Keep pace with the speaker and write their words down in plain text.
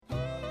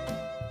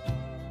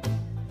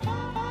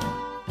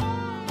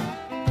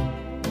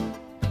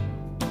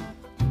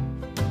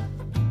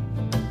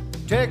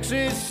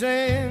Texas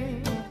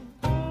sand,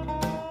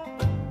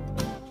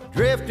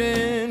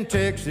 drifting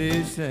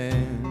Texas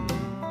sand,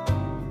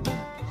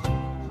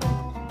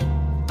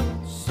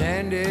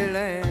 sandy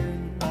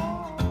land,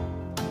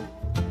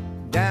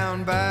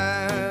 down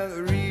by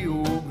the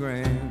Rio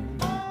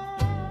Grande.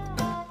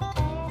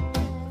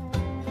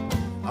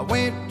 I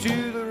went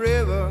to the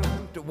river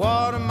to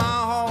water my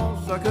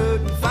horse. I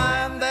couldn't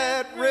find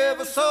that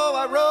river, so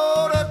I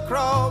rode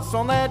across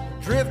on that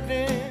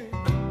drifting,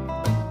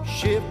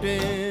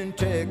 shifting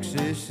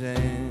Texas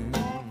sand.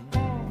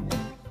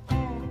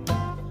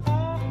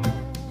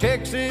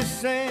 Texas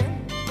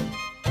sand,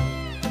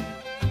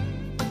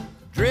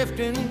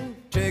 drifting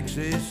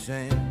Texas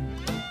sand,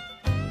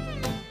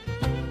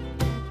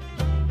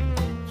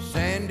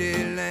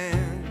 sandy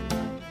land,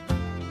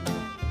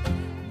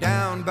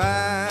 down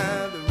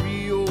by the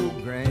Rio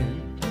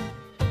Grande.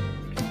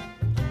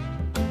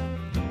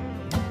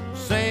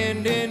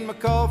 Sand in my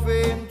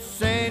coffee,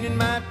 sand in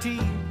my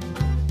tea.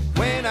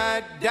 When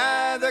I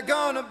die, they're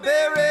gonna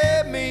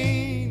bury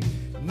me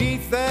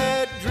 'neath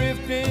that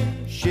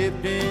drifting,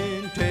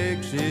 shifting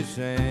Texas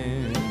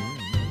sand.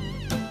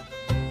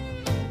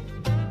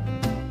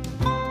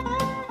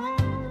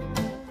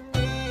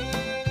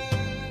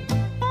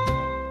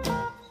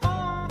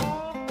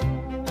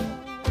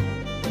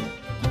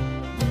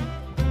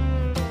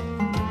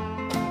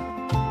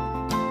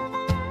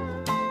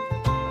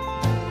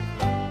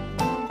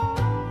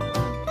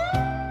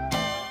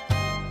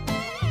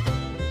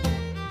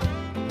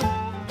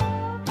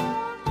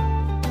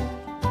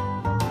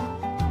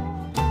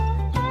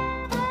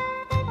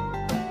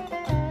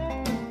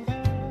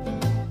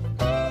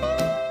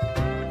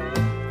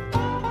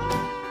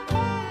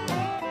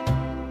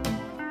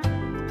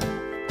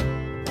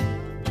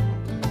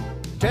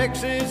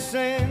 Texas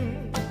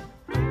sand,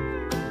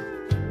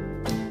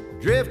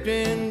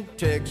 drifting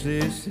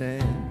Texas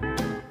sand,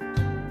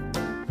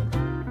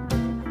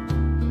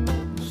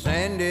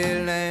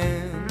 sandy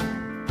land,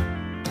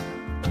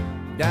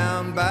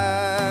 down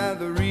by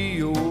the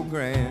Rio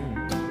Grande.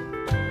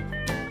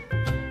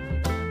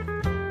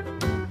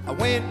 I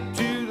went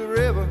to the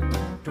river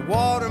to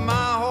water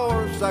my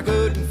horse. I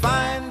couldn't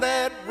find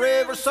that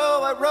river,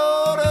 so I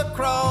rode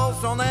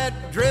across on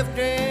that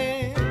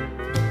drifting,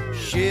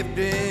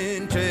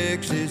 shifting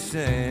Texas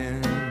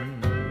sand.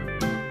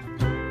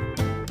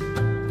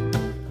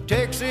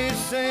 Texas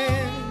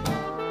sand,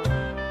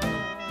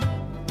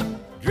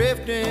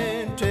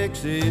 drifting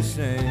Texas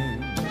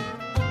sand,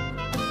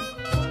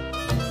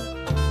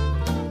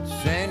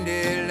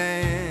 sandy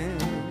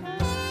land,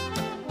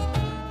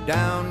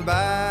 down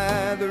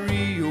by the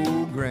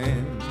Rio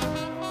Grande.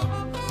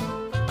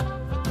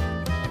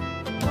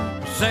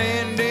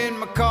 Sand in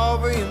my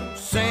coffee and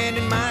sand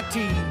in my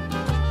tea.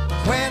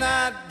 When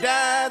I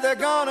die, they're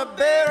gonna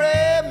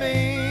bury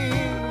me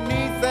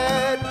 'neath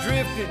that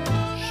drifting,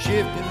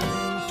 shifting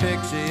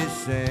Texas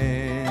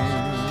sand.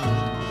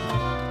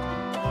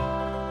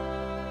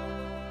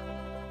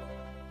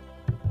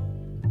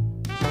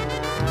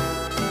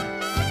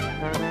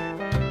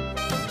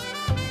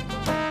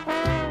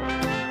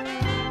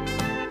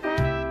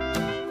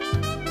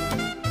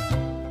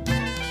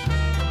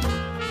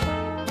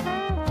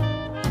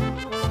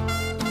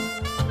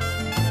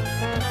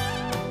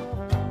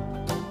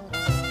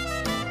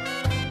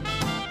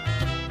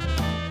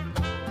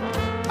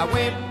 I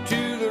went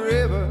to the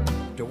river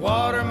to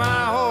water my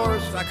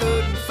horse. I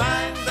couldn't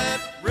find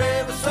that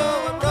river, so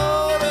I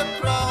rode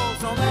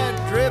across on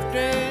that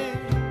drifting,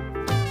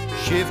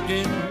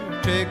 shifting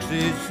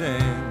Texas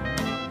sand.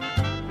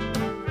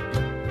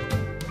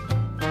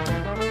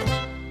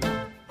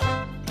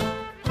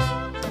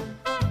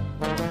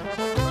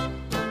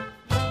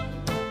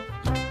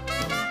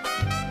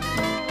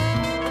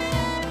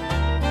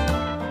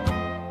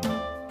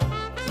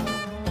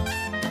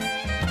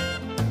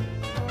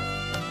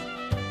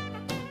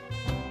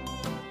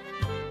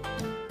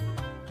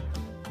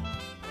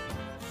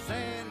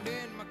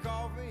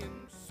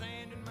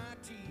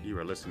 You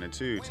are listening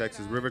to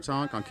Texas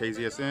Rivertonk on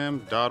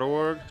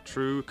KZSM.org,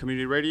 True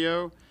Community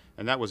Radio,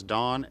 and that was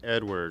Don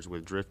Edwards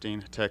with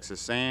Drifting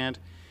Texas Sand.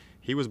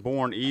 He was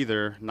born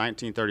either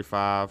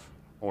 1935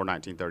 or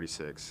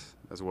 1936.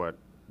 That's what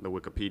the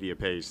Wikipedia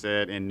page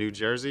said, in New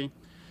Jersey.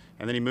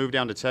 And then he moved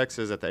down to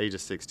Texas at the age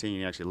of 16.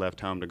 He actually left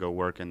home to go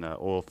work in the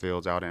oil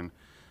fields out in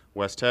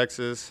West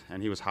Texas,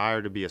 and he was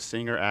hired to be a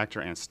singer,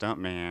 actor, and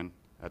stuntman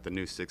at the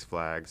new Six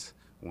Flags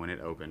when it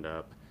opened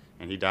up.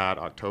 And he died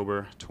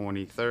October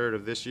 23rd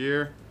of this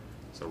year.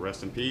 So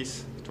rest in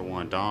peace to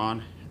one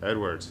Don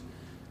Edwards.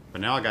 But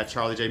now I got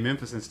Charlie J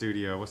Memphis in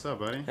studio. What's up,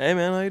 buddy? Hey,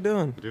 man, how you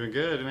doing? Doing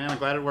good, man. I'm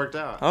glad it worked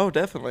out. Oh,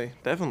 definitely.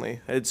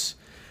 It's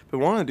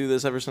been wanting to do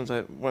this ever since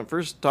when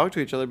first talked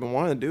to each other. Been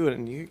wanting to do it,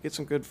 and you get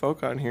some good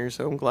folk on here,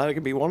 so I'm glad I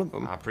could be one of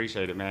them. I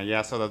appreciate it, man.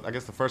 Yeah, so I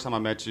guess the first time I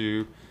met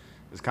you,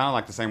 it's kind of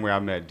like the same way I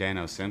met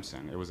Dano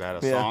Simpson. It was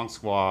at a song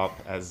swap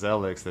at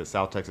Zelix that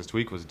South Texas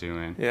Tweak was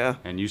doing. Yeah.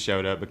 And you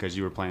showed up because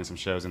you were playing some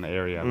shows in the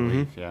area, I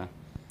believe. Yeah.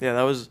 Yeah,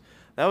 that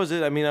was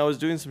it. I mean, I was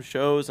doing some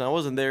shows, and I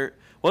wasn't there.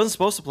 Wasn't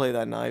supposed to play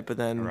that night, but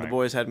then the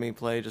boys had me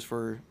play just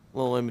for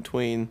little in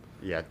between.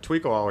 Yeah,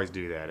 Tweak will always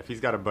do that. If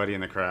he's got a buddy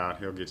in the crowd,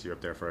 he'll get you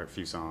up there for a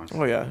few songs.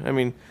 Oh yeah, I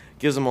mean,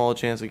 gives them all a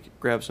chance to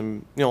grab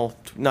some,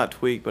 not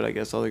Tweak, but I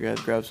guess other guys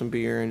grab some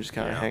beer and just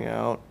kind of hang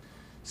out.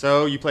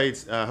 So you played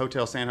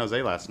Hotel San Jose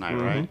last night,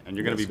 right? And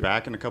you're going to be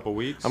back in a couple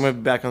weeks? I'm going to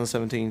be back on the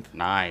 17th.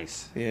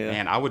 Nice. Yeah.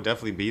 Man, I would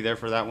definitely be there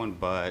for that one,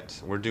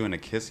 but we're doing a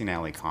Kissing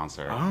Alley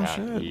concert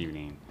that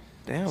evening.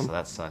 Damn. So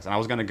that sucks. And I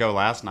was going to go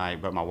last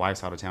night, but my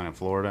wife's out of town in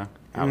Florida,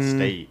 out of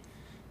state.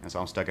 And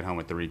so I'm stuck at home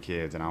with 3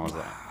 kids. And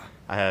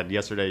I had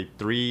yesterday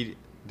 3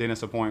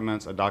 dentist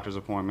appointments, a doctor's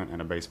appointment, and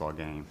a baseball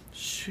game.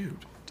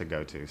 Shoot. To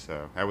go to.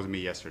 So that was me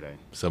yesterday.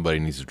 Somebody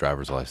needs a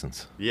driver's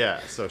license. Yeah,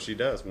 so she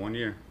does. 1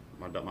 year.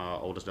 My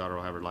oldest daughter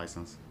will have her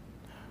license.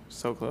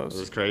 So close. It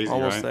was crazy,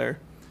 Almost right? there.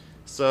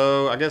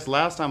 So I guess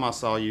last time I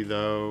saw you,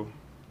 though,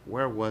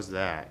 where was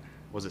that?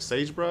 Was it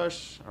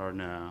Sagebrush or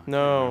no?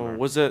 No.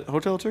 Was it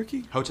Hotel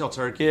Turkey? Hotel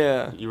Turkey.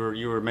 Yeah. You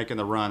were making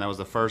the run. That was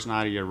the first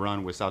night of your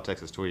run with South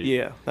Texas Tweet.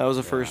 Yeah, that was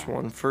the first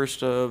one.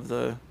 First of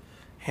the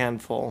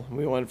handful.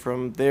 We went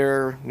from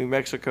there, New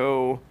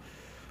Mexico.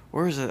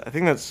 Where is it? I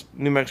think that's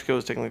New Mexico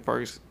is technically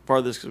farthest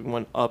because we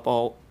went up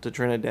all to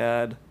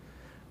Trinidad,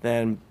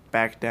 then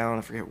back down.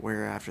 I forget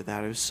where after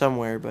that. It was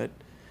somewhere, but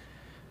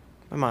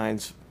my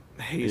mind's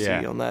hazy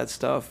on that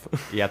stuff.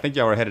 Yeah, I think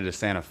y'all were headed to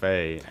Santa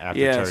Fe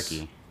after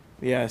Turkey.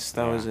 Yes,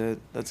 that was it.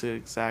 That's it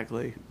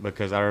exactly.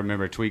 Because I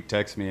remember Tweak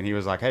texted me and he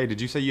was like, "Hey,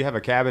 did you say you have a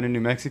cabin in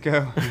New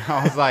Mexico?"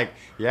 I was like,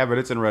 "Yeah, but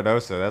it's in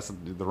Ruidoso. That's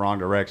the wrong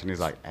direction." He's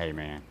like, "Hey,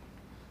 man,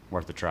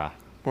 worth a try."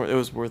 It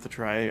was worth a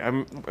try. I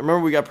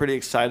remember we got pretty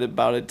excited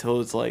about it till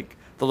it's like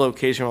the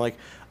location. We're like,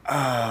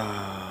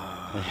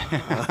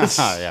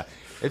 yeah.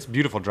 It's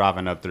beautiful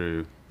driving up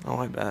through,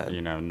 I bet.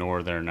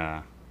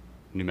 northern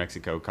New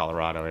Mexico,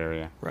 Colorado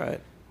area. Right.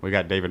 We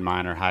got David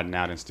Miner hiding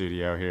out in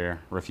studio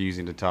here,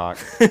 refusing to talk.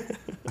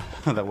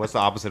 What's the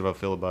opposite of a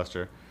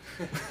filibuster?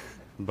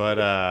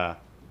 But,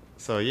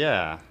 so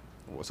yeah.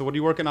 So what are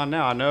you working on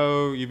now? I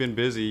know you've been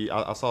busy.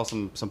 I saw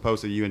some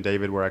posts that you and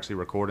David were actually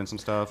recording some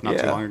stuff not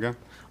too long ago.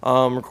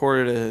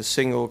 Recorded a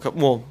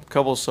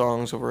couple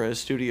songs over at his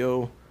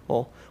studio.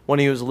 Well, when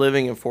he was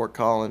living in Fort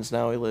Collins,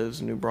 now he lives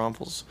in New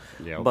Braunfels.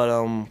 Yep.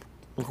 But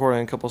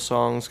recording a couple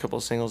songs, couple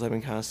singles I've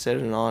been kind of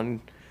sitting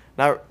on.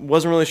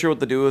 Wasn't really sure what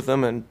to do with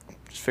them, and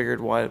just figured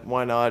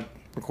why not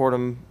record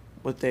them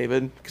with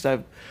David, because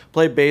I've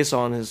played bass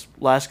on his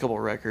last couple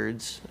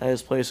records at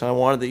his place, and I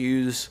wanted to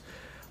use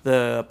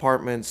the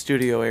apartment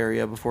studio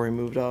area before he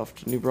moved off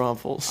to New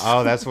Braunfels.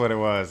 Oh, that's what it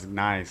was.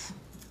 Nice.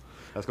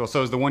 That's cool.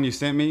 So is the one you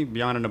sent me,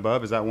 Beyond and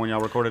Above, is that one y'all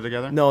recorded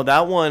together? No,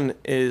 that one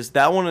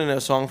and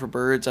A Song for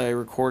Birds I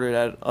recorded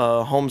at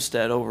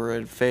Homestead over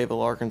in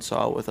Fayetteville,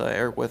 Arkansas with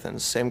Eric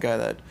Withens, same guy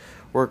that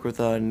worked with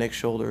Nick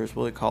Shoulders,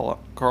 Willie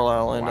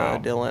Carlisle,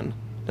 and Dylan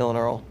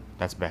Earl.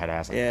 That's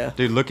badass. Yeah.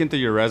 Dude, looking through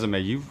your resume,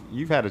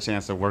 you've had a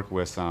chance to work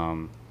with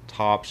some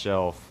top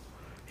shelf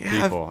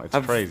people. It's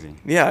crazy.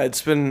 Yeah,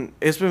 it's been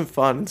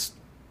fun. It's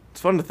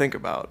fun to think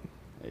about.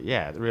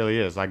 Yeah, it really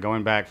is. Like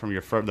going back from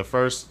the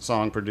first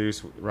song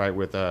produced right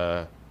with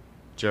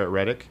Jarrett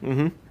Reddick,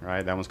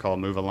 right? That one's called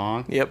 "Move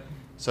Along." Yep.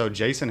 So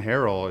Jason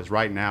Harrell is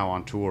right now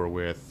on tour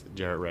with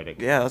Jarrett Reddick.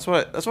 Yeah, that's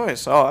what I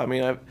saw. I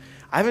mean, I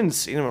haven't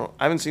seen him.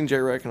 I haven't seen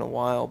Jarrett Reddick in a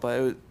while,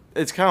 but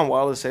it's kind of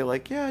wild to say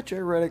like, yeah,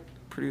 Jarrett Reddick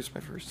produced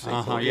my first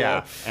single.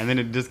 Yeah, and then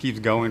it just keeps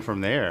going from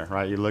there,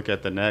 right? You look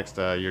at the next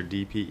your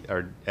debut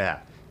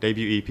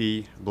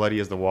EP, Bloody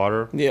as the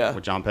Water,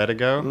 with John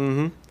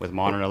Pettigo, with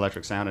Modern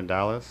Electric Sound in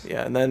Dallas.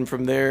 Yeah, and then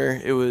from there,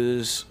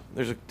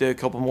 did a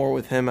couple more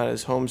with him at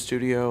his home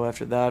studio.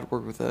 After that,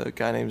 worked with a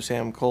guy named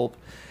Sam Culp,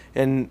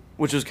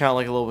 which was kind of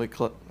like a little bit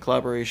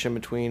collaboration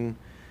between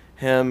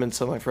him and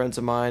some of my friends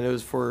of mine. It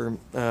was for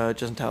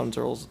Justin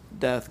Townsend's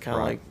death, kind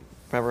of like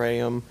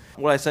Memorandum.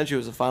 What I sent you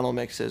was the final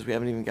mixes. We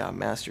haven't even got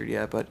mastered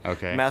yet, but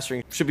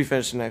mastering should be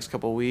finished in the next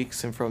couple of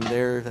weeks, and from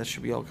there, that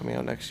should be all coming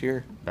out next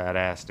year.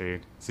 Badass,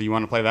 dude. So you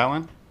want to play that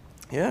one?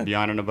 Yeah.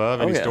 Beyond and Above.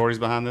 Any stories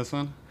behind this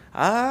one?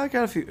 I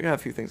got a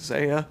few things to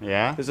say. Yeah.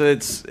 Yeah.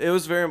 Because it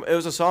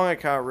was a song I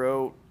kind of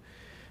wrote,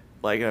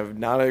 like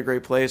not a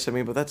great place. I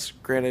mean, but that's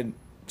granted.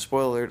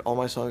 Spoiler alert: all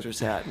my songs are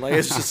sad. Like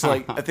it's just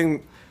like I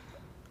think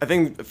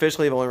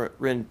officially I've only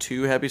written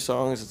 2 happy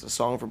songs. It's A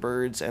Song for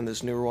Birds and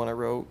this newer one I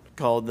wrote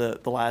called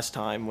The Last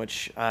Time,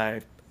 which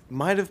I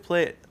might have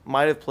played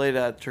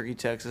at Turkey,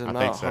 Texas. I'm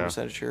not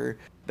 100% sure.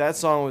 That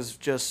song was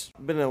just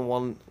been in a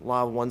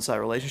lot of one-sided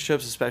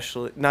relationships,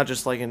 especially not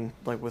just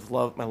with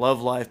my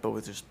love life, but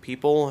with just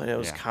people. And it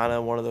was kind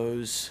of one of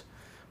those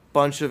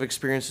bunch of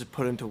experiences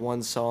put into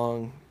one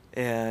song.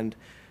 And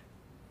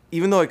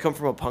even though I come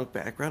from a punk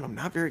background, I'm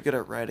not very good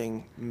at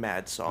writing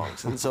mad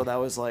songs, and so that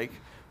was a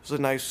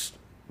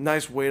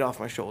nice weight off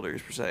my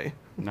shoulders, per se.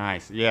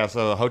 Nice. Yeah,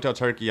 so Hotel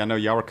Turkey, I know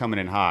y'all were coming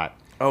in hot.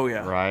 Oh,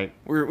 yeah. Right?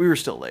 We were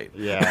still late.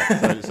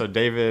 Yeah. So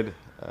David,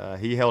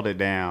 he held it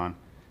down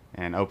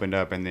and opened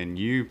up, and then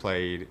you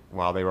played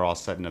while they were all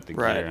setting up the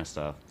gear and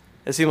stuff.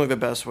 It seemed like the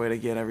best way to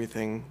get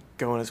everything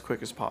going as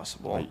quick as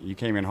possible. Like, you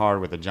came in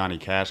hard with a Johnny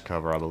Cash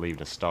cover, I believe,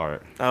 to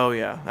start. Oh,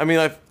 yeah. I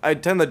mean, I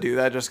tend to do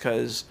that just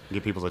because...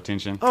 Get people's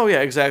attention? Oh,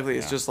 yeah, exactly.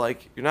 It's just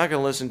like, you're not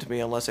going to listen to me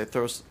unless I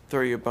throw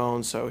you a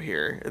bone, so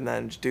here. And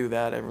then just do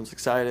that. Everyone's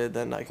excited.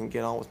 Then I can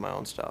get on with my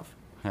own stuff.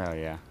 Hell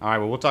yeah. All right,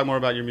 well, we'll talk more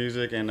about your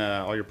music and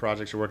all your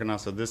projects you're working on.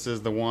 So this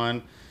is the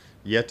one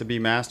yet to be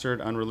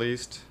mastered,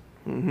 unreleased,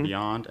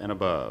 Beyond and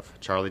Above,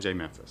 Charlie J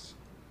Memphis.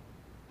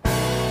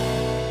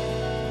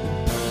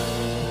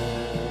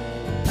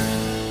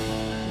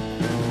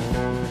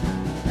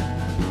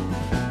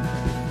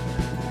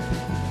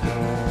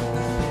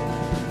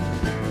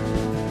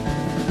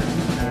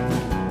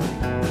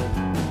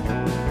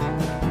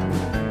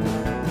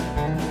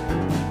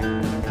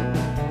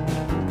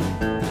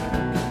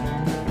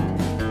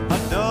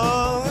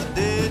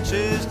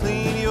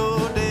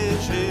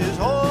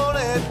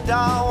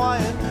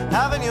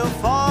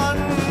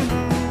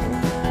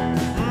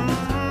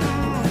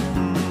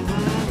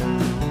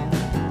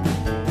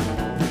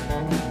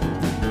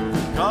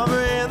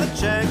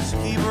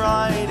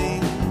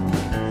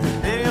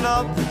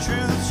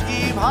 Truths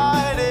keep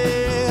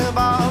hiding.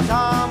 About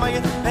time I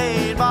get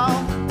paid,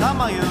 about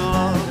time I get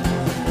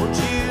love. Won't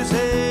you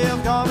say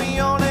I've got me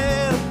on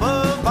it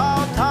above?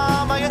 About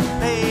time I get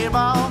paid,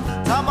 about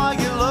time I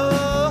get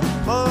love.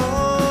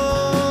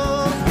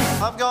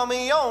 Oh, I've got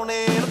me on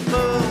it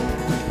above.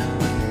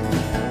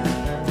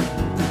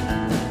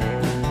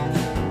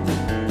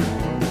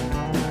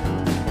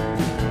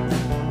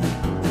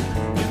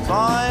 You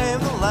climb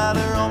the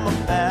ladder on my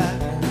back.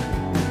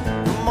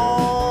 Come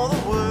on.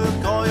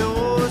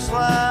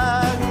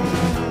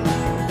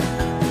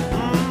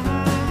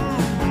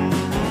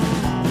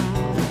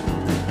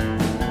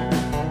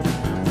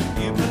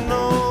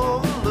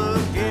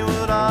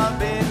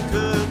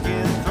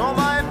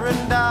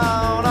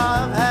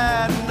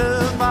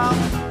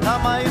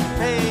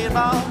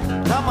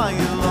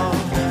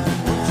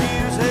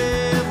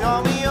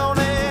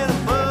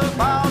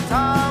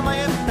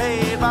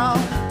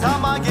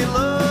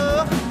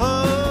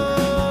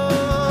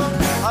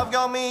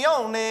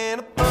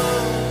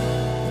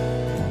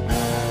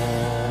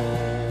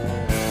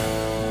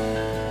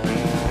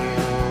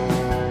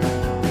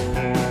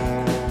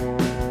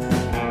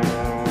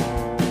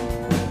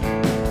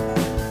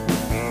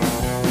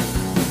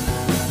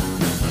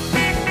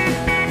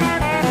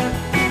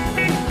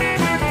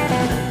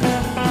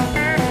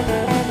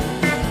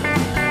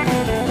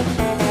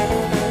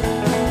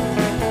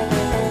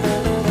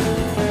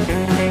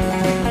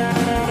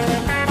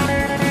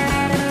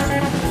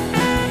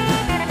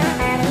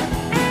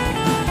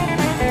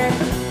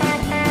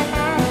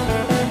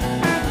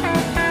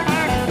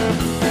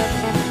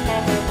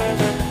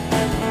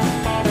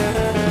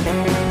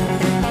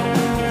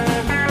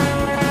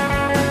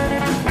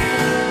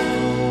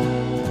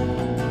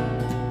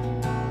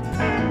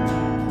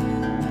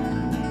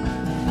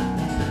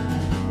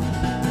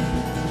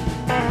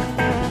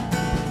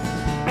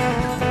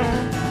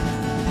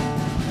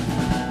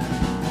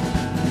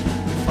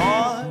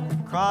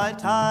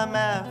 Time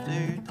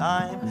after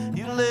time,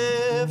 you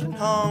lived and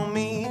hung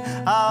me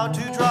out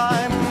to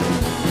dry.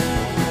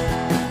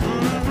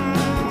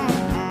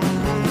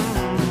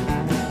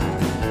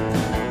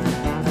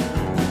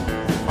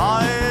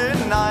 Fire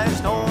and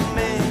ice don't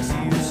mix,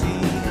 you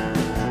see.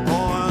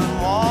 Oil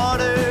and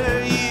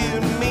water, you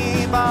and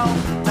me. About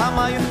time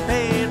I get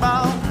paid,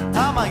 about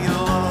time I get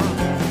love.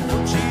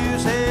 Don't you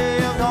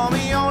say I've got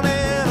me on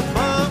it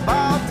above.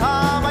 About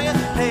time I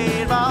get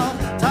paid, about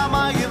time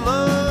I get love.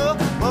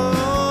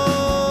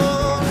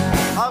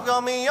 I've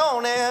got me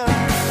on it,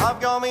 I've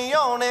got me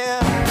on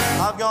it,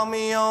 I've got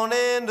me on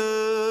it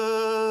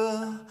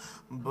above.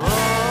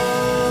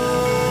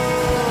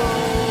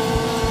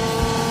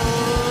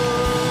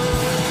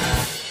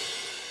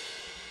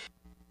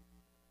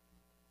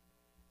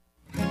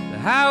 The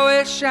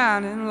highway's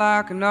shining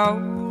like an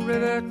old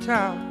river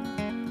top,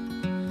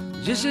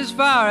 just as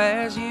far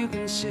as you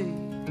can see.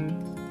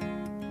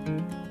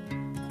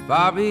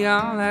 Far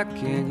beyond that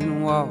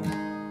canyon wall,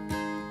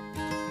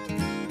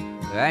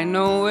 there ain't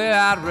nowhere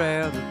I'd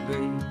rather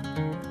be.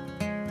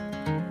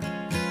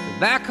 But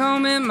back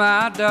home in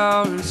my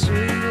darling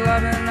sweet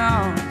loving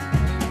arms,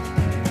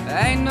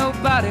 there ain't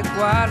nobody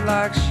quite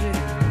like she.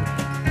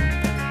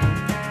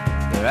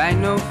 There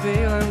ain't no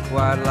feeling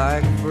quite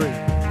like free.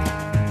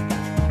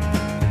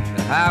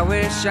 The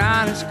highway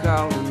shine is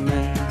calling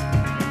me.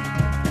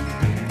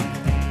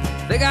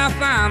 Think I'll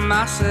find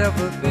myself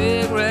a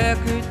big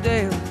record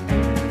deal,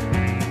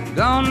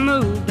 gonna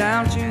move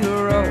down to the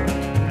road,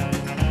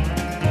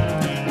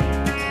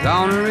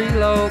 gonna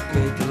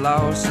relocate to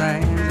Los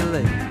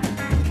Angeles,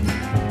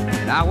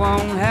 and I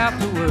won't have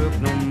to work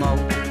no more.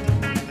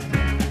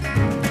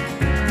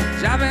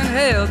 'Cause I've been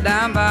held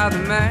down by the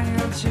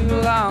man too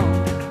long,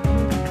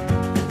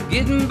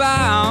 getting by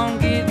on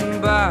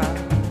getting by,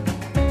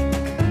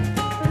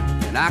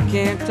 and I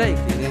can't take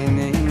it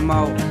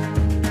anymore.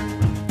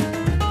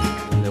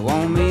 They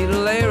want me to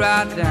lay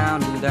right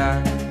down and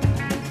die.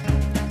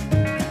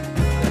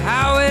 The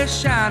highway's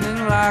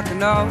shining like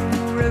an old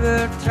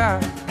river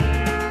top,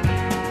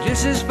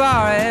 just as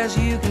far as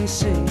you can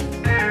see.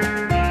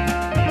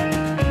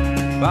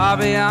 Far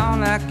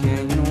beyond that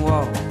canyon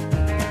wall,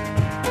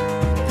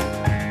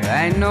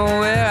 there ain't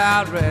nowhere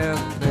I'd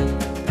rather be.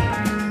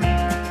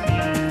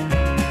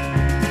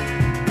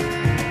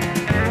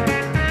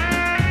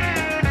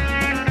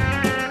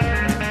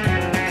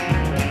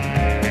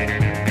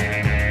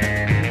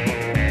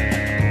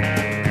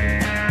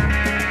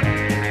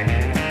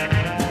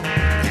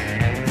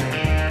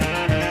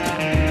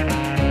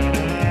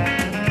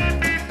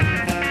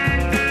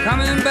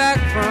 Coming back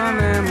from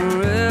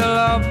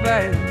Amarillo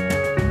Bay,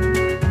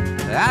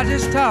 I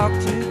just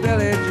talked to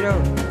Billy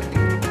Joe.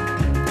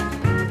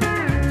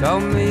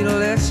 Told me to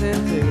listen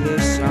to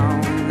this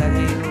song that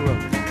he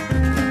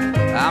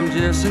wrote. I'm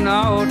just an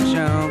old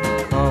chunk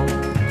of coal,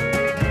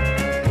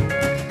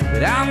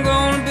 but I'm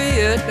gonna be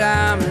a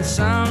diamond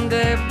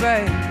someday,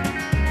 babe.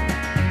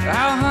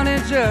 Oh, honey,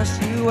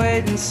 just you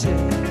wait and see.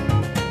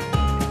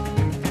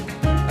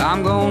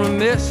 I'm gonna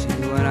miss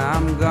you when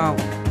I'm gone.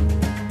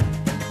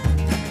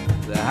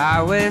 The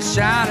highway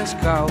sign is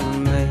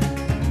calling me.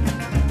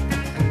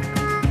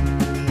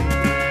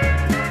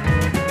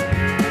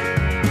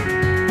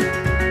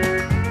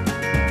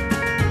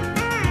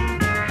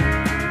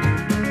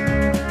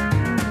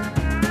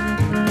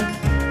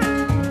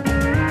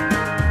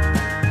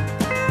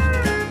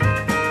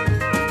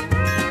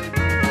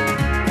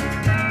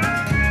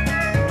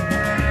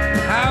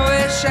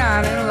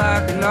 Shining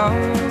like an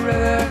old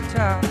river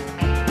top,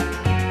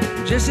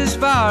 just as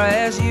far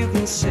as you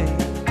can see.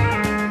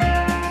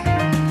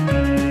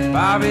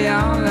 Far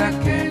beyond that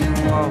canyon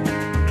wall,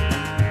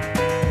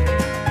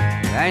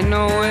 ain't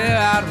nowhere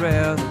I'd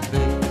rather be.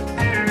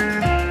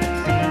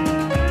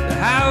 The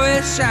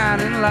highway's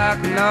shining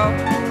like an old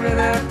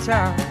river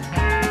top,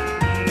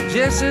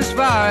 just as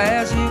far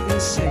as you can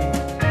see.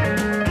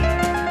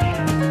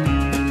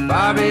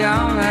 Far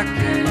beyond that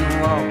canyon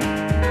wall,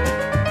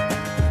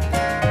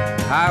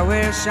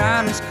 highway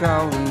sign is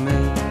calling me.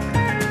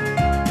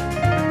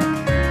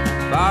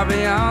 Far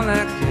beyond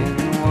that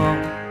canyon wall,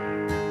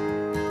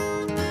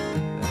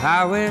 the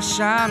highway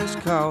sign is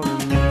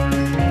calling me.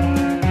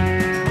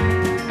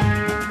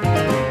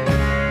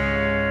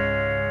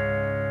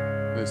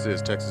 This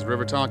is Texas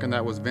River Tonk, and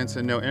that was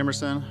Vincent Neil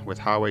Emerson with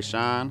Highway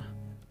Shine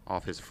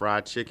off his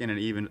Fried Chicken and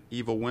Even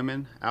Evil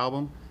Women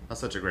album. That's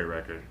such a great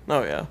record.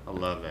 Oh, yeah. I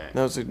love that.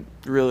 That was a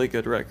really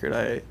good record.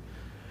 I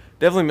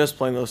definitely miss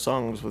playing those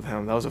songs with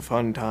him. That was a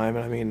fun time.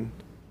 And I mean,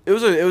 it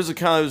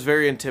was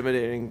very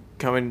intimidating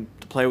coming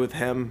to play with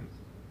him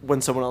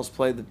when someone else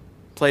played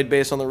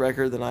bass on the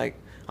record. Then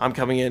I'm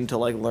coming in to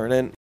like learn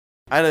it.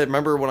 I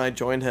remember when I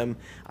joined him,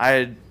 I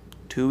had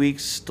 2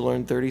 weeks to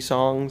learn 30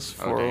 songs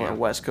for a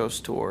West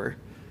Coast tour,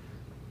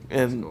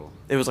 and cool.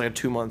 It was like a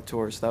 2-month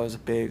tour. So that was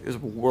it was a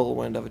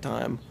whirlwind of a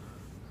time.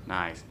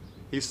 Nice.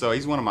 He's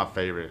one of my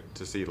favorite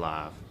to see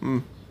live.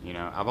 You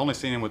know, I've only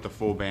seen him with the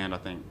full band I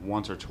think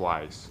once or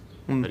twice.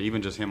 But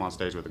even just him on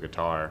stage with a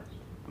guitar,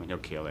 I mean, he'll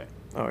kill it.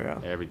 Oh, yeah.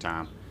 Every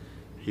time.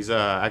 He's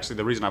actually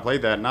the reason I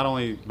played that, not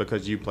only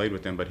because you played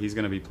with him, but he's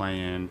going to be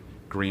playing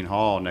Green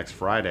Hall next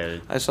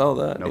Friday. I saw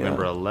that,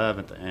 November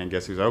 11th, and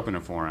guess who's opening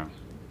for him?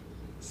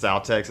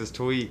 South Texas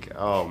Tweak.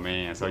 Oh,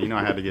 man. So, you know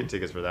I had to get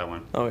tickets for that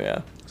one. Oh,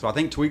 yeah. So, I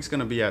think Tweak's going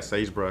to be at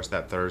Sagebrush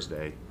that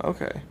Thursday.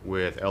 Okay.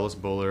 With Ellis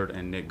Bullard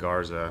and Nick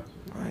Garza.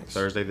 Nice.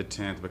 Thursday the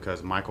 10th,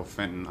 because Michael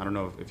Fenton, I don't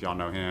know if y'all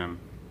know him.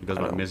 He goes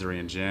by Misery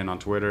and Gin on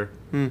Twitter.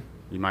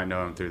 You might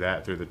know him through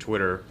the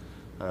Twitter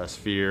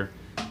sphere.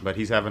 But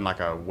he's having like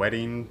a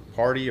wedding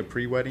party, a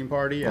pre-wedding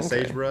party at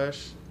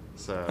Sagebrush.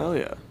 So, hell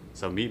yeah.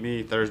 So meet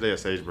me Thursday at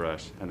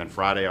Sagebrush. And then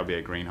Friday I'll be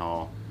at Green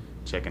Hall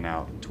checking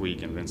out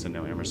Tweak and Vincent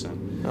Neil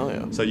Emerson. Hell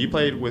yeah. So you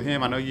played with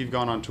him. I know you've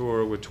gone on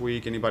tour with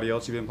Tweak. Anybody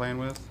else you've been playing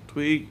with?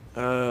 Tweak,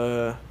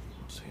 I've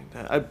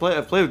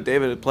played with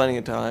David plenty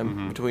of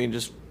time between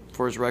just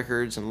for his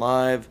records and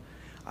live.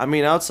 I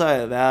mean,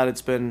 outside of that,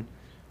 it's been,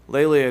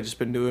 lately I've just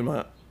been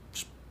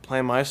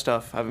playing my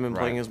stuff. I haven't been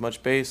playing as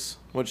much bass,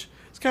 which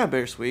is kind of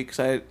bittersweet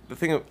because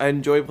I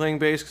enjoy playing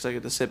bass because I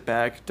get to sit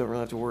back, don't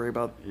really have to worry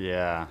about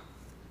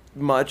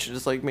much,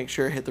 just like make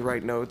sure I hit the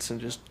right notes and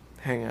just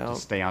hang out.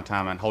 Just stay on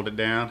time and hold it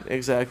down.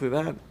 Exactly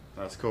that.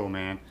 That's cool,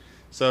 man.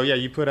 So yeah,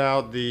 you put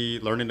out the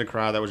Learning to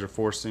Cry. That was your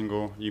fourth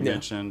single you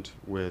mentioned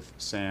with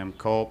Sam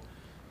Culp,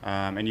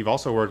 and you've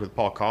also worked with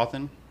Paul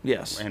Cauthen.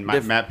 Yes. And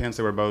Matt Pence.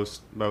 They were both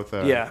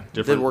different.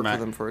 Did work with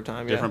them for a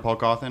time. Different Paul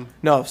Cauthen?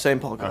 No, same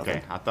Paul Cauthen.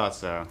 Okay, I thought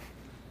so.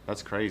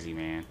 That's crazy,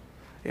 man.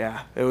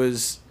 Yeah, it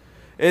was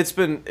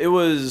fun. It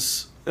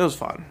was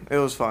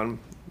fun.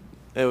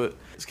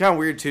 It's kind of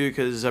weird too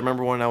because I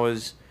remember when I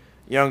was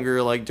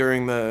younger, like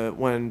during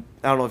when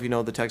I don't know if you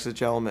know the Texas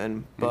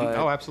Gentlemen, but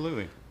oh,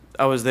 absolutely.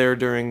 I was there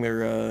during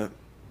their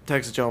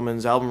Texas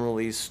Gentlemen's album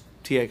release,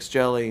 TX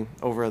Jelly,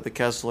 over at the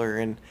Kessler,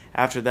 and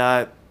after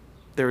that,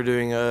 they were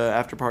doing a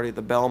after party at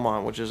the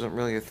Belmont, which isn't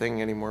really a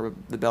thing anymore.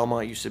 But the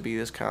Belmont used to be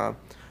this kind of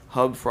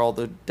hub for all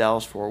the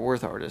Dallas-Fort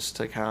Worth artists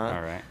to kind of.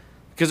 All right.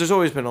 Because there's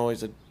always been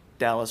a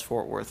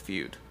Dallas-Fort Worth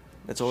feud.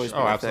 It's always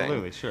been a thing. Oh,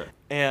 absolutely, sure.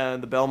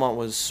 And the Belmont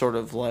was sort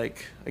of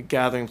like a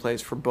gathering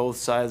place for both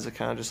sides to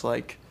kind of just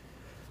like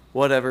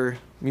whatever,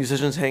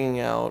 musicians hanging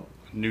out.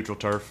 Neutral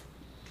turf.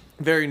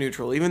 Very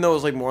neutral. Even though it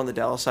was like more on the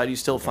Dallas side, you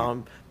still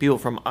found people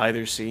from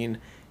either scene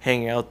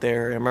hanging out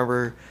there. I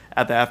remember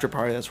at the after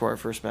party, that's where I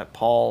first met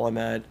Paul. I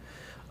met,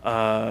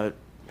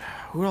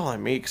 who did I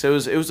meet?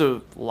 Because it was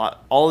a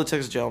lot. All the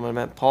Texas Gentlemen.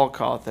 I met Paul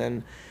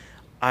Cawthon.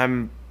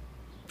 I'm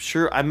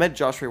sure I met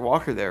Josh Ray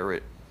Walker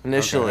there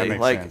initially. Okay, that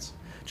makes like sense.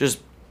 just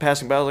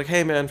passing by, I was like,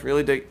 "Hey man,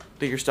 really dig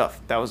your stuff."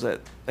 That was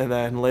it. And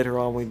then later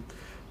on, we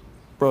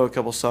wrote a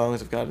couple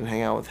songs. I've gotten to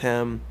hang out with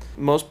him.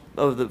 Most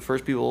of the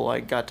first people I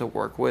got to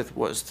work with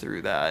was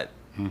through that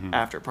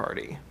after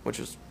party, which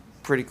was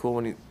pretty cool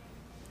when you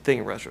think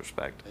in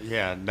retrospect.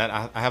 Yeah, that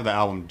I have the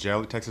album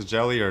Jelly, Texas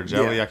Jelly or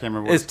Jelly. Yeah. I can't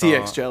remember what It's it's called.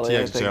 TX Jelly,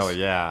 I TX think. Jelly.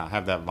 Yeah, I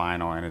have that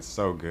vinyl and it's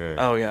so good.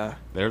 Oh yeah.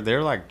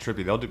 They're like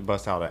trippy. They'll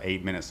bust out an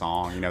 8-minute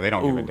song. You know, they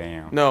don't give a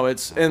damn. No,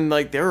 and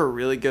like they were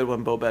really good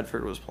when Bo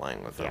Bedford was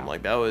playing with them. Yeah.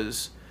 Like that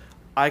was,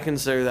 I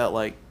consider that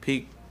like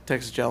peak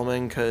Texas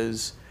Gentlemen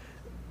because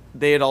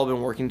they had all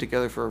been working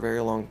together for a very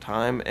long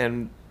time.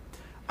 And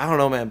I don't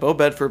know, man, Bo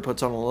Bedford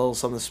puts on a little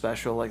something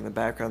special like in the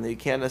background that you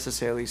can't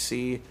necessarily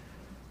see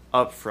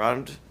up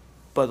front.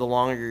 But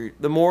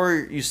the more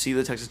you see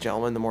the Texas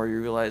Gentlemen, the more you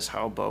realize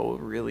how Bo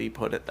really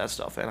put that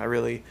stuff in. I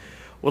really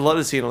would love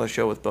to see another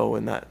show with Bo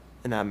in that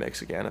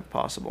mix again if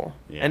possible.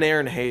 Yeah. And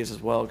Aaron Hayes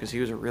as well because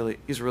he's a really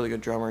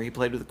good drummer. He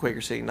played with the Quaker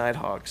City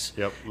Nighthawks.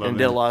 Yep, love and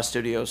did a them. lot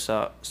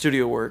of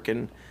studio work,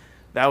 and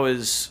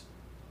those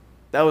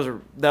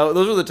were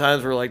the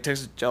times where like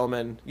Texas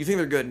Gentlemen, you think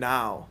they're good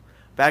now.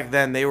 Back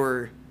then they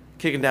were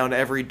kicking down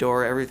every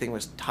door. Everything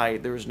was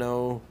tight. There was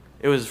no.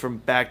 It was from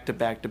back to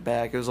back to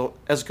back. It was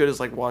as good as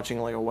like watching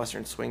like a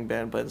Western swing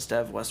band, but instead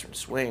of Western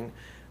swing,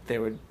 they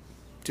would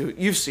do.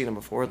 You've seen them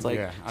before. It's like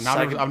Yeah,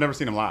 I've never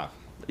seen them live.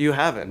 You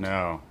haven't.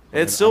 No.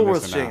 It's still I'm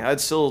worth missing seeing. out.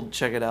 I'd still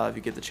check it out if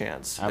you get the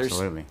chance.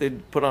 Absolutely. They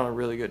put on a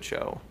really good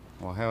show.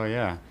 Well, hell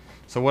yeah.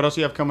 So what else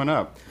you have coming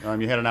up?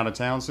 You heading out of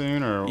town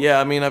soon, or? Yeah,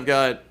 I mean, I've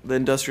got the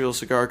Industrial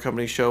Cigar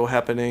Company show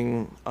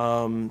happening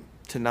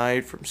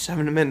tonight from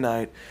 7 to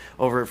midnight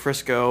over at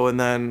Frisco, and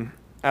then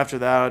after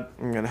that,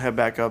 I'm gonna head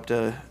back up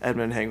to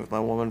Edmond, hang with my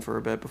woman for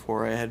a bit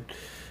before I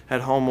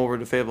head home over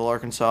to Fayetteville,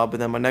 Arkansas.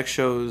 But then my next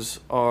shows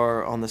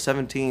are on the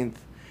 17th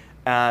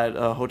at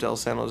Hotel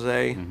San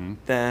Jose.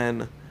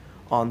 Then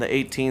on the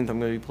 18th, I'm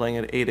going to be playing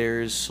at 8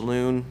 Airs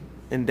Saloon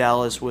in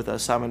Dallas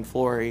with Simon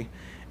Flory.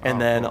 And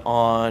then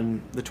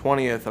on the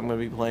 20th, I'm going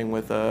to be playing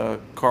with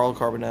Carl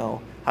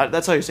Carbonell.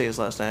 That's how you say his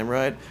last name,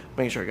 right?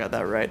 Making sure I got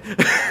that right.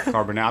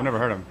 Carbonell, I've never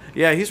heard of him.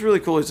 Yeah, he's really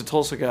cool. He's a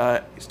Tulsa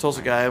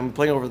guy. I'm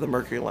playing over at the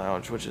Mercury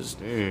Lounge, which is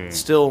Dude.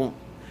 still...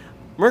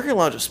 Mercury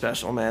Lounge is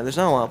special, man. There's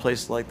not a lot of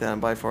places like that,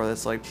 and by far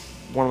that's like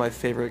one of my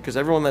favorite, because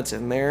everyone that's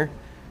in there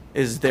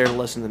is there to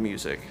listen to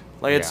music.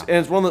 Like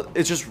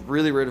it's just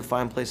really rare to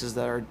find places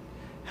that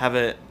have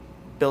a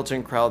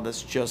built-in crowd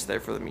that's just there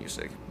for the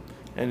music.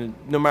 And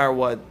no matter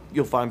what,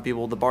 you'll find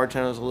people. The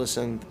bartenders will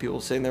listen. The people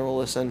sitting there will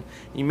listen.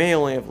 You may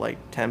only have like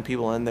 10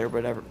 people in there,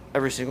 but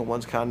every single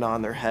one's kind of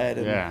nodding their head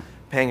and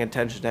paying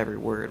attention to every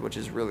word, which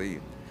is really,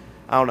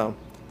 I don't know.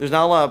 There's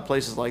not a lot of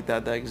places like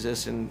that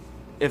exist, and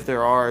if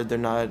there are, they're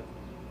not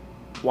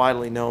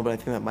widely known. But I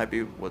think that might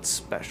be what's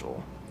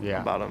special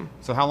about them.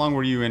 So how long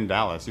were you in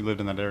Dallas? You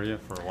lived in that area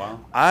for a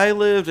while? I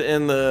lived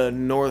in the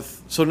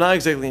north, so not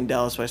exactly in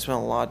Dallas, but I spent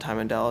a lot of time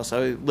in Dallas.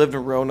 I lived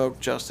in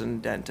Roanoke, Justin,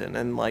 Denton,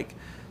 and like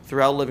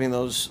throughout living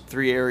those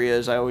three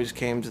areas, I always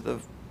came to the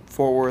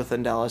Fort Worth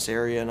and Dallas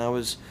area, and I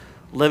was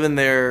living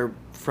there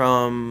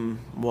from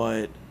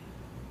I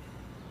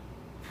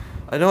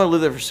know I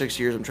lived there for 6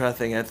 years. I'm trying to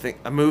think. I think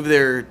I moved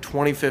there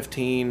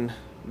 2015,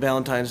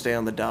 Valentine's Day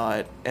on the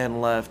dot,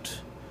 and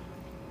left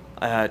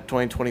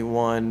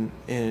 2021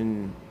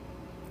 in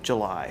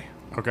July.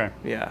 Okay.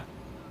 Yeah.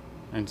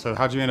 And so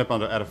how'd you end up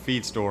at a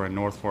feed store in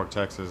North Fork,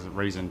 Texas,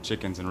 raising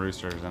chickens and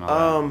roosters and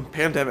all that?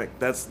 Pandemic.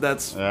 That's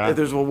Yeah. if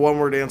there's a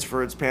one-word answer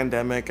for it, it's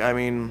pandemic. I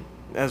mean,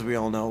 as we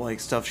all know,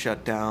 like stuff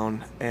shut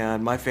down,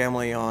 and my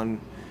family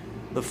on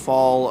the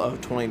fall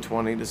of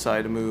 2020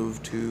 decided to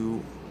move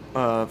to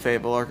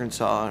Fayetteville,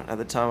 Arkansas. At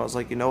the time, I was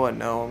like, you know what?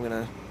 No, I'm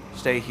gonna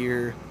stay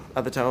here.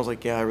 At the time, I was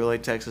like, yeah, I really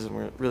like Texas, and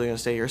we're really gonna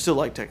stay here. I still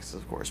like Texas,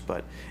 of course,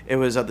 but it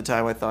was at the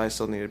time I thought I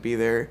still needed to be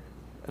there.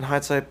 In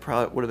hindsight,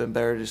 probably would have been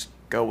better to just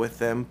go with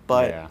them,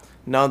 but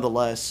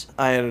nonetheless,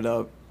 I ended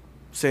up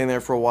staying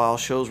there for a while.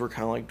 Shows were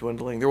kind of like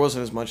dwindling. There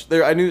wasn't as much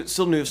there.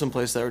 Still knew some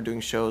places that were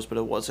doing shows, but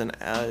it wasn't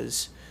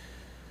as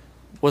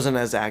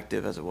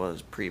active as it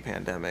was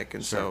pre-pandemic,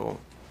 and so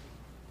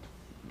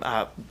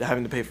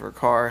having to pay for a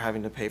car,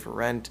 having to pay for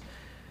rent.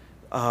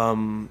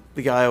 The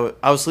guy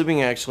I was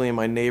sleeping actually in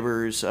my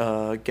neighbor's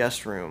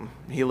guest room.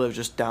 He lived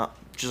just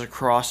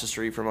across the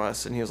street from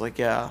us, and he was like,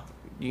 "Yeah,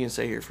 you can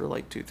stay here for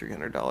like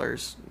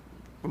 $200-300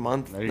 a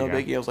month, no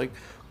biggie." I was like,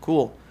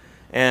 "Cool,"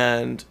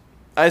 and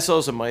I still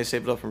have some money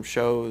saved up from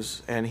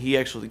shows, and he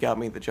actually got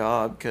me the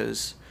job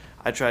because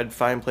I tried to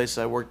find places.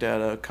 I worked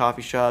at a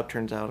coffee shop.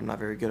 Turns out I'm not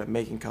very good at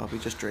making coffee,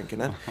 just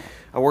drinking it.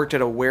 I worked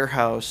at a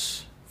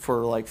warehouse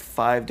for like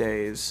 5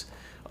 days,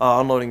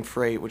 unloading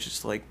freight, which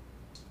is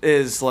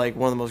like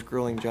one of the most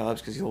grueling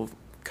jobs because you'll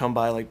come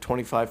by like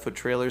 25-foot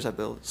trailers at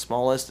the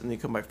smallest, and they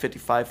come by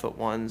 55-foot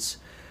ones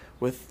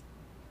with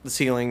the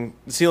ceiling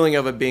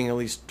of it being at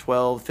least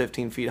 12,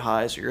 15 feet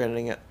high. So you're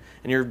ending it,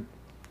 and you're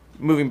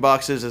moving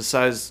boxes the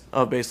size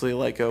of basically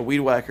like weed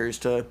whackers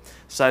to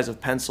size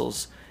of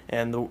pencils.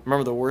 And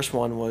remember the worst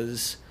one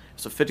was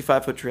a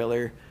 55-foot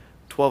trailer,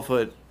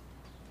 12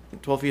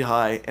 feet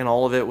high, and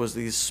all of it was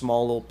these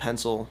small little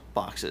pencil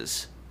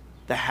boxes.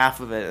 The half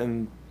of it,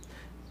 and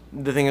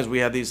the thing is, we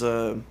have these,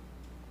 I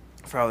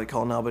forgot what they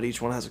call it now, but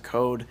each one has a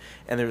code,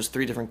 and there's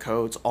 3 different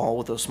codes, all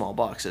with those small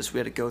boxes. We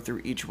had to go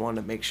through each one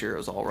to make sure it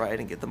was all right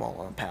and get them all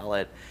on a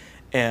pallet.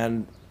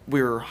 And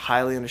we were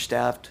highly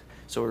understaffed,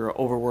 so we were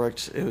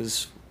overworked. It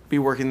was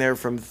we're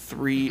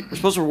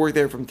supposed to work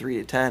there from 3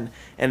 to 10,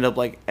 ended up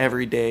like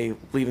every day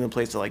leaving the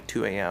place at like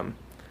 2 a.m.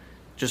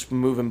 Just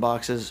moving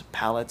boxes,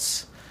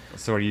 pallets.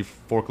 So are you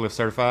forklift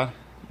certified?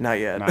 Not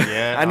yet. Not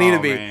yet? I need to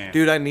be. Man.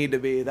 Dude, I need to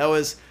be.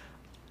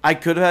 I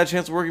could have had a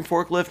chance of working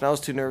forklift, and I was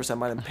too nervous I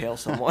might impale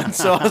someone.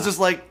 So I was just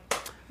like,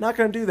 not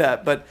going to do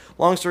that. But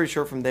long story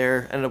short, from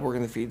there, ended up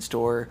working the feed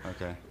store.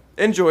 Okay.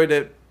 Enjoyed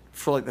it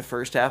for like the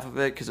first half of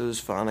it because it was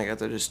fun. I got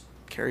to just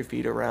carry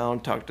feed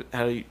around,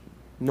 had a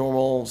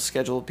normal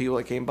schedule of people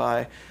that came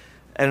by.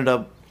 Ended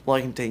up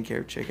liking taking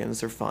care of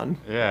chickens. They're fun.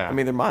 Yeah. I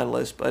mean, they're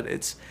mindless, but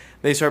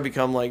they started to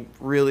become like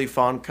really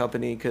fun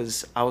company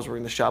because I was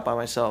working the shop by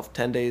myself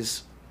 10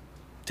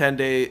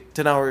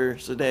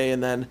 hours a day,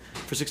 and then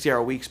for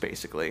 60-hour weeks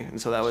basically. And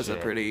so that was a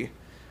pretty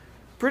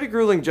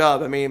grueling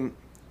job. I mean,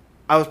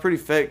 I was pretty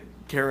fit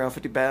carrying around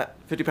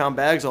 50-pound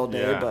bags all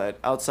day, but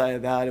outside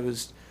of that, it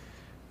was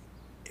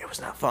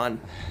not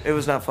fun. It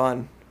was not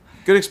fun.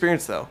 Good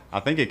experience though. I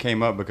think it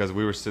came up because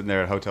we were sitting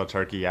there at Hotel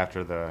Turkey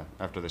after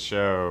the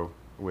show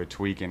with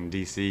Tweak and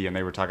DC, and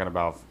they were talking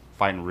about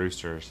fighting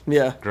roosters.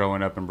 Yeah.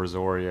 Growing up in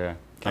Brazoria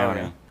County.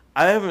 Oh, yeah.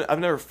 I've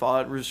never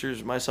fought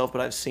roosters myself,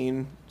 but I've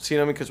seen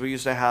them because we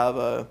used to have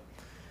a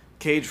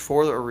cage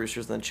for the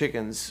roosters than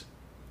chickens.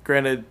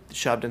 Granted, the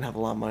shop didn't have a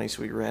lot of money,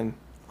 so we ran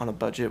on a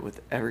budget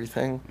with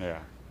everything. Yeah.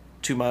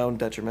 To my own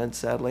detriment,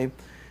 sadly.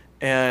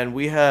 And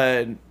we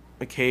had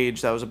a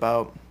cage that was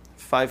about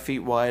 5 feet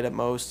wide at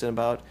most and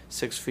about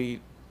 6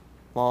 feet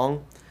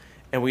long.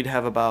 And we'd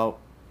have about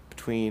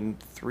between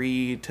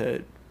 3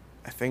 to,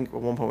 I think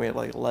at one point we had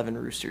like 11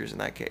 roosters in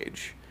that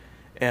cage.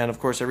 And of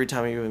course, every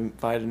time you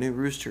invite a new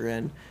rooster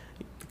in,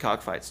 the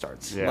cockfight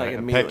starts. Yeah, like a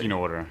immediately. pecking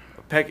order.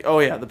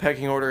 The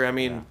pecking order. I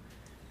mean,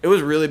 It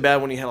was really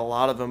bad when you had a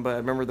lot of them. But I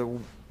remember there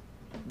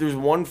was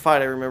one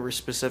fight I remember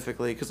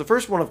specifically because the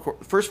first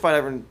fight I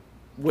ever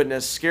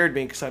witnessed scared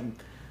me because I'm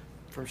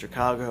from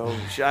Chicago.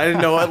 I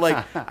didn't know it.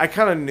 Like I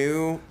kind of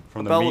knew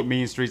from the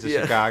mean streets of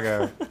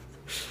Chicago.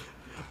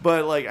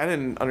 But like I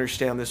didn't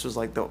understand this was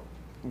like the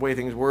way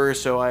things were.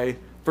 So I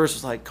first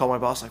was like, call my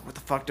boss, like, what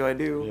the fuck do I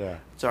do? Yeah.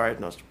 It's all right.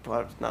 No,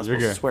 I'm not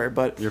supposed to swear,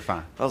 but you're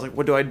fine. I was like,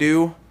 what do I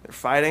do? They're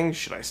fighting.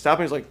 Should I stop?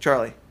 And he's like,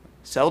 Charlie,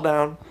 settle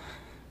down.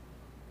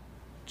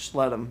 Just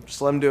let him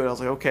do it. I was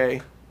like,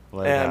 okay.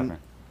 Let it happen.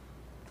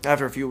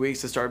 After a few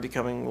weeks, it started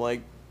becoming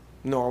like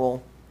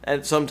normal.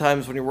 And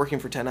sometimes when you're working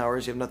for 10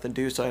 hours, you have nothing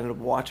to do. So I ended up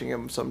watching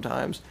him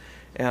sometimes.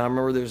 And I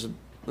remember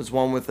there's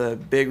one with a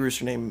big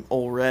rooster named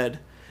Old Red.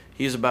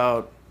 He's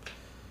a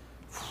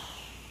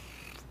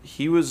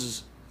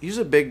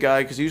big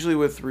guy because usually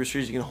with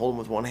roosters you can hold him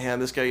with one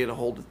hand. This guy you had to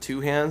hold with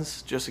 2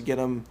 hands just to get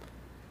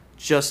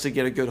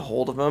a good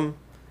hold of him.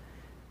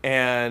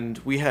 And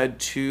we had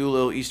 2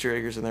 little Easter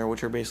eggers in there,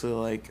 which are basically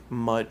like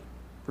mutt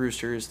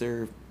roosters.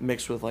 They're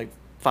mixed with like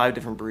 5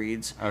 different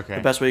breeds. Okay.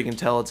 The best way you can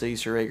tell it's an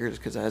Easter egger is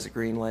because it has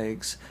green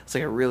legs. It's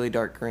like a really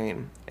dark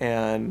green.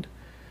 And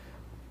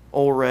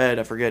Old Red,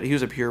 I forget, he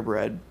was a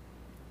purebred.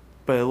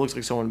 But it looks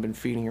like someone had been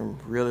feeding him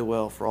really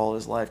well for all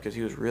his life because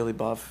he was really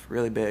buff,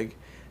 really big.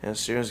 And as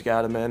soon as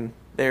got him in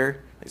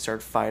there, they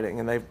started fighting.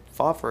 And they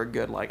fought for a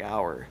good like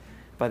hour.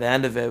 By the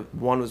end of it,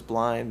 one was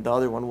blind. The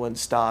other one wouldn't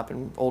stop.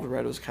 And Old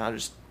Red was kind of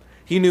just...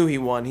 He knew he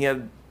won. He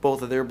had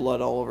both of their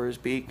blood all over his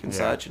beak and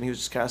such. And he was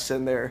just kind of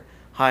sitting there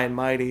high and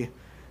mighty.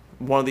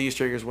 One of the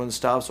Easter eggers wouldn't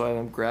stop, so I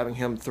ended up grabbing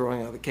him,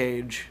 throwing out of the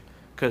cage.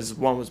 Because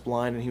one was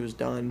blind and he was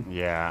done.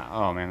 Yeah.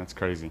 Oh, man, that's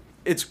crazy.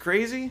 It's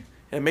crazy.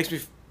 And it makes me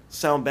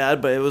sound bad,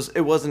 but it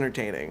was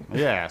entertaining.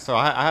 Yeah. So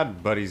I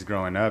had buddies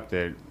growing up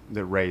that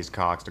raised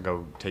cocks to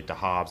go take to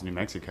Hobbs, New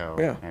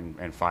Mexico,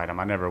 and fight them.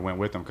 I never went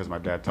with them because my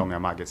dad told me I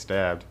might get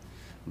stabbed.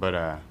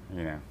 But,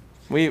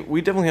 We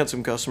definitely had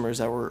some customers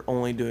that were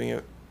only doing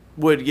it,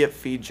 would get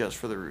feed just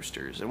for the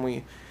roosters.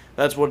 And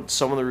that's what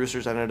some of the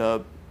roosters ended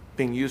up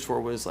being used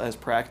for was as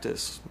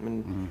practice. I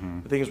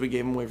mean, the thing is we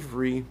gave them away for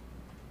free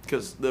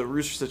because the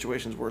rooster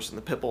situation is worse than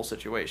the pit bull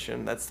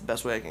situation. That's the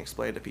best way I can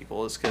explain it to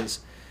people is because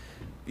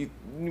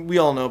we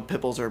all know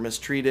pit bulls are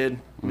mistreated,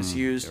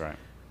 misused. Right.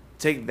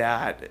 Take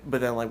that,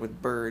 but then like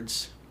with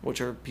birds,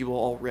 which are people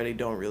already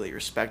don't really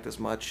respect as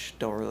much,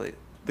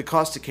 the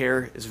cost of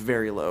care is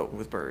very low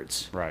with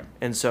birds. Right.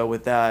 And so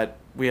with that,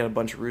 we had a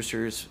bunch of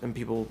roosters, and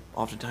people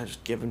oftentimes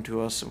just give them to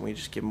us, and we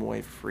just give them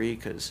away for free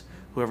because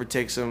whoever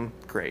takes them,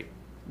 great,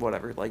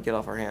 whatever, like get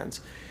off our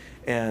hands.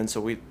 And so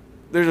we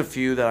there's a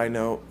few that I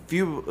know.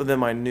 Few of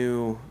them I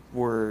knew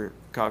were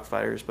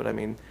cockfighters, but I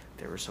mean,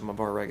 they were some of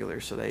our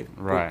regulars, so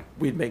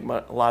we'd make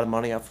a lot of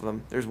money off of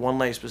them. There's one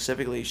lady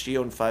specifically, she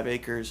owned 5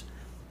 acres,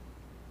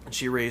 and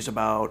she raised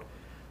about,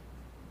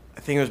 I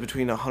think it was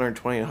between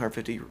 120 and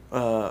 150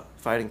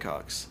 fighting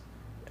cocks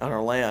on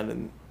her land,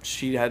 and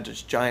she had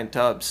just giant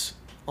tubs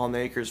on the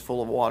acres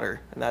full of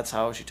water, and that's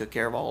how she took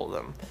care of all of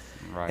them.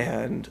 Right.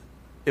 And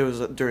it was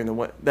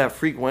during that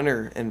freak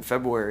winter in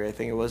February, I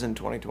think it was in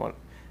 2020.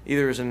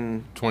 Either it was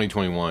in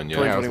 2021, yeah.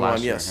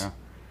 2021, year, yes. yeah.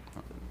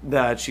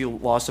 That she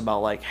lost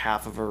about like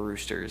half of her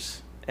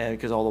roosters, and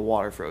because all the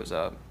water froze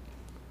up.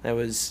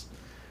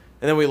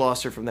 And then we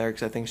lost her from there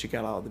because I think she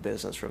got out of the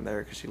business from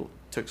there because she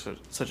took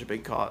such a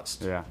big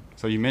cost. Yeah.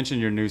 So you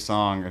mentioned your new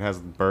song. It has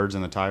birds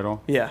in the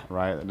title. Yeah.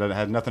 Right. That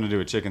had nothing to do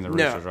with chickens or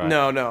roosters, right?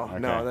 No. Okay.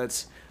 No.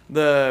 That's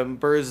the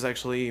birds. Is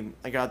actually,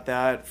 I got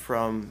that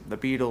from the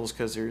Beatles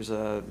because there's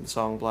a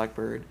song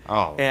Blackbird.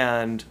 Oh.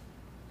 And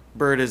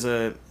bird is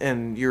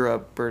in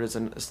Europe. Bird is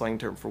a slang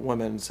term for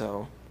women.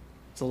 So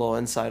it's a little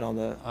insight on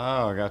the.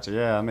 Oh, gotcha.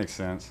 Yeah, that makes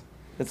sense.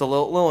 It's a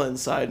little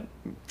inside,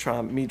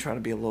 trying to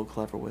be a little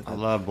clever with it. I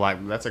love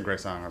That's a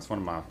great song. That's one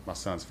of my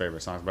son's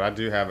favorite songs. But I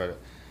do have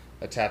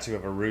a tattoo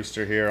of a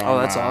rooster here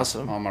on that's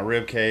awesome. On my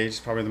rib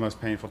cage. Probably the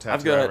most painful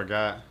tattoo I ever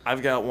got.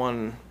 I've got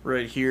one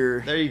right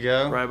here. There you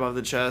go. Right above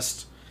the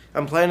chest.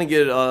 I'm planning to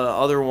get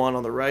other one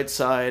on the right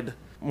side,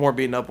 more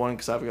beaten up one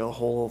because I've got a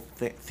whole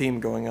theme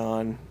going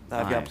on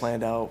that I've got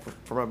planned out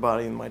for my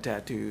body and my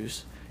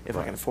tattoos. If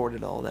I can afford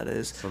it all, that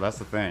is. So that's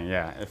the thing,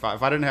 yeah. If I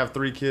didn't have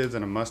 3 kids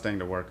and a Mustang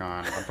to work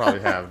on, I'd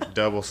probably have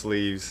double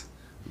sleeves,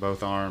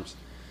 both arms.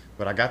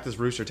 But I got this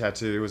rooster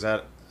tattoo. It was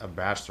at a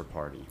bachelor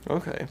party.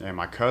 Okay. And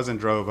my cousin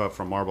drove up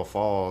from Marble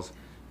Falls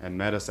and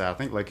met us at, I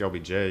think, Lake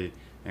LBJ,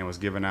 and was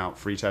giving out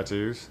free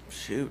tattoos.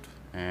 Shoot.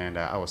 And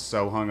I was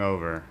so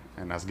hungover,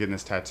 and I was getting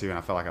this tattoo, and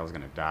I felt like I was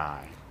going to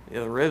die.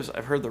 Yeah, the ribs,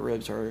 I've heard the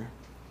ribs are...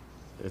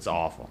 It's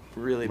awful.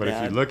 Really but bad.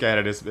 But if you look at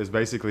it, it's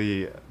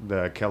basically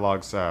the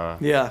Kellogg's...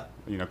 yeah.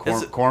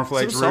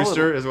 Cornflakes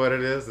rooster is what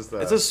it is.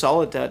 It's a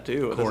solid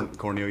tattoo.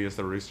 Cornelius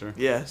the rooster.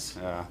 Yes.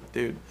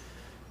 Dude.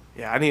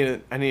 Yeah, I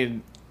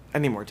need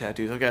more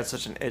tattoos. I've got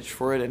such an itch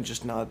for it, and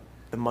just not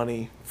the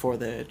money for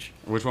the itch.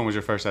 Which one was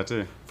your first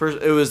tattoo?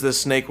 First, it was the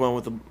snake one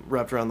with the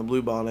wrapped around the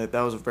blue bonnet.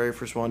 That was the very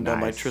first one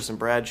done by Tristan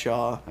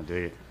Bradshaw. I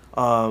dig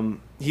it.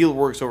 He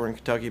works over in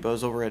Kentucky, but I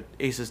was over at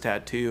Ace's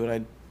Tattoo,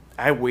 and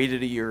I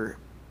waited a year.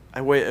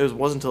 It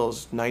wasn't until I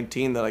was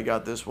 19 that I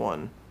got this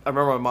one. I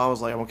remember my mom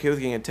was like, "I'm okay with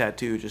getting a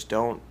tattoo, just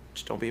don't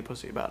be a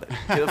pussy about it."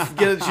 She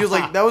was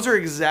like, that was her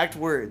exact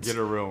words. Get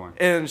a real one.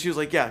 And she was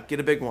like, "Yeah, get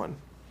a big one.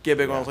 Get a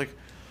big one." I was like,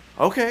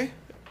 "Okay."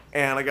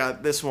 And I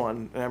got this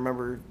one, and I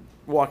remember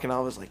walking out,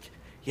 I was like,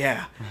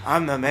 "Yeah,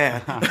 I'm the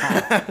man."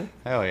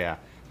 Hell yeah.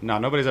 No,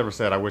 nobody's ever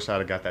said, "I wish I'd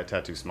have got that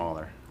tattoo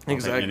smaller." I don't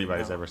think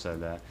anybody's ever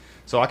said that.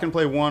 So I can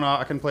play one.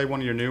 I can play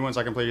one of your new ones.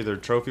 I can play either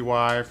Trophy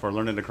Wife or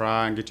Learning to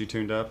Cry and get you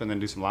tuned up, and then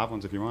do some live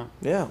ones if you want.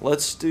 Yeah,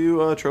 let's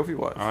do Trophy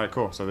Wife. All right,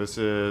 cool. So this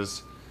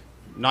is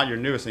not your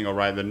newest single,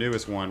 right? The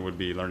newest one would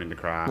be Learning to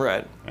Cry.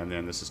 Right. And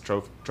then this is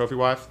Trophy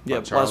Wife.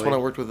 Yeah, last one I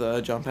worked with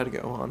John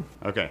Pettigo on.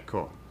 Okay,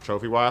 cool.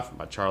 Trophy Wife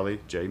by Charlie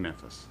J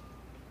Memphis.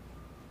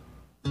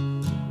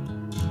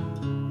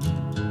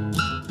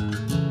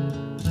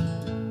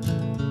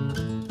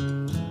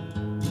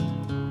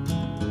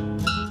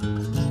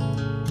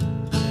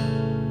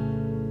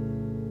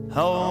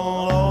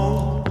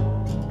 Hello,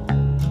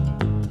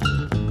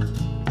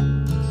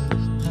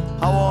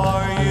 how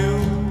are you?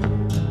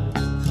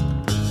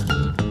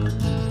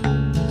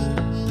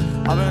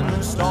 I've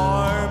been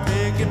star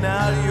picking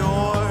out of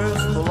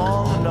yours for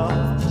long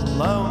enough to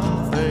let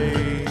them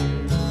fade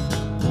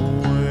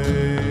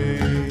away.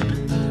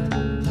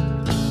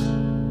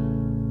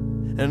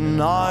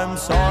 And I'm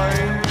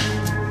sorry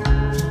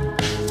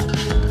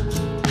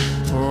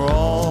for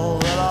all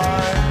that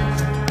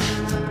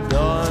I've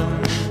done.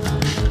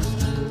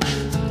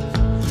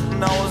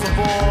 I was a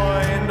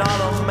boy, not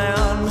a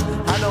man,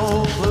 had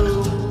no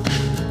clue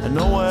and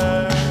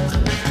nowhere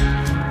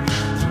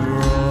to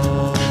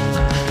run.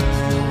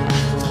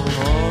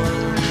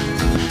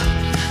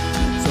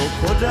 So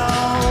put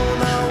down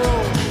that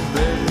rope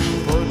and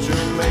put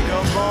your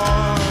makeup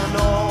on.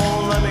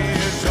 Oh, let me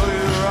show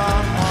you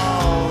around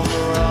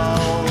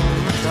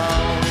the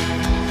town.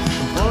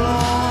 Put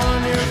on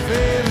your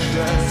favorite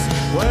dress,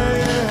 wear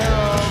your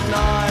hair up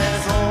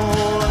nice.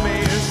 Oh, let me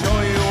show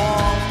you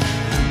off.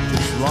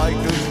 Like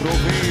a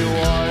trophy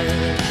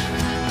wife,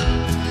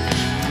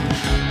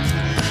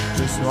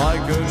 just like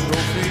a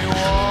trophy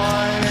wife.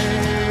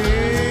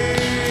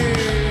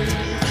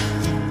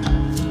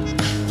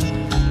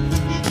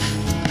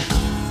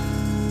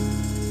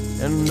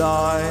 And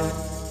I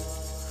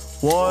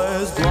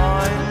was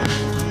blind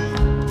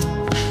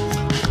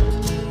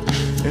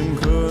and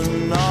could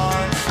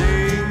not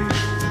see.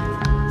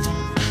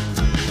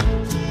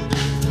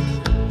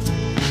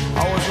 I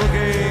was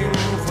looking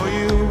for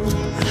you,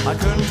 I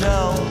couldn't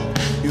tell,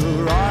 you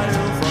were right in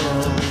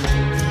front of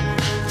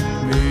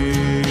me.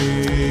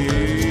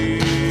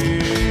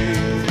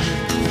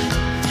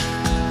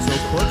 So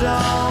put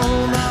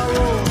down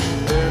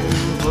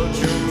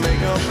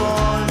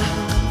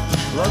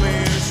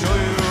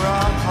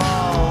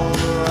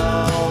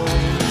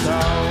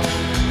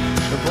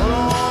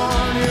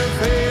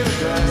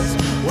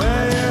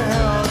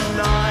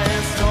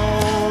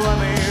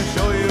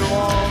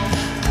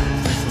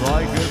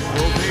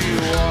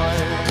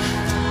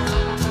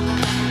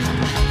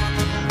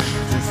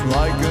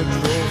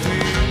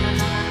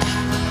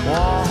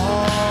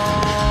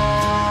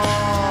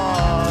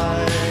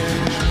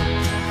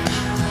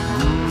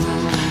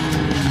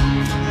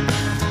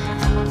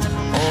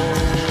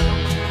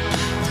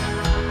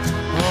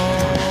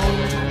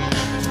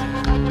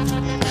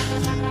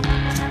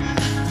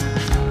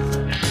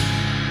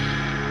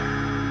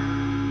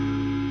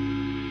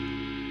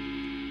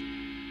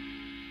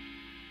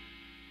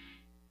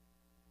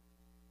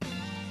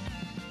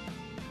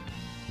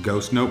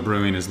Ghost Note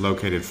Brewing is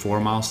located 4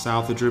 miles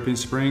south of Dripping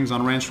Springs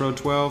on Ranch Road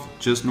 12,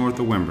 just north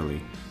of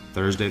Wimberley.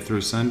 Thursday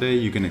through Sunday,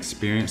 you can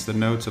experience the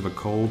notes of a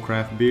cold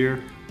craft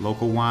beer,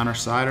 local wine or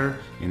cider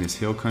in this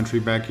hill country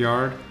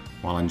backyard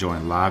while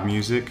enjoying live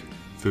music,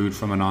 food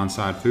from an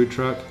on-site food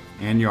truck,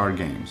 and yard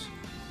games.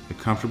 The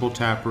comfortable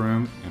tap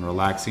room and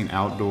relaxing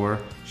outdoor,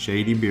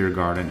 shady beer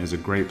garden is a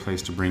great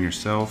place to bring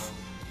yourself,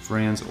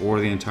 friends, or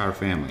the entire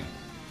family.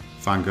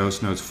 Find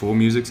Ghost Note's full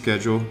music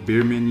schedule,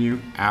 beer menu,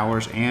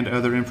 hours, and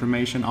other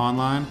information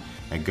online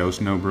at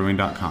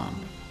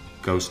ghostnotebrewing.com.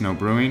 Ghost Note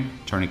Brewing,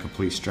 turning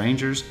complete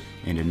strangers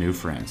into new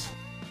friends.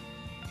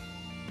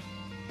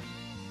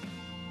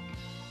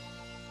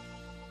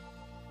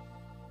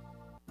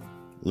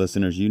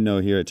 Listeners, you know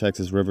here at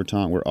Texas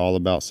RiverTonk we're all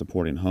about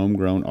supporting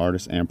homegrown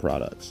artists and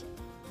products.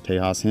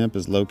 Tejas Hemp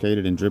is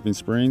located in Dripping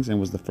Springs and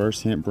was the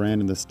first hemp brand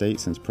in the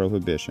state since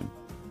Prohibition.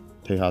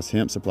 Tejas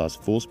Hemp supplies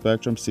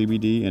full-spectrum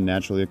CBD and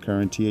naturally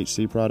occurring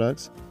THC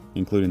products,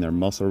 including their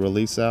muscle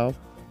release salve,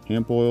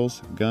 hemp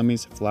oils,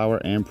 gummies,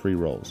 flour, and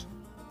pre-rolls.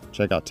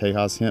 Check out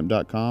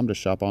tejashemp.com to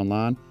shop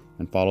online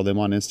and follow them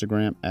on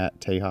Instagram at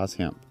Tejas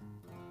Hemp.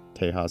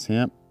 Tejas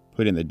Hemp,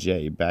 putting the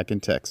J back in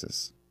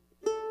Texas.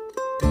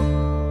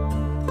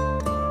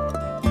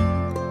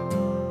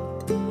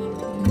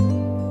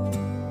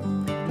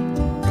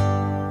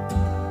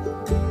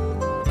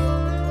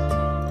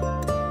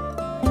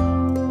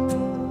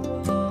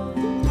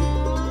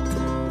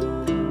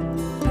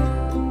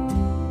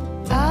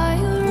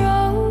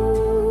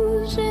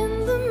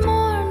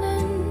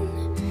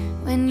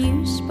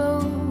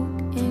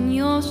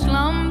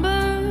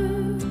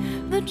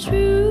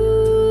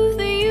 Truth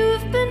that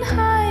you've been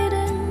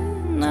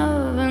hiding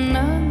of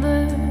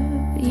another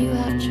you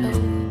have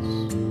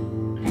chose.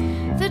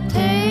 The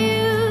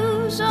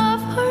tales of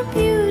her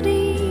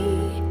beauty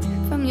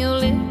from your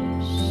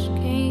lips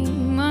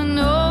came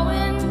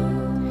unknowing,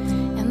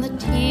 and the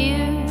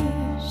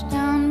tears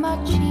down my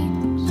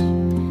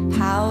cheeks,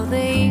 how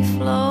they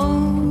flow.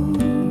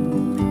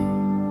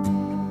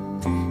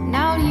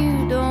 Now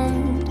you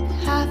don't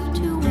have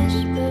to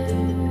whisper,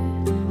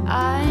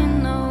 I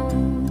know.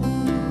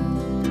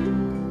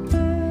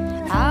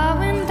 I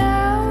went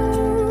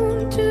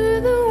down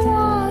to the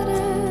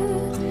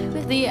water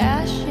with the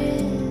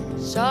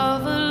ashes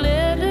of a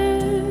letter.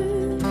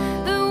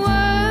 The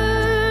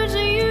words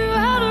you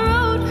had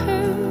wrote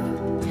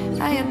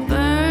her, I had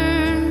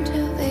burned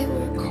till they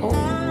were cold.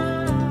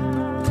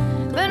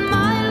 But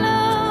my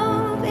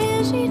love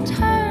is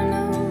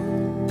eternal,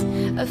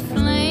 a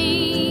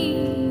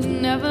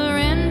flame never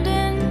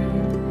ending.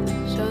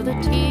 So the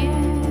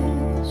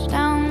tears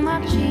down my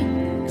cheek,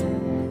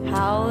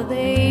 how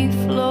they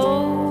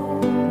flow.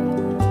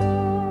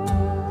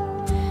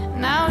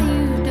 Now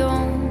you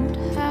don't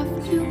have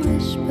to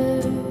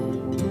whisper,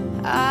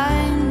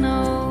 I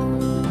know.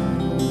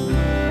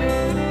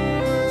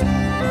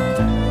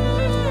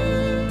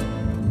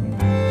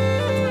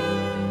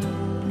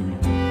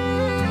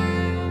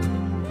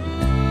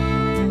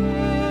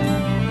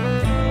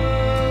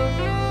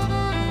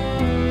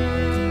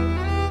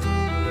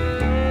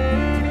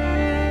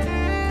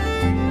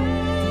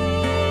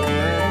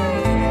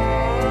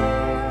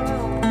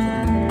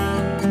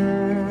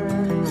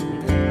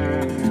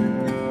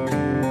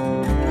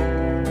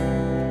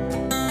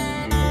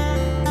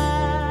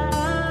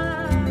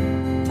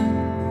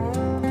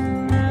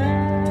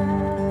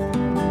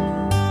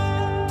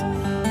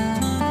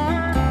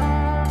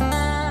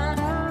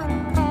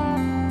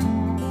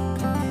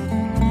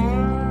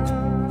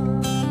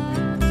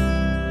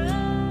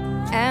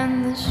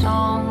 And the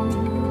song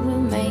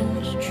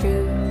remains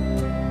true.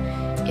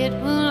 It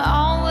will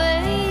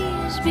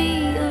always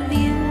be of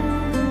you,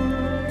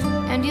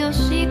 and your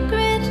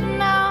secret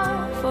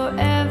now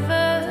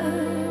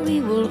forever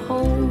we will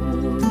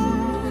hold.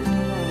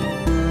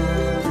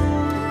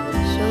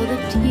 So the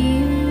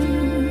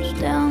tears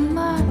down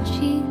my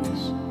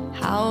cheeks,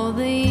 how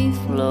they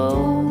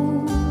flow.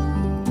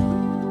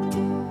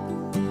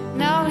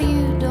 Now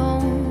you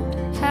don't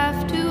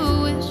have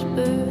to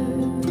whisper,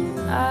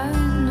 I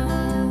know.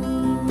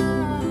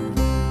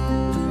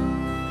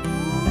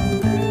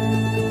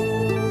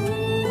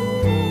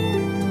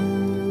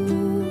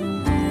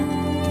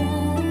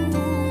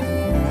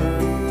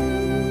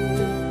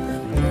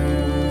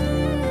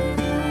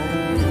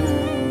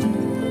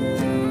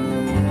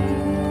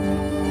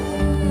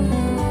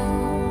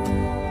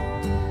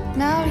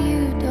 Now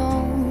you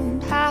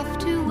don't have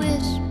to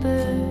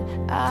whisper,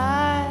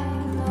 I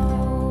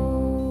know.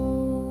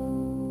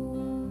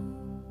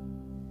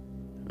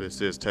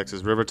 This is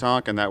Texas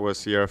RiverTonk, and that was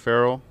Sierra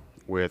Farrell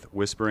with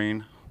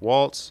Whispering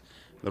Waltz.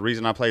 The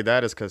reason I played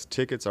that is because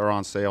tickets are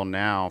on sale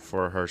now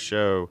for her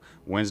show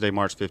Wednesday,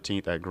 March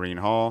 15th at Green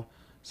Hall.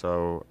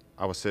 So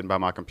I was sitting by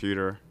my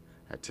computer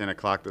at 10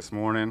 o'clock this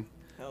morning,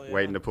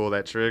 waiting to pull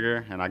that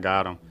trigger, and I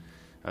got them.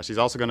 She's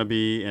also going to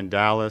be in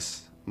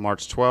Dallas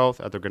March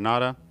 12th at the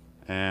Granada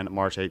and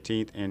March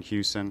 18th in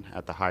Houston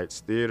at the Heights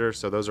Theater.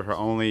 So those are her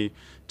only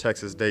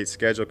Texas dates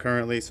scheduled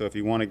currently. So if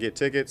you want to get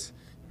tickets,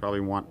 you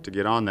probably want to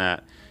get on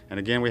that. And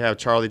again, we have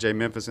Charlie J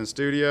Memphis in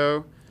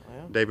studio,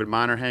 David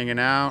Miner hanging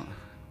out.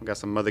 We got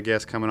some other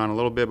guests coming on a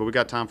little bit, but we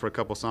got time for a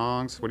couple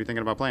songs. What are you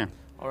thinking about playing?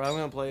 All right, I'm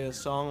going to play a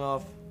song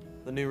off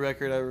the new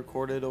record I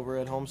recorded over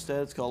at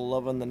Homestead. It's called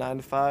Love on the 9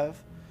 to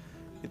 5.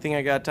 You think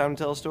I got time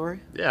to tell a story?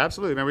 Yeah,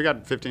 absolutely, man. We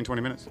got 15,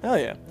 20 minutes. Hell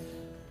yeah.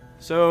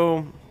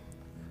 So,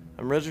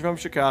 I'm originally from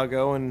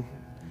Chicago, and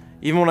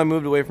even when I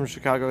moved away from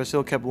Chicago, I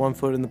still kept one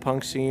foot in the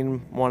punk scene,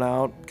 one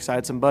out, because I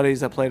had some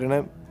buddies that played in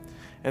it.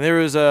 And there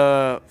was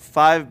a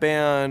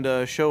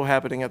 5-band show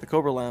happening at the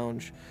Cobra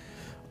Lounge,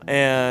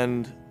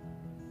 and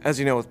as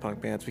you know, with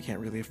punk bands, we can't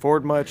really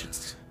afford much.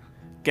 It's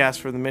gas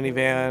for the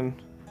minivan,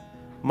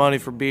 money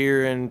for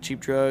beer and cheap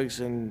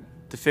drugs, and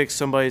to fix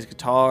somebody's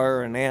guitar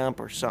or an amp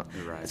or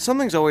something. Right.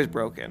 Something's always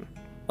broken.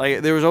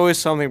 Like, there was always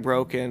something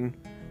broken,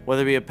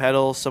 whether it be a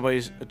pedal,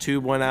 a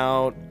tube went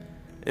out.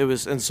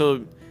 And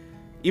so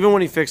even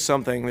when you fix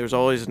something, there's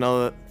always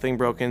another thing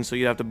broken, so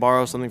you'd have to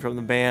borrow something from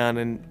the band,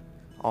 and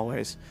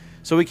always.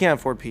 So we can't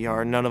afford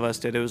PR. None of us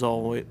did. It was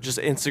all just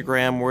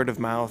Instagram, word of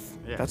mouth.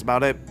 Yeah. That's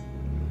about it.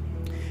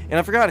 And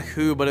I forgot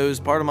who, but it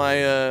was part of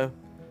my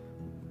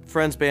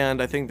friend's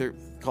band. I think they're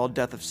called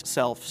Death of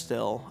Self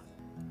still.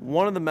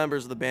 One of the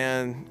members of the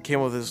band came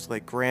up with this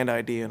like grand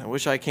idea, and I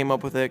wish I came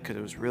up with it because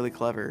it was really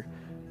clever.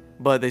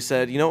 But they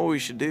said, you know what we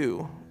should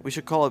do? We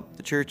should call it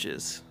the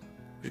Churches.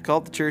 We should call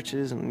it the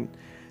Churches and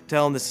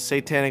tell them this is a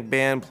satanic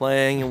band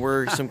playing, and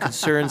we're some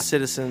concerned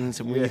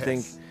citizens, and we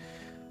think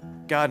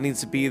God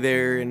needs to be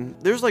there. And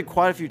there's like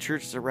quite a few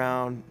churches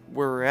around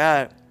where we're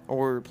at or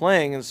where we're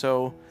playing, and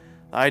so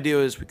the idea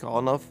is we call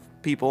enough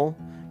people,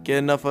 get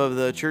enough of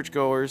the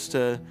churchgoers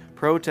to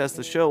protest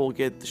the show, we'll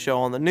get the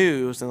show on the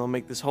news, and they'll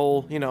make this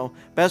whole,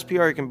 best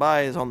PR you can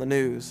buy is on the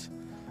news.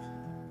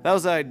 That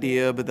was the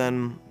idea, but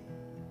then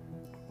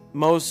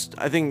all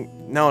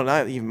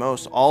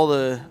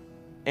the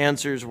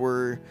answers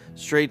were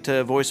straight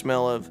to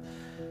voicemail of,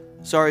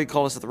 sorry you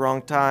called us at the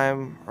wrong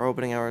time, our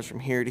opening hours from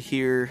here to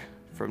here,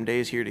 from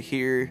days here to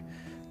here,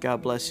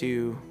 God bless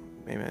you,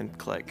 amen,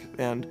 click.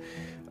 And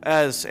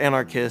as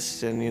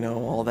anarchists and,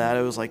 all that,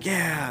 it was like,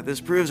 yeah,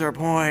 this proves our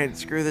point.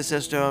 Screw the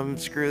system.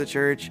 Screw the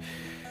church.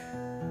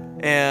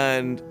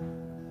 And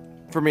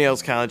for me, I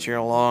was kind of cheering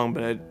along,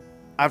 but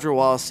after a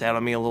while, it sat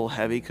on me a little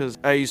heavy because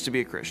I used to be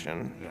a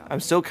Christian. Yeah. I'm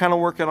still kind of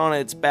working on it.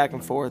 It's back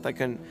and forth. I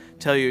couldn't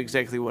tell you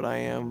exactly what I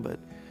am, but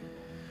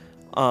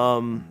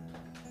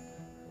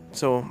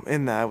so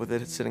in that, with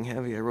it sitting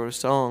heavy, I wrote a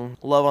song,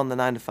 Love on the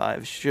 9 to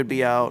 5. Should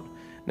be out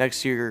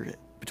next year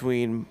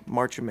between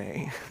March and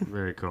May.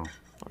 Very cool.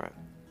 All right.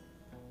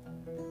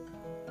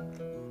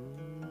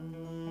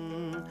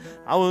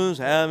 I was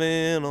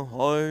having a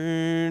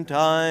hard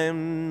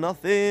time,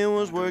 nothing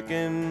was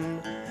working,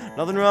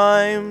 nothing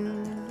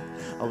rhymed.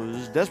 I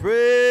was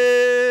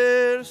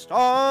desperate to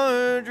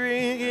start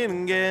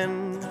drinking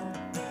again.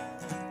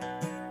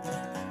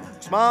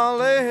 My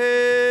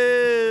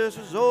last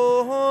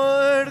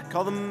resort to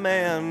call the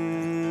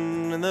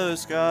man in the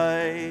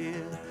sky,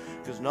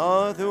 'cause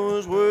nothing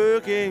was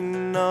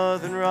working,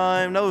 nothing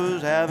rhymed. I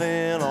was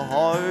having a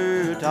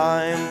hard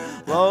time,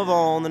 love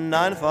on the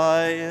 9 to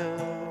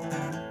 5.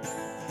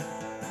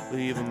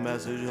 Leave a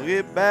message, he'll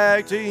get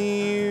back to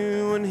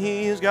you, and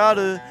he's got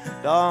a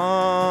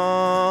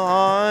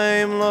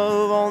dime.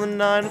 Love on the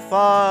 9 to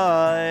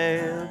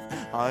 5.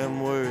 I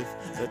am worth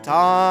the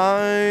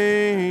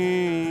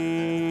time.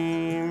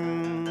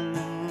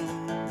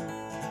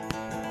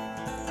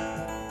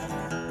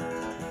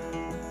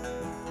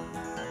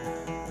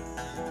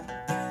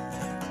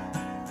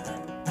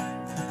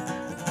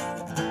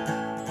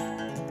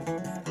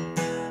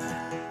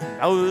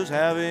 I was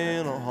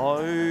having a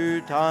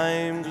hard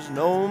time 'cause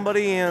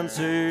nobody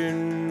answered,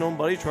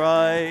 nobody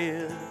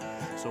tried.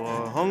 So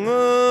I hung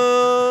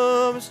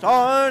up and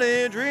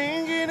started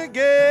drinking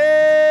again.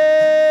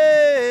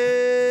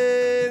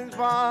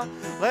 My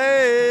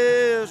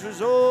last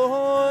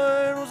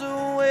resort was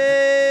a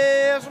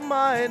waste of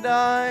my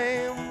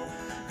dime,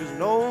 'cause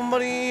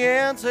nobody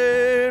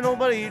answered,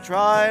 nobody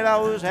tried. I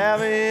was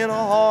having a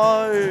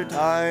hard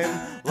time,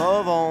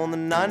 love on the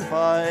 9 to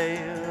 5.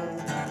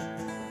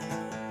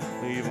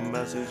 Leave a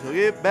message, he'll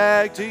get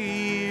back to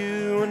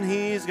you, and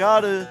he's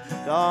got a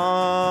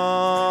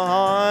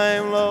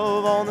dime.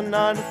 Love on the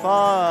 9 to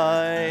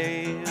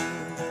 5.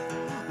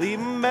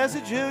 Leave a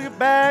message, he'll get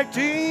back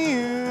to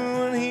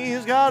you, and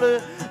he's got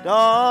a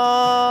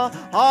dime.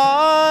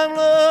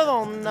 Love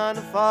on the 9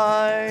 to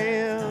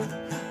 5.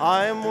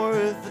 I am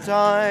worth the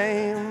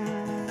time.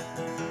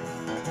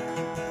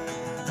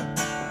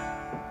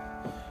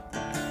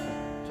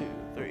 2,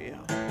 3.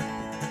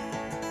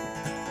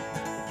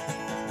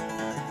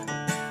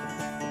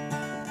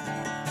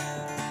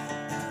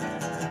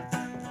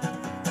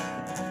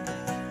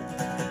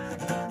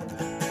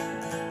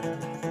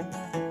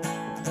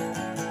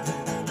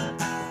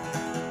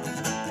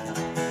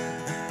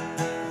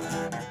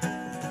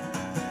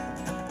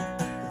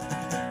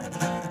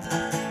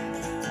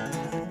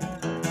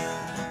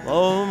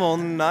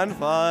 9 to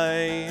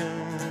 5.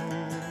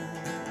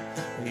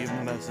 Leave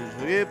a message,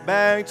 he'll get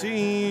back to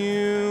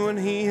you, and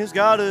he has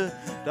got a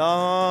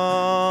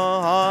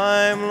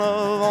dime.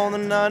 Love on the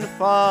 9 to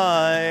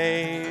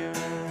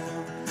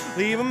 5.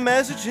 Leave a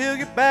message, he'll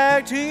get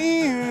back to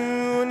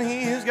you, and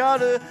he has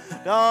got a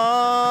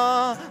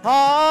dime.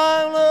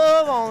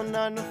 Love on the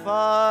 9 to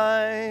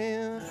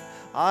 5.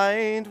 I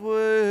ain't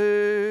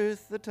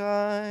worth the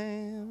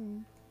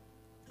time.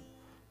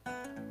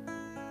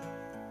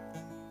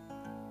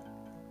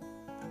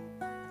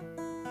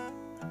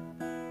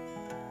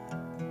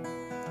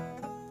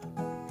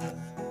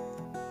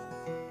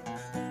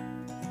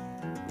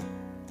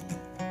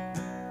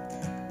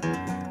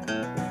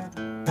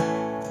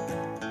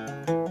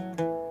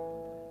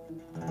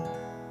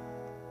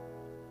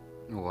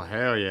 Well,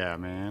 hell yeah,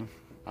 man.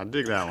 I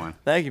dig that one.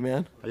 Thank you,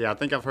 man. Yeah, I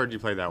think I've heard you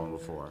play that one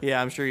before.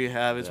 Yeah, I'm sure you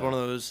have. It's Yeah. one of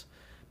those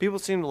people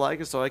seem to like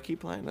it, so I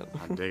keep playing it.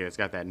 I dig it. It's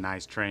got that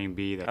nice train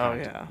beat that Oh,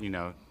 kind of, yeah. you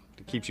know,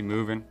 keeps you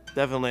moving.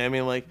 Definitely. I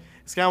mean, like,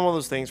 it's kind of one of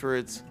those things where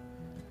it's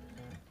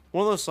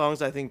one of those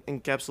songs I think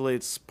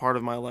encapsulates part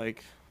of my,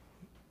 like,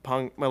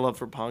 punk, my love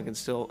for punk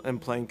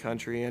and playing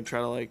country, and try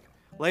to, like,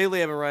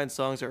 lately I've been writing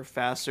songs that are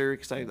faster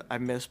because I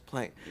miss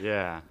playing.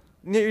 Yeah.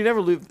 You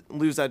never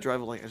lose that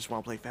drive of, like, I just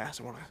want to play fast.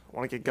 I want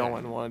to get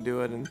going. I want to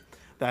do it. And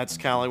that's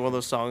kind of like one of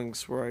those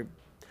songs where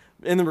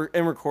in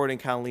recording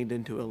kind of leaned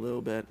into it a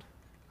little bit.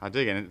 I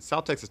dig it. And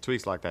South Texas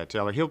tweaks like that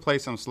too. Like he'll play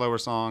some slower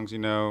songs, you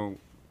know,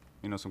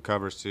 some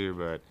covers too,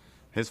 but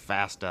his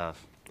fast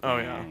stuff. Oh,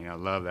 man, yeah. You know,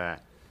 love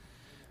that.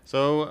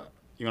 So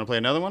you want to play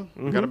another one?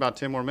 Mm-hmm. We got about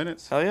 10 more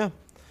minutes. Hell yeah.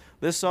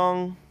 This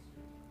song,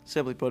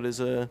 simply put, is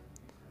about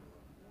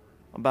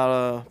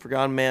a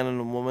forgotten man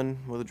and a woman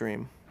with a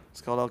dream.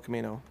 It's called El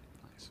Camino.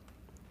 Nice.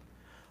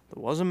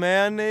 There was a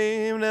man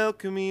named El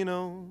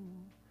Camino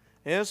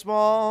in a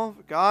small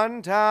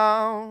forgotten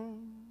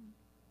town.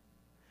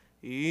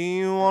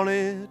 He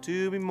wanted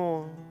to be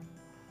more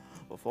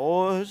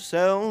before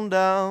settling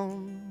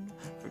down,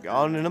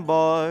 forgotten in a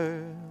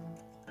bar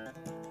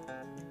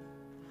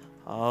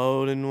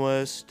out in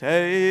West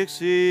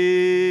Texas.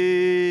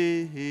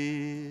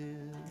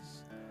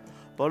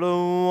 But a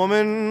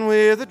woman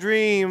with a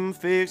dream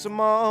fixed him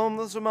up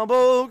with some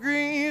elbow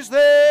grease.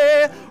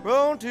 They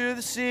rode to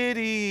the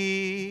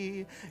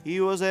city.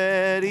 He was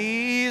at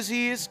ease.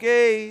 He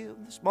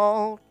escaped the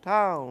small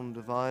town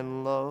to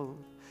find love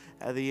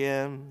at the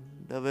end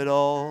of it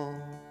all.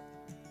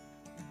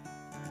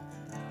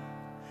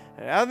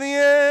 At the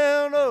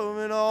end of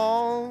it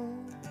all,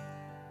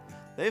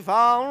 they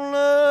found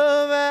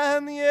love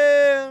at the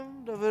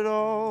end of it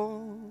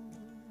all.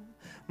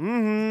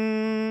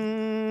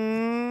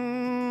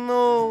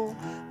 Oh,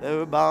 they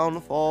were bound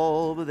to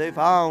fall, but they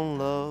found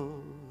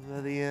love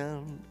at the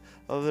end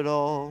of it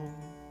all.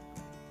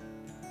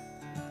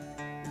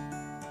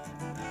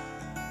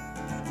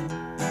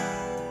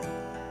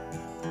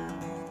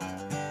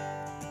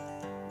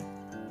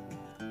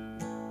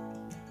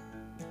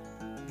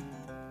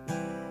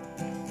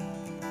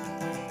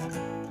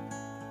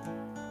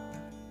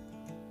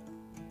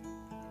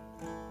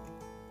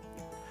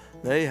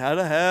 They had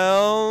a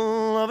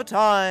hell of a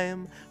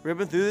time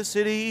ripping through the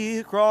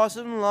city,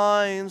 crossing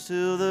lines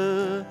till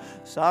the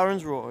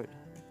sirens roared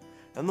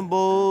and the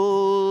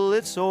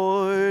bullets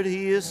soared.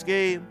 He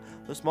escaped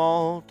the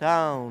small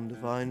town to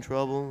find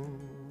trouble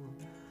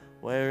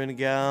wearing a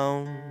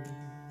gown.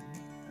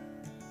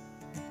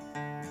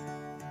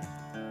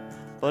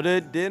 But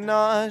it did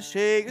not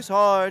shake his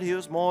heart. He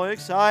was more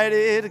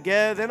excited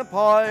together than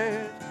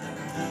apart.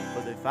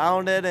 But they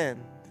found dead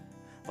end,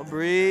 a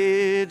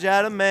bridge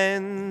out of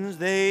men's.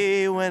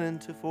 They went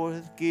into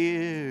fourth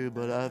gear,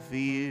 but I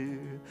fear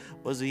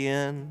was the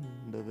end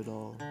of it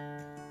all.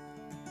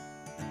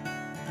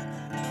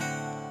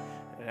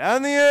 At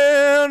the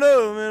end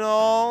of it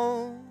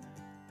all,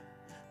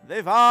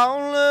 they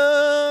found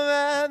love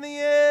at the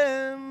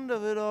end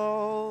of it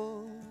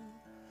all.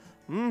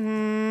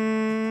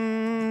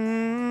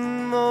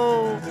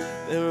 Oh,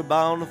 they were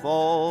bound to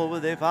fall,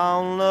 but they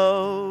found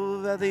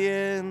love at the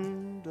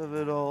end of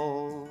it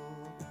all.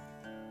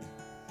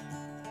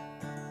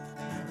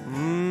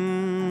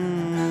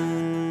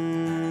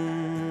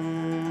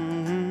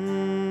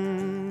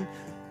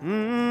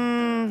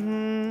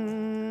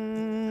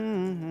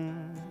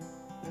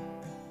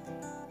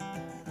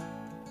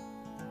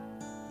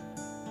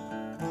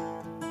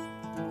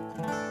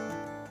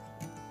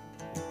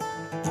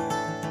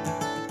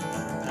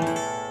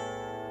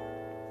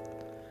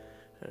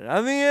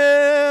 At the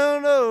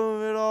end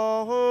of it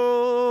all,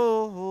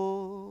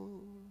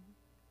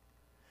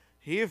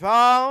 he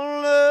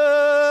found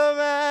love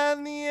at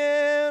the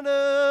end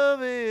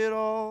of it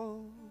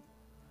all.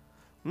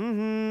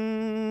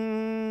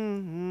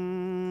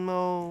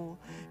 Oh,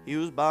 he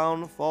was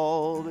bound to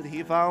fall, but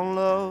he found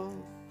love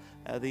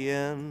at the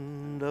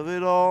end of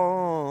it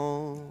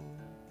all.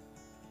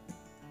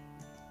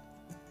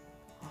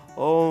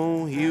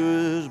 Oh, he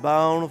was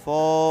bound to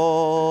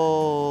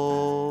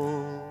fall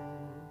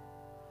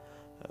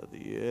at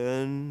the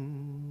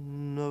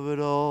end of it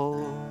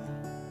all.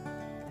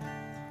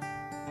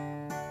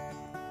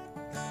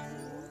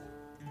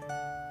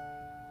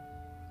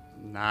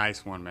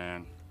 Nice one,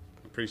 man.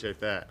 Appreciate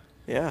that.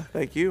 Yeah,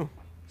 thank you.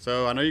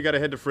 So I know you got to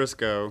head to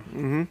Frisco.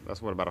 Mm-hmm.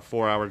 That's what, about a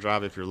 4-hour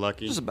drive if you're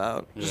lucky. Just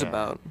about. Just Yeah.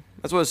 about.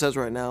 That's what it says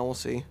right now. We'll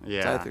see.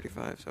 Yeah. It's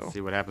I-35, so. See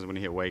what happens when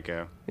you hit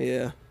Waco.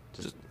 Yeah.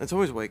 It's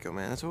always Waco,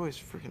 man. It's always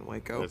freaking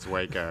Waco. It's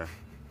Waco.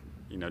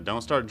 You know,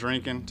 don't start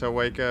drinking till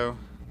Waco.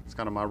 It's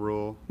kind of my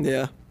rule.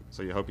 Yeah.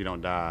 So you hope you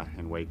don't die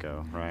in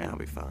Waco, right? I'll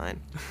be fine.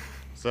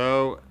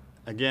 So,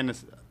 again,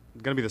 it's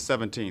going to be the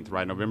 17th,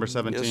 right? November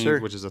 17th, Yes, sir.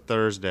 which is a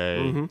Thursday.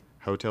 Mhm.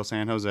 Hotel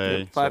San Jose.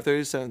 Yep, 5:30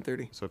 to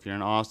 7:30. So if you're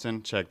in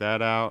Austin, check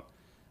that out.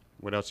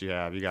 What else you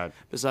have? You got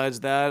Besides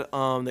that,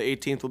 the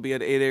 18th will be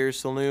at 8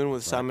 Airs till noon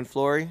with Simon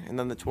Flory, and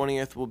then the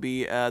 20th will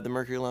be at the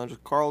Mercury Lounge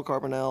with Carl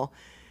Carbonell,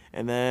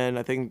 and then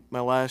I think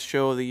my last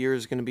show of the year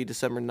is going to be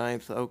December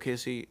 9th. The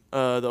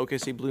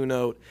OKC Blue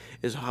Note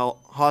is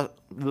hosting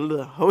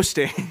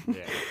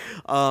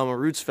a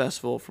Roots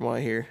Festival, from what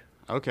I hear.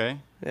 Okay.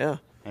 Yeah.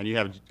 And you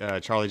have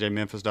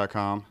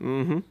CharlieJMemphis.com.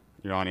 Mm-hmm.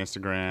 You're on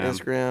Instagram.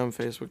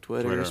 Facebook,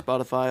 Twitter,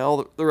 Spotify,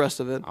 all the rest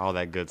of it. All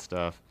that good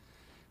stuff.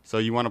 So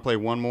you want to play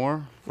one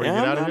more before you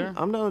Yeah, get out of here?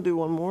 I'm down to do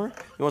one more.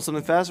 You want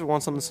something fast or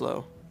want something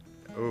slow?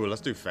 Ooh,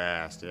 let's do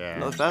fast, yeah.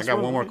 Another I fast got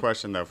one? one more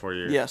question, though, for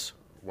you. Yes.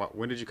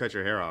 When did you cut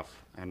your hair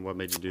off, and what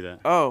made you do that?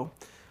 Oh,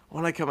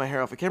 when I cut my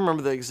hair off, I can't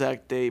remember the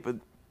exact date, but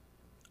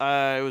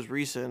it was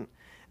recent.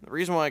 The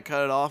reason why I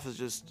cut it off is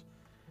just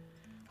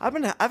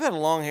I've had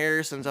long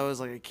hair since I was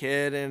like a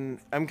kid, and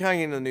I'm kind of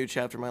getting a new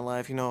chapter in my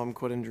life. You know, I'm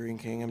quitting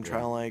drinking. I'm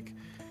trying to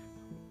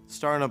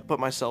starting to put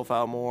myself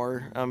out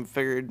more.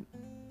 Figured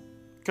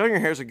cutting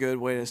your hair is a good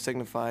way to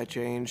signify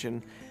change,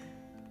 and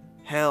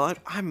hell,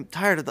 I'm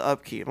tired of the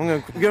upkeep.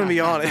 I'm gonna be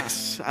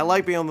honest. I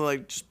like being able to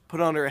just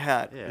put it under a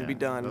hat and be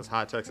done. Those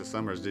hot Texas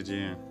summers did you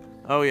in.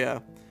 Oh yeah,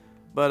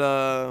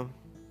 but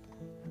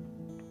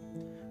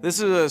this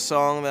is a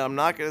song that I'm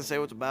not gonna say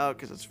what's about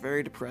because it's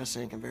very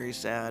depressing and very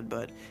sad.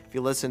 But if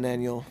you listen,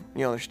 then you'll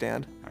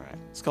understand. All right.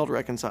 It's called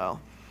Reconcile.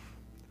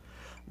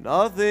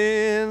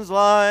 Nothing's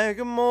like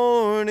a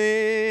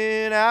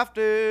morning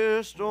after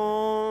a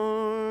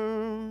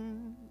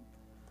storm.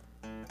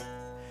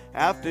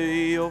 After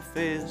your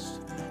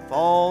fist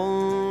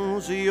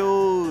falls to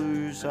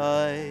your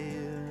side.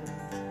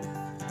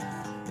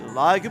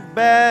 Like a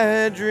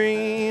bad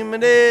dream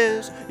it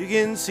is, you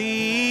can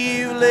see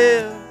you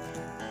live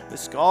the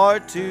scar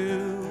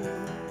too,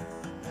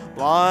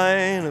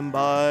 blinded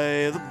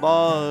by the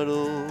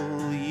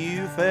bottle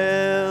you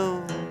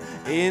fell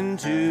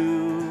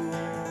into.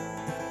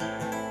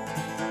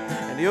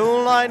 And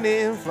your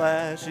lightning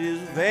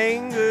flashes of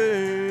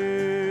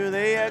anger,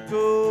 they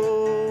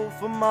echo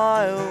for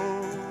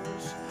miles.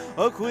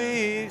 A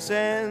quick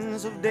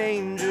sense of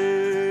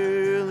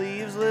danger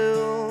leaves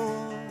little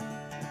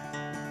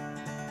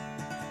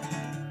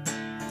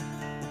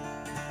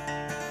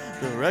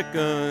to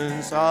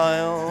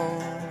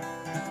reconcile.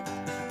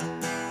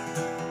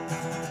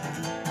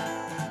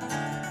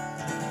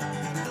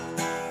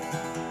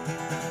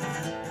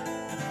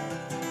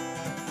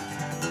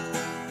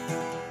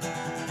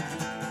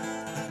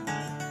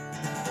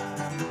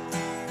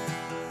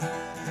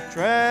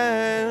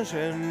 Trash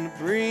and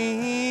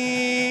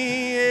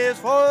debris is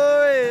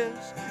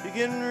forest you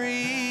can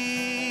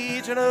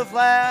reach in a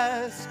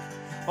flask.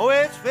 Oh,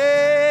 it's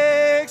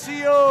fixed to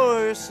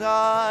your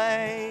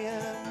side.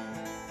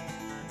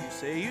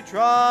 Say you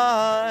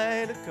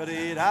try to cut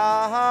it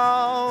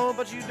out,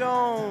 but you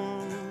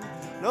don't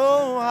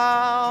know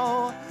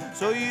how.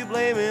 So you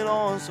blame it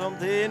on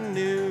something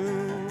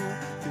new,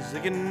 'cause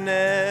it can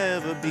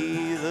never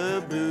be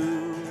the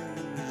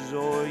booze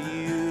or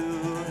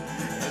you.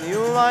 And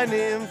your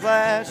lightning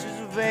flashes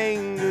of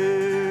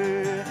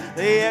anger,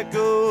 they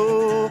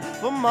echo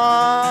for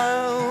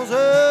miles.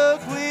 A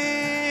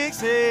quick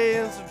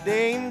sense of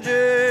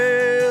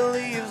danger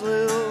leaves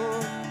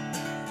little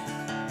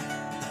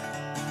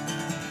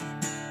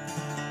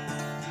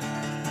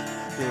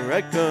to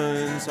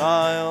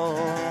reconcile.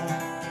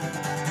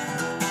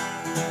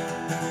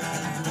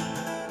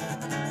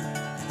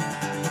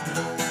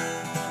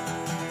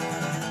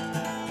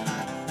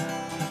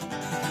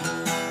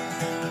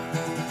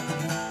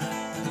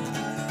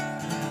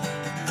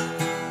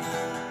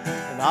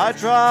 And I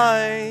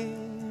try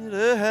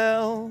to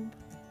help,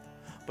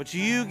 but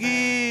you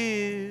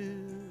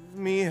give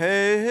me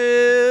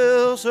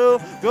hell. So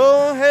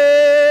go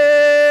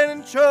ahead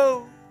and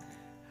choke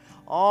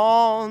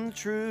on the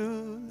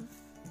truth.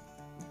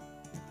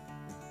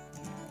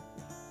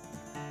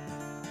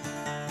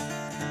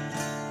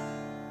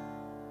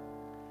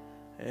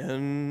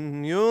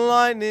 And your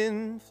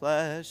lightning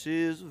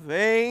flashes of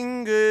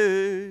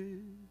anger,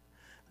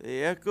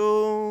 they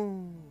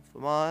echo for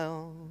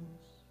miles.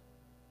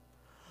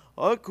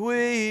 A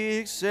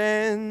quick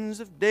sense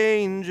of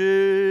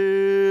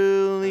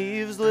danger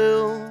leaves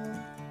little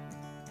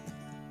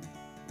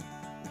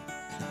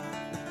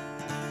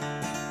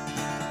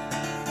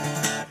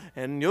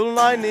and your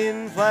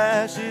lightning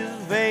flashes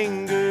of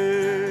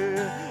anger,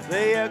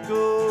 they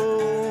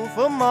echo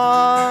for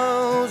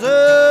miles.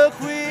 A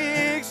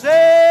quick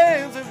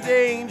sense of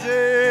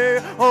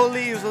danger, oh,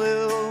 leaves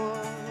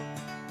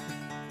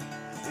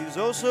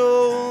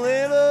so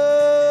little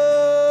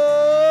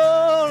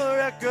to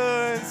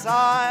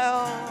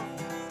reconcile.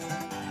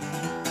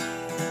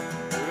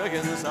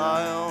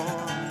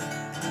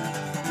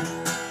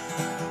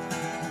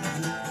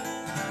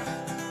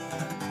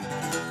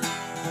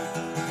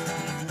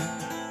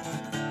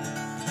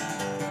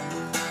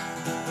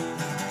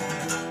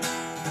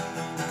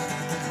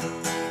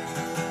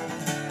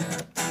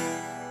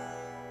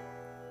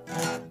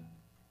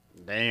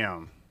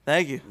 Damn.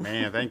 Thank you.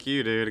 Man, thank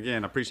you, dude.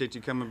 Again, I appreciate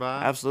you coming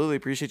by. Absolutely.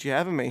 Appreciate you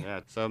having me. Yeah.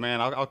 So, man,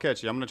 I'll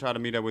catch you. I'm going to try to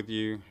meet up with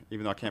you,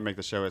 even though I can't make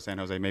the show at San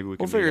Jose. Maybe we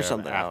can figure meet up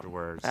something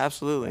afterwards. out.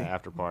 Absolutely. Yeah,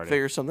 after party.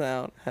 Figure something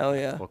out. Hell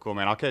yeah. Well, cool,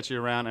 man. I'll catch you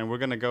around, and we're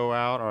going to go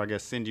out, or I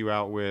guess send you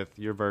out with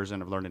your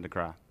version of Learning to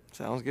Cry.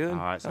 Sounds good. All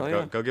right.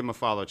 So go give him a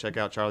follow. Check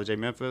out Charlie J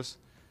Memphis.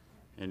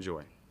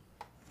 Enjoy.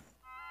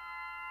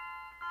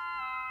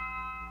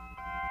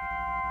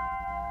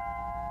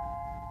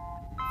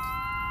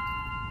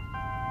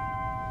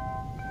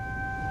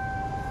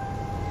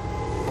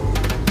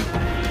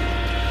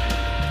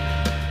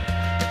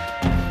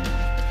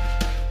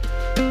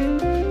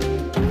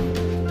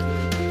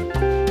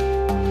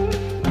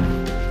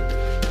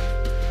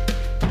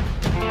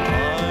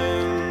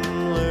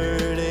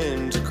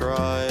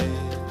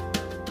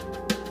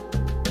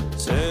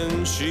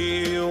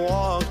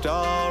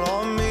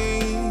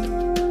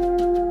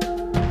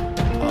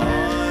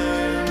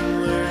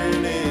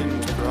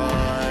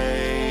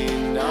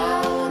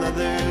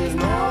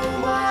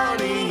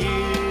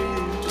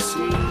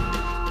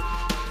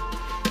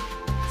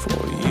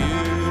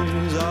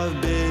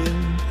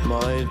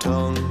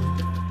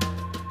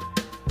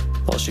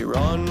 She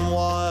run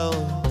wild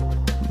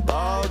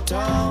about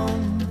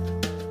town.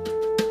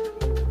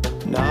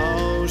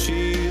 Now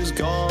she's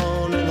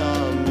gone and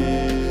I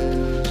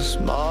miss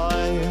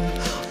my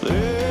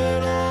little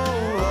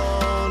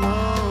run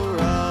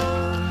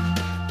around.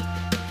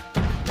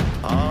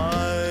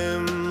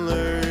 I'm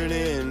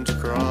learning to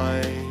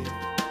cry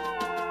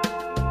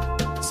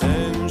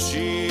since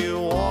she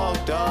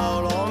walked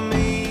out on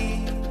me.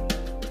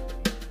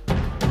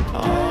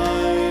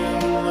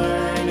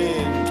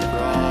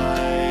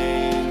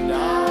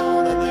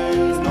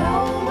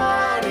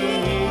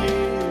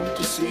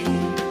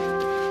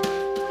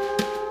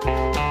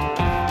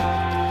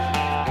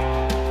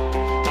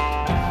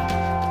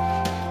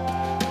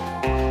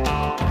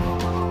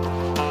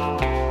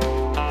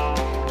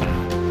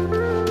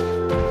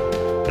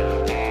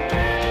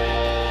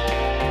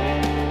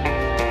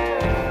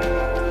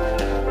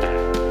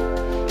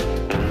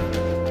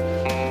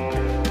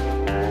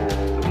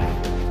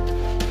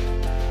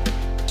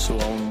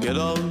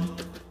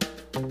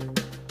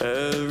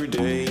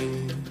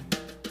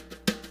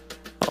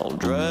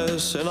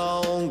 And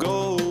I'll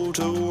go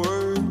to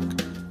work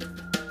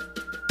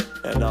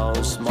and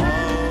I'll smile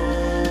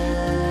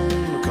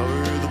to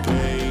cover the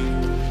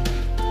pain,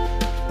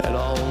 and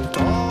I'll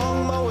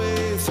talk my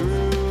way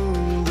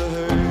through the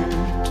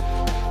hurt.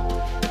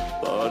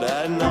 But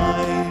at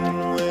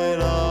night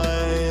when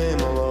I'm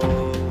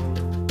alone,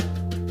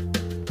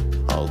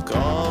 I'll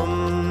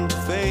come to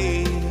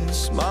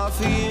face my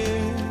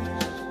fears,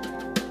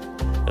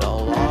 and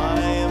I'll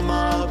lie in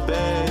my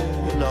bed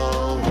and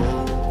I'll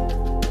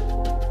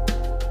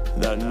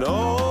that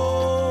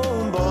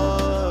nobody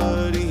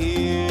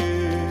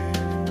hears.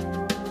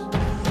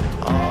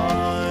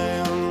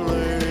 I'm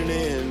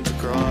learning to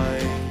cry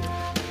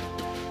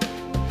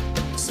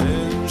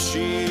since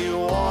she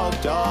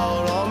walked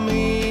out on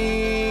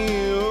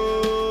me.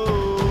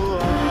 Oh,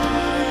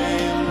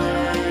 I'm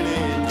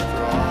learning to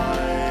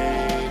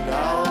cry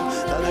now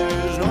that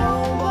there's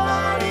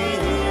nobody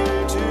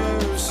here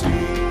to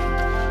see.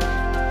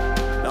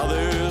 Now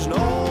there's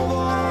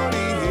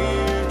nobody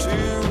here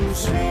to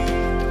see.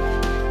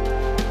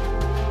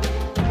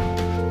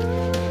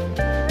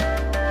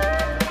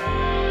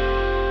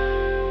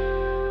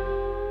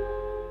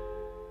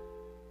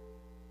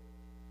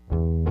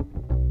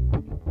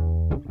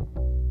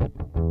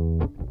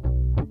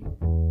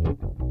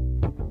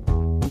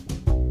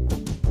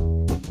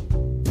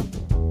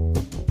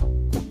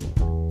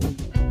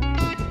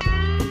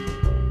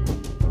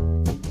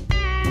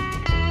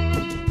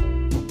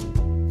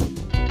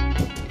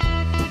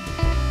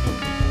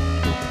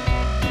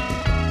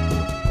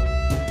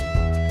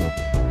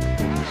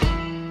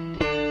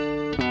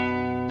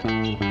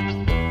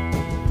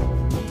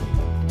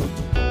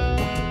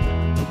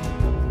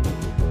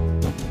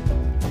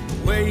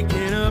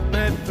 Waking up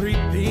at 3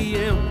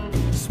 p.m.,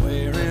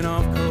 swearing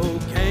off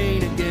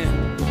cocaine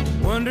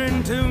again,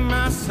 wondering to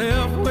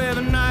myself where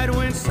the night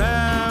went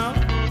south.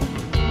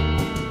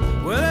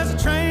 Well, there's a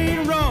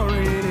train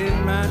roaring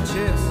in my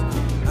chest,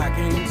 I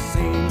can't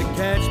seem to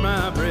catch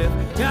my breath.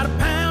 Got a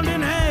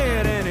pounding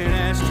head and an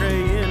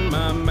ashtray in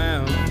my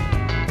mouth.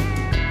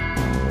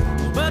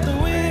 But the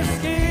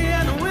whiskey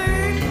and the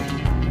weed,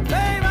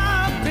 they've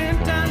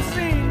oftentimes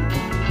seemed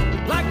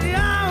like the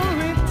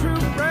only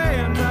true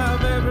friends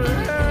I've ever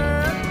heard.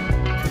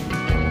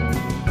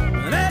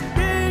 That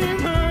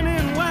demon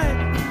in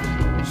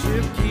white,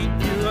 she'll keep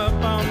you up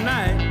all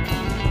night.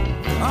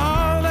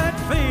 All that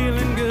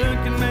feeling good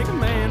can make a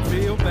man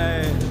feel bad.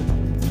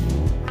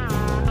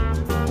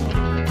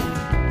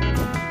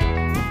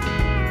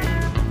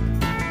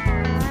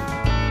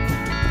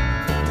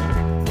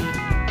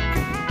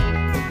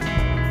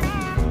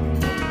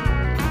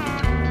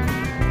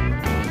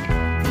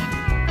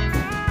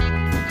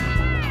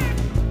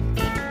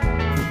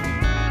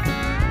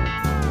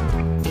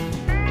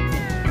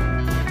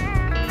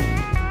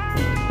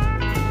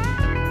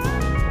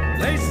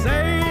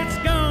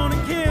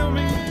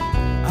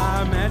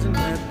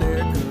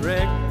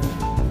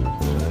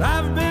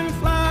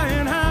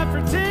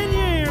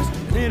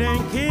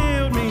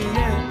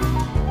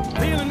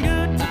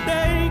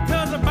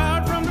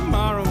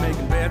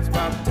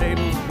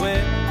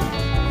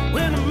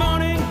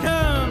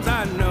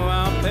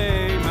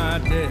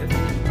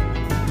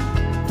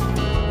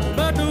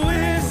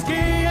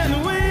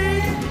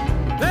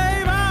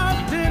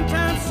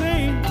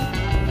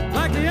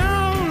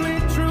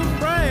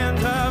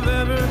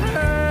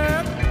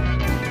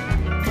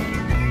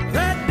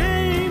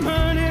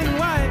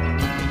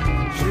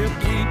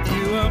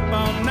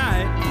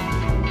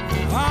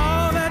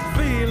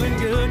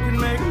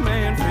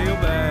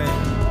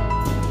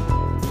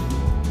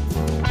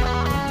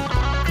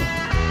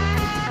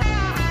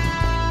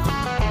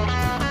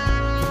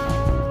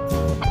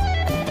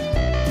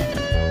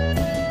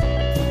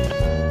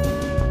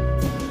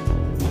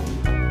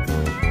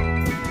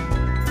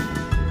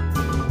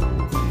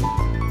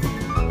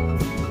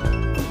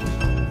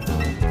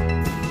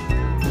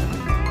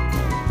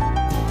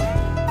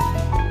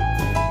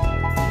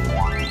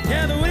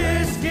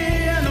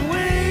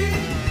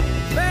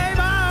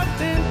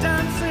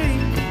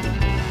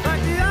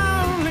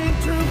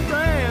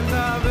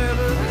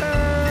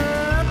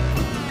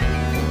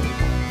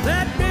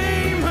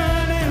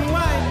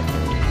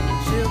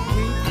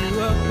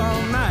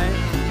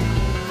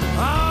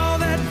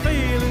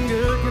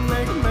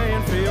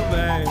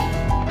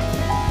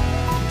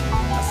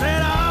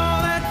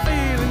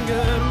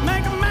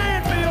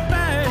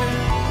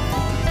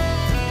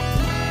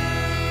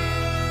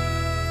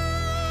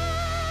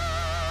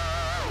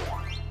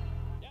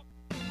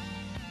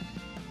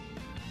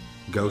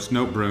 Ghost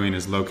Note Brewing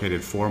is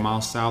located 4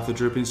 miles south of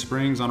Dripping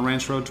Springs on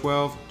Ranch Road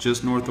 12,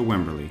 just north of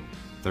Wimberley.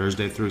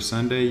 Thursday through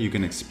Sunday, you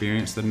can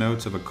experience the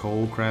notes of a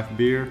cold craft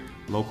beer,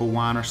 local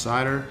wine or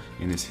cider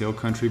in this hill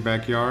country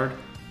backyard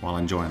while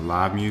enjoying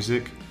live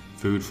music,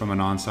 food from an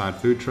on-site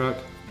food truck,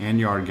 and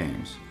yard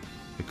games.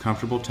 The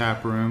comfortable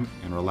tap room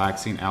and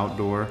relaxing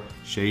outdoor,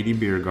 shady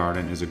beer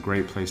garden is a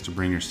great place to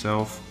bring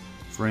yourself,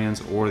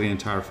 friends, or the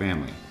entire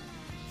family.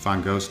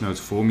 Find Ghost Note's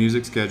full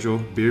music schedule,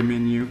 beer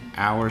menu,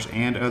 hours,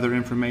 and other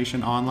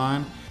information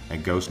online at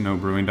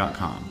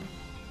ghostnotebrewing.com.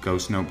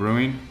 Ghost Note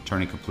Brewing,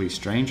 turning complete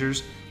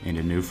strangers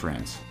into new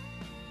friends.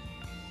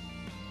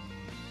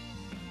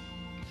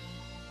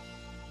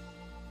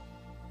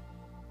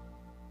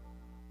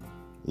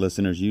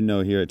 Listeners, you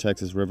know here at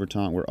Texas River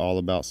Tonk, we're all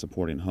about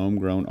supporting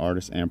homegrown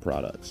artists and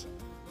products.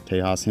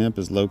 Tejas Hemp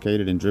is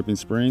located in Dripping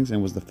Springs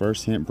and was the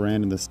first hemp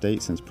brand in the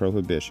state since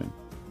Prohibition.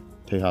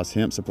 Tejas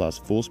Hemp supplies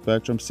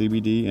full-spectrum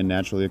CBD and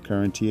naturally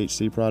occurring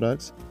THC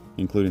products,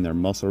 including their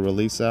muscle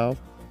release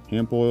salve,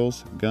 hemp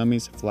oils,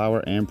 gummies,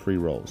 flour, and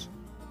pre-rolls.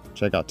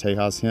 Check out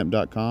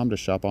tejashemp.com to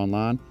shop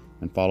online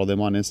and follow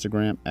them on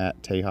Instagram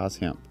at Tejas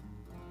Hemp.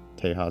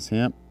 Tejas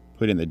Hemp,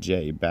 putting the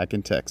J back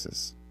in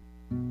Texas.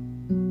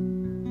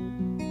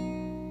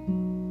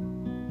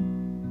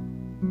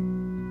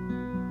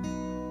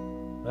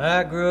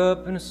 I grew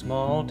up in a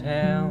small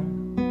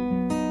town,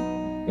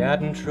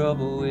 got in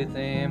trouble with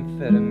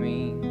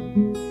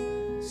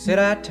amphetamine. Said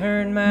I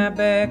turned my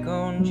back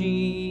on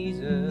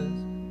Jesus,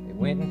 they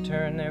went and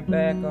turned their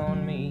back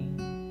on me.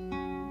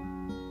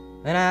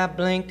 Then I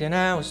blinked and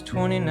I was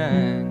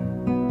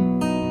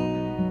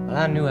 29. Well,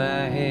 I knew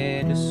I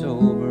had to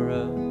sober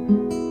up.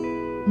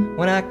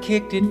 When I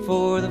kicked it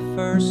for the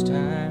first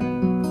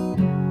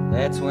time,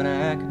 that's when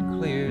I could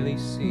clearly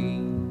see.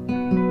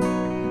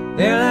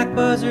 They're like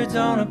buzzards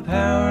on a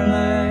power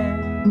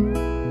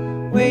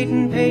line,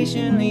 waiting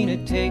patiently to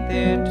take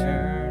their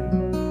turn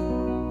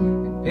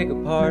and pick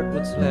apart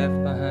what's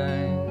left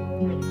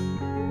behind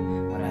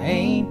when I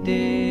ain't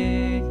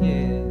dead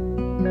yet.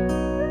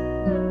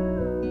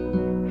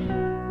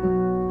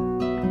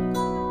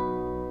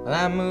 Well,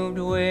 I moved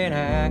away and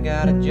I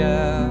got a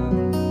job.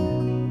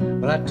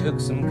 Well, I took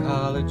some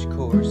college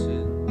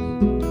courses,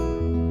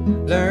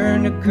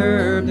 learned to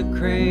curb the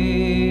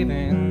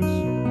cravings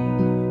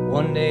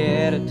one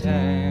day at a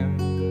time.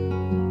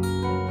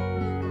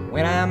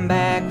 When I'm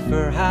back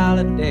for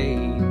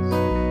holidays,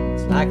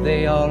 it's like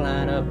they all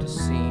line up to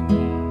see me,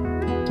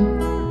 to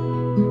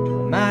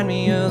remind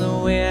me of the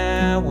way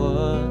I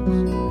was.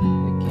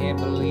 They can't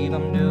believe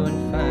I'm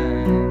doing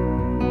fine,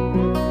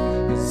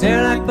 'cause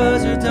they're like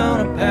buzzards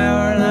on a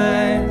power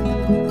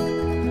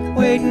line,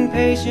 waiting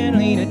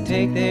patiently to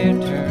take their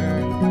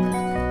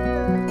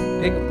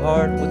turn, pick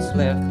apart what's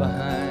left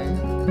behind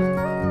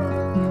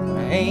when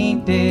I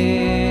ain't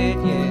dead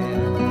yet.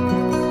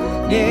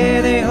 Yeah,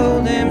 they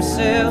hold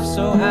themselves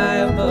so high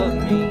above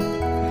me,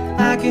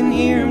 I can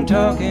hear them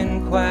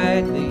talking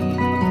quietly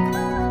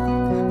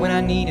when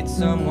I needed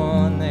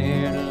someone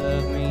there to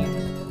love me.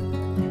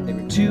 They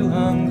were too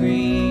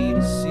hungry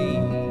to see.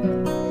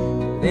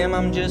 To them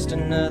I'm just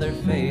another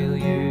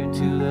failure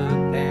to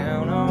look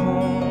down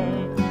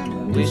on.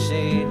 I wish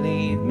they'd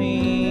leave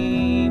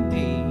me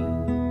be.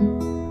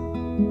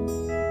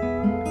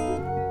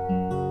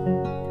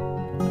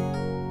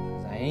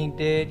 'Cause I ain't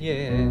dead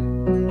yet.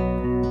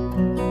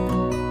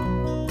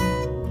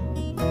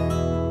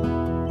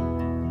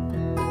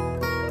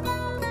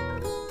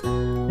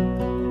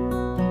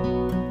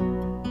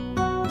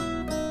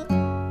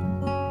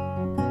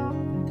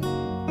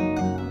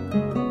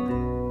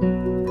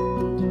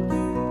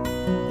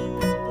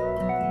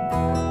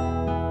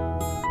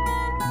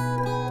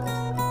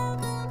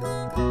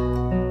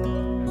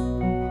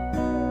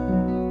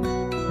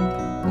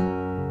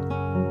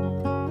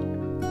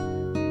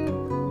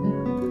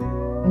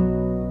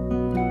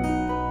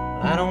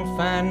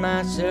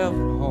 Myself at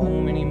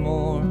home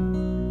anymore.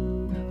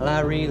 Well, I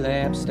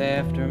relapsed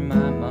after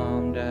my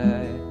mom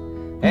died.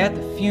 At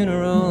the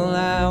funeral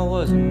I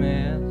was a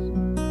mess,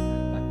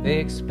 like they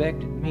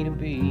expected me to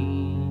be.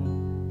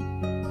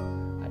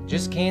 I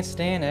just can't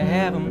stand to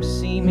have them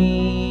see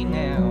me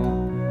now,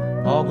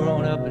 all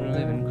grown up and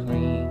living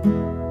clean.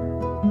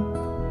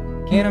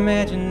 Can't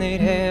imagine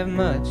they'd have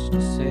much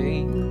to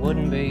say,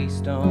 wasn't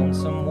based on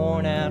some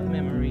worn out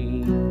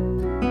memory.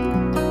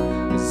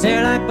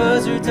 They're like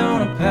buzzards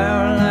on a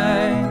power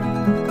line,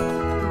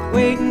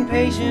 waiting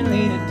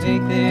patiently to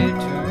take their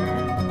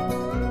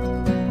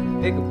turn,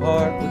 pick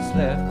apart what's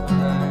left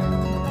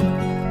behind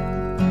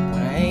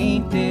when I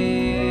ain't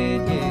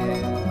dead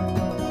yet.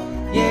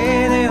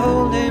 Yeah, they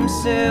hold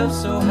themselves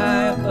so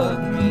high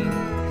above me,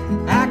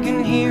 I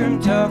can hear them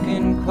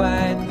talking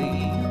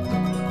quietly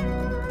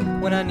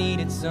when I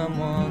needed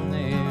someone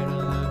there to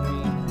love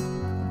me.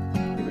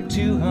 They were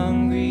too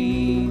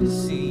hungry to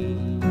see.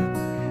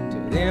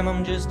 Them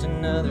I'm just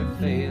another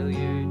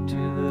failure to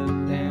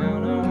look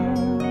down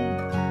on.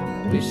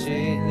 I wish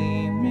they'd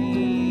leave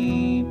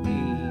me be.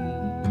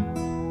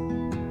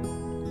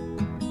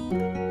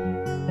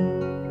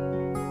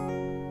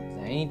 'Cause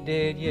I ain't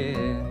dead yet.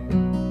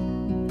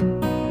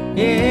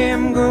 Yeah,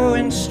 I'm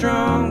growing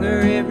stronger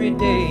every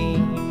day.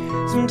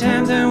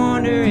 Sometimes I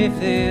wonder if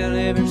they'll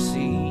ever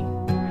see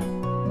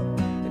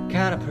the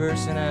kind of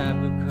person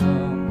I've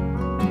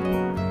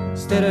become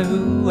instead of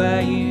who I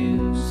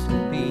used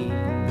to be.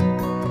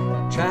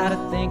 I try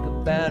to think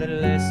about it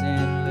less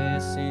and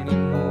less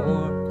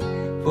anymore,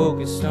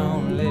 focused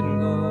on letting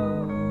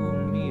go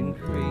and being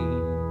free.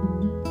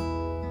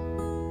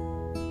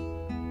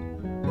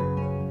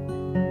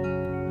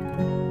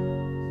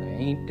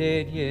 I ain't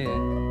dead yet.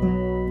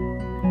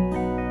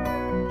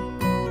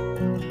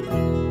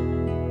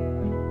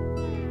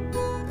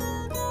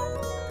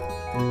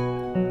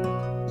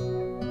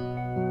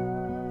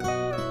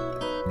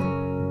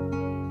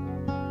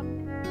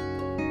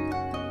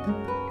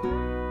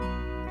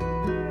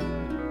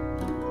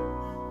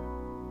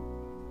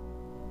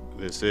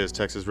 This is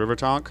Texas River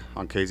Tonk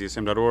on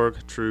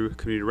KZSM.org, True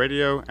Community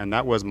Radio, and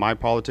that was My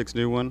Politics'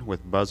 new one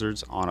with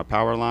Buzzards on a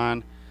Power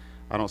Line.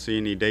 I don't see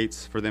any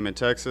dates for them in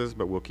Texas,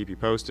 but we'll keep you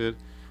posted.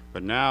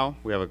 But now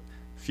we have a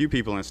few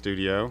people in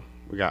studio.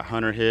 We got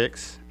Hunter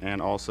Hicks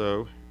and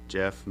also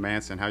Jeff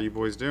Manson. How you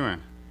boys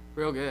doing?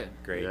 Real good.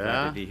 Great, Yeah?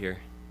 glad to be here.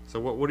 So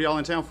what are y'all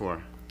in town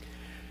for?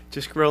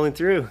 Just rolling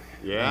through.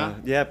 Yeah?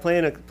 Yeah,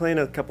 playing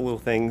a couple little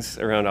things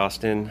around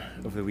Austin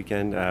over the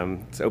weekend.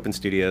 It's open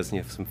studios and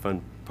you have some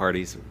fun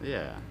parties.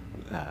 Yeah.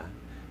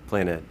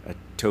 Playing a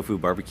tofu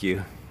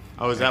barbecue.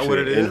 Oh, is that what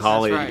it is? In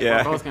Holly, That's right.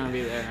 yeah. We're both going to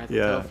be there at the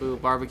Yeah. tofu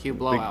barbecue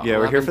blowout. Yeah,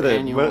 we're here for 11th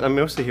annual. I'm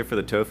mostly here for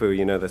the tofu.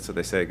 You know, that's what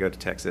they say. Go to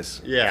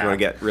Texas. Yeah. If you want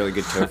to get really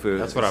good tofu.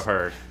 That's what I've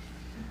heard.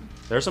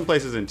 There's some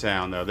places in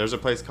town, though. There's a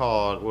place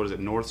called, what is it,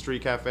 North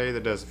Street Cafe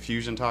that does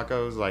fusion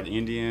tacos, like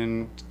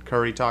Indian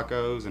curry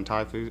tacos and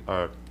Thai food,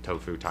 or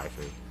tofu.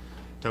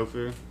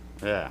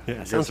 Yeah. Yeah,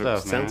 Good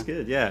sounds man.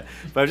 good. Yeah,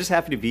 but I'm just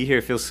happy to be here.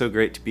 It feels so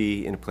great to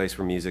be in a place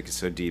where music is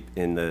so deep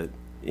in the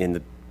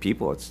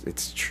people.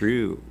 It's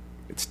true.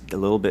 It's a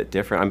little bit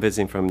different. I'm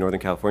visiting from Northern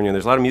California, and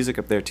there's a lot of music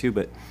up there too,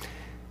 but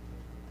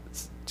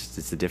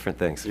it's a different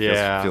thing. So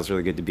it feels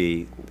really good to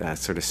be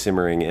sort of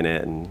simmering in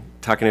it and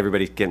talking to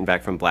everybody getting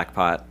back from Black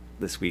Pot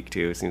this week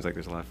too. It seems like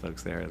there's a lot of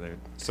folks there.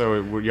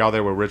 So were y'all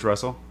there with Rich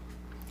Russell?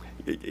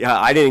 Yeah,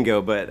 I didn't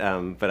go, but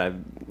I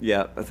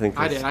think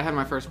I did. I had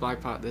my first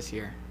Black Pot this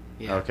year.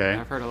 Yeah. Okay.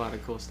 I've heard a lot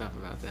of cool stuff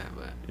about that,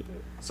 but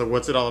So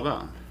what's it all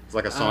about? It's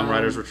like a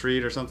songwriter's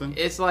retreat or something?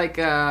 it's like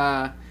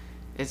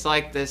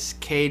this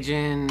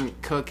Cajun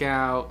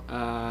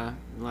cookout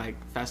like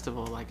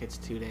festival. Like it's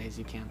 2 days.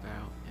 You camp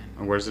out.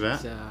 And where's it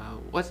at? It's,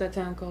 what's that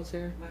town called,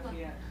 Sarah?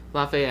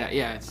 Lafayette.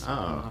 Yeah, it's in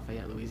Oh.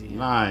 Lafayette, Louisiana.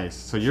 Nice.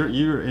 So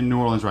you're in New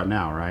Orleans right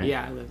now, right?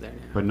 Yeah, I live there now.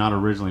 But not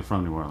originally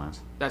from New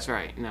Orleans. That's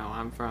right. No,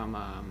 I'm from.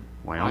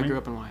 Wyoming? I grew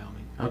up in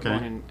Wyoming. I was Okay.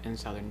 born in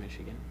southern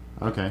Michigan.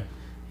 Okay.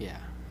 Yeah,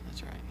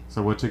 that's right.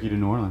 So what took you to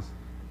New Orleans?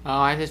 Oh,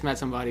 I just met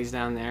some buddies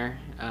down there.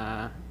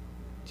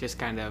 Just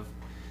kind of.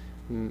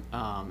 And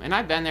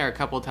I've been there a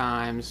couple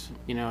times,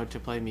 to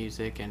play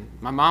music. And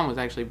my mom was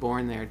actually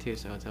born there too,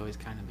 so it's always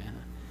kind of been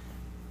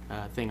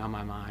a thing on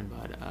my mind.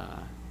 But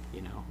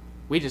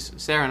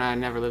Sarah and I had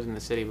never lived in the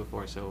city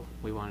before, so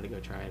we wanted to go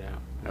try it out.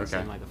 It Okay.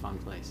 seemed like a fun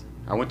place.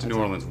 I went to New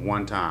Orleans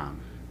one time.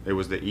 It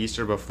was the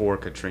Easter before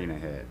Katrina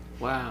hit.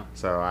 Wow,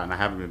 And I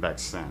haven't been back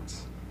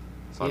since.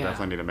 So I Yeah.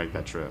 definitely need to make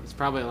that trip. it's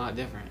probably a lot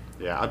different.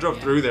 Yeah, I drove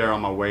Yeah. through there on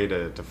my way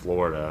to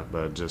Florida,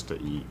 but just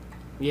to eat.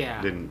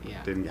 Yeah.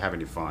 Didn't have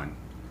any fun.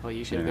 Well,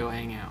 you should Yeah. go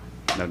hang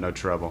out. No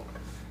trouble.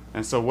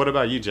 And so what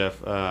about you,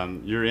 Jeff?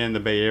 You're in the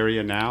Bay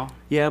Area now?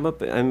 Yeah, I'm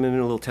in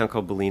a little town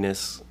called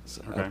Bolinas,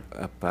 Okay.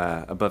 up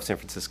above San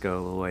Francisco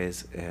a little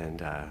ways,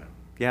 and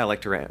I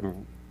like to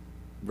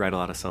write a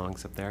lot of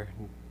songs up there.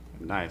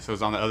 Nice. So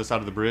it's on the other side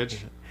of the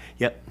bridge?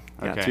 Yep.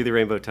 Yeah, Okay. through the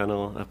Rainbow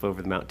Tunnel, up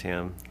over the Mount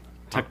Tam,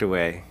 tucked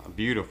away.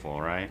 Beautiful,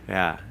 right?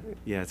 Yeah,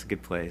 it's a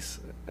good place,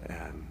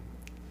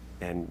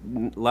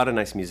 and a lot of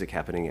nice music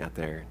happening out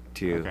there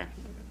too. Okay.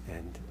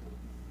 And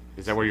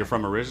Is that where you're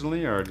from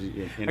originally, or did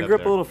you end I up grew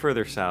up there? a little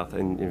further south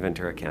in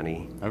Ventura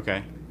County,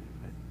 Okay.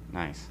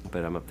 Nice.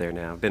 but I'm up there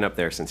now. Been up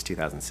there since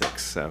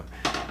 2006, so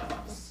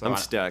I'm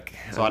stuck.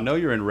 So I know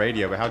you're in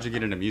radio, but how'd you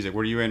get into music?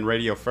 Were you in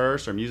radio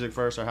first, or music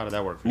first, or how did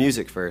that work for you?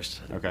 Music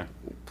first. Okay.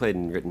 Played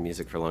and written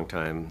music for a long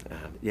time.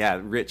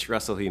 Rich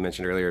Russell, who you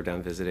mentioned earlier,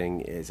 down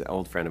visiting, is an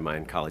old friend of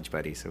mine, college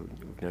buddy. So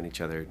we've known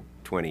each other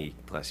 20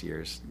 plus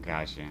years.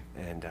 Gotcha.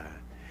 And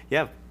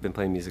I've been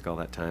playing music all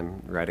that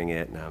time, writing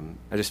it. And,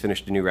 I just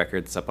finished a new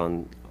record. It's up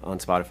on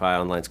Spotify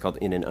online. It's called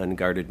In an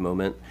Unguarded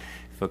Moment.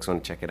 If folks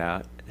want to check it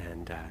out.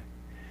 And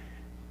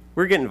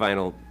we're getting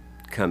vinyl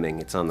coming.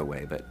 It's on the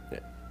way, but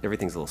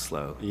everything's a little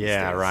slow. these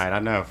Yeah, days. right. I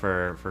know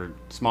for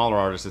smaller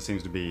artists, it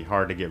seems to be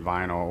hard to get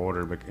vinyl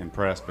ordered and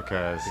pressed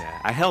because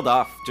Yeah, I held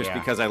off just Yeah.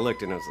 because I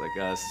looked and I was like,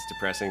 oh, this is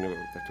depressing to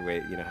have to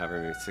wait,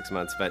 however many 6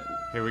 months. But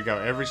here we go.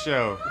 Every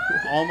show,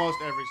 almost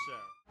every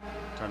show.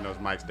 Turn those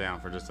mics down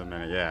for just a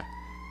minute. Yeah.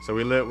 So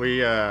we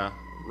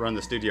run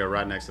the studio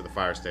right next to the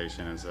fire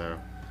station, and so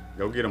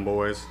go get them,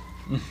 boys.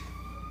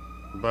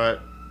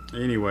 But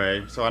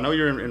anyway, so I know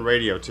you're in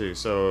radio too.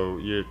 So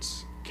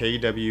it's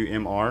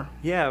KWMR.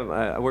 yeah,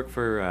 I work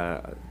for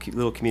a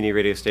little community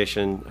radio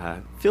station.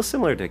 Feels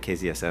similar to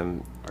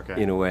KZSM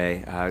in a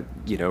way.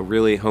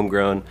 Really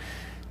homegrown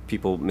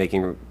people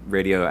making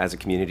radio as a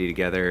community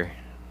together.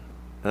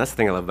 And that's the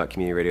thing I love about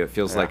community radio. It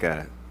feels like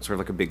a sort of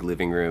like a big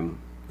living room.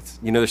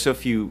 There's so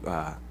few.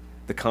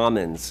 The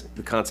commons,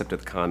 the concept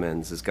of the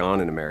commons is gone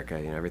in America.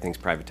 Everything's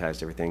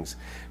privatized, everything's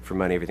for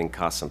money, everything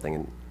costs something.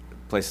 And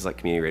places like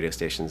community radio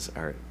stations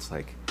it's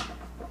like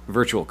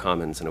virtual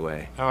commons in a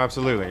way. Oh,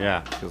 absolutely,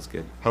 yeah. Feels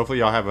good. Hopefully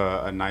y'all have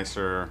a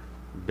nicer,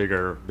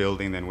 bigger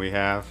building than we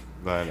have.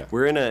 But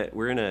we're in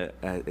a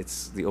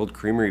it's the old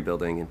creamery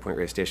building in Point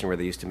Reyes Station where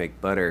they used to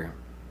make butter,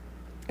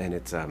 and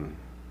it's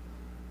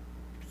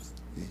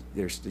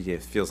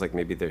it feels like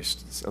maybe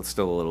there's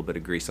still a little bit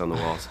of grease on the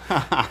walls.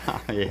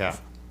 Yeah.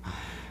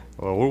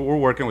 Well, we're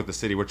working with the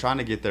city. We're trying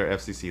to get their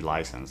FCC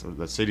license.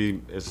 The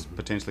city is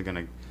potentially going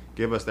to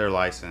give us their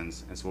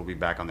license, and so we'll be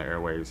back on the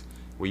airwaves.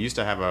 We used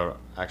to have a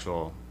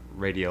actual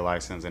radio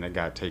license, and it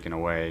got taken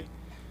away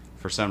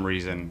for some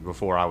reason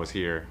before I was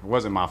here. It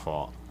wasn't my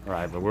fault,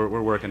 right? But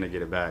we're working to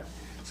get it back.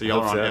 So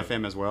y'all are on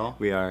FM as well?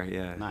 We are,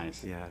 yeah.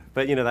 Nice. Yeah.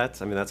 But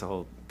that's a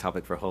whole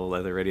topic for a whole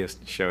other radio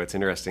show. It's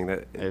interesting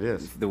that it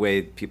is. The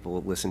way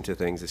people listen to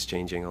things is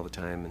changing all the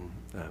time,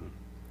 and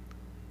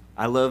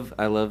I love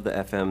the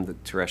FM, the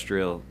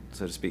terrestrial,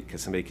 so to speak,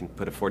 because somebody can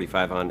put a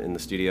 45 on in the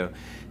studio,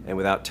 and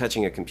without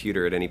touching a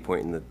computer at any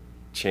point in the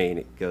chain,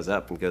 it goes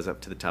up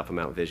to the top of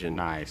Mount Vision.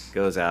 Nice.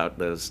 Goes out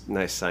those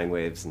nice sine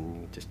waves,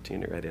 and you just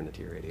tune it right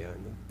into your radio.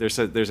 And there's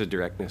a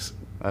directness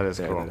that is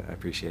there cool. that I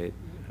appreciate.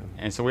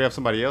 And so we have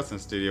somebody else in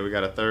the studio. We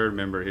got a third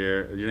member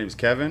here. Your name's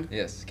Kevin?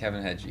 Yes,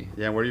 Kevin Hegyi.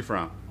 Yeah, where are you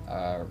from?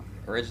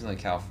 Originally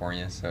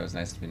California, so it was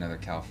nice to be another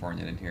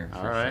Californian in here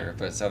for sure.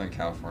 But Southern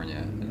California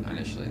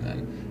initially, and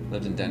then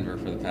lived in Denver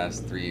for the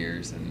past 3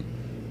 years, and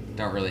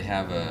don't really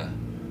have a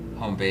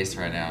home base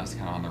right now. It's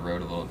kind of on the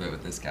road a little bit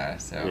with this guy,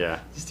 so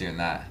just doing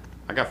that.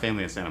 I got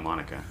family in Santa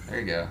Monica. There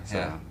you go.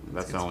 So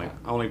that's the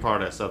only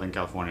part of Southern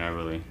California I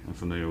really am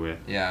familiar with.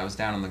 Yeah, I was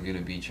down in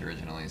Laguna Beach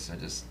originally, so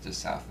just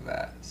south of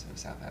that, so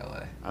south of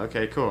LA.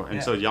 Okay, cool.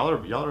 And so y'all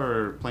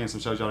are playing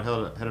some shows. Y'all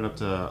headed up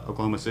to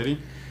Oklahoma City.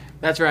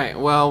 That's right.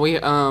 Well, we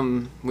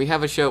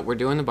have a show. We're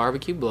doing the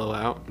barbecue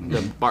blowout,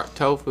 the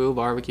tofu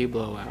barbecue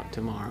blowout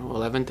tomorrow,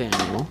 11th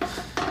annual,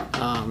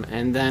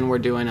 and then we're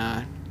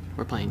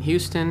playing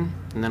Houston,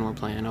 and then we're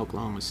playing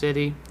Oklahoma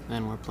City,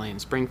 then we're playing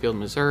Springfield,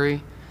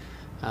 Missouri,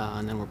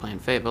 and then we're playing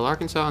Fayetteville,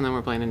 Arkansas, and then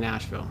we're playing in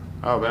Nashville.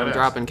 Oh, badass. I'm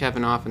dropping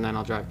Kevin off, and then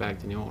I'll drive back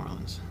to New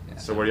Orleans. Yeah.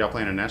 So where are y'all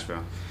playing in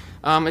Nashville?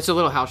 It's a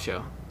little house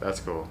show. That's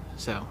cool.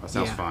 So that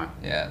sounds fun.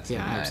 Yeah, it's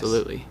gonna be nice.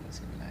 Absolutely. It's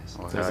gonna be nice.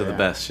 Well, those are the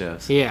best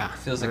shows. Yeah. It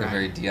feels like a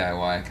very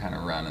DIY kind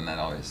of run, and that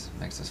always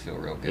makes us feel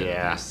real good.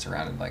 Yeah. Just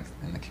surrounded like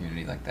in the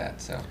community like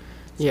that. So.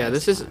 Yeah,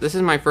 this is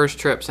my first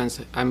trip since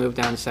I moved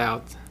down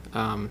south.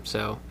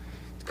 So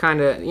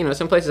kind of,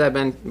 some places I've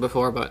been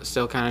before, but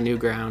still kind of new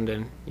ground,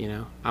 and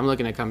I'm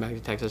looking to come back to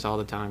Texas all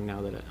the time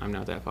now that I'm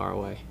not that far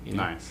away.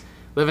 Nice.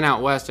 Living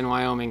out west in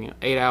Wyoming,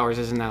 8 hours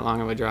isn't that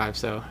long of a drive,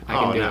 so I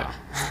can do it.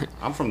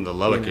 I'm from the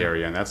Lubbock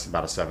area, and that's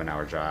about a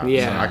 7-hour drive.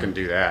 Yeah. So I can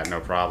do that,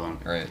 no problem.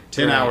 Right.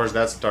 10 hours,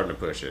 that's starting to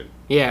push it.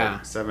 Yeah.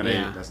 Like 7,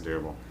 8, that's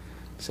doable.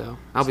 So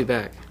I'll be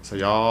back. So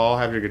y'all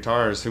have your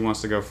guitars. Who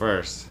wants to go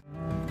first?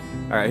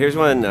 All right, here's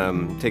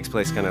one takes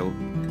place kind of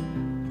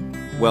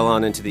well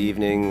on into the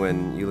evening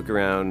when you look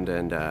around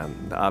and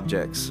the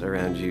objects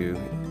around you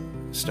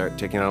start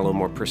taking on a little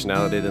more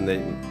personality than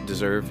they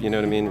deserve, you know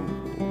what I mean?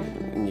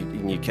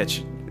 And you catch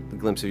a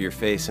glimpse of your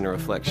face in a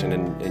reflection,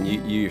 and you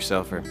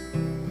yourself are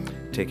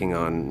taking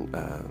on,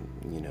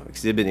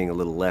 exhibiting a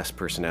little less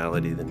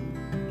personality than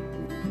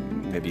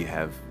maybe you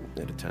have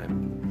at a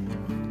time.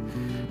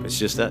 It's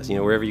just us,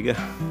 wherever you go,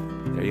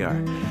 there you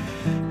are.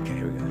 Okay,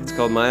 here we go. It's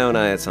called My Own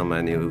Eye. It's on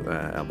my new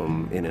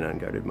album, In an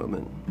Unguarded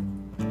Moment.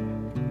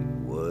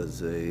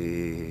 Was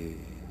a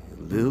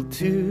little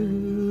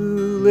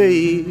too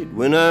late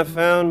when I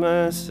found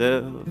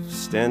myself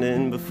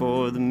standing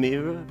before the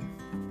mirror.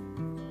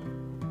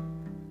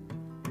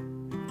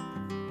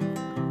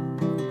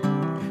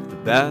 The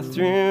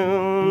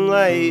bathroom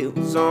light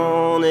was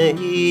on a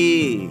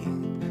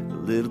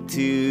little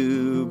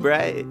too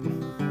bright,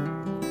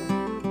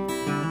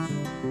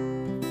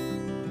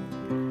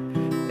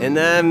 and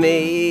I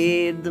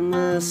made the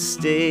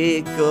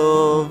mistake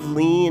of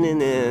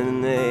leaning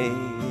in a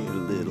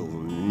little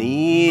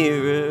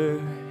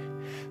nearer.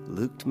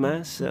 Looked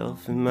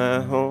myself in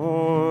my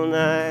own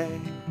eye,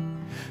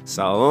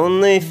 saw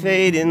only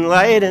fading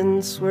light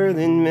and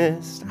swirling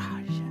mist.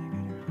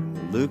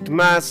 Looked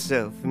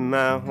myself in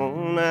my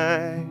own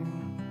eye,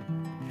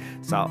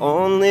 saw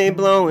only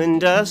blowing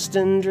dust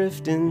and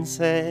drifting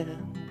sand.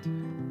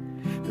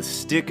 The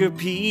sticker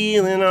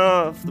peeling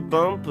off the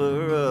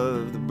bumper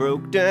of the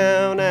broke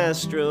down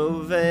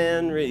Astro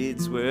van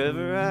reads,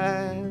 wherever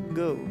I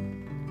go,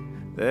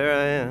 there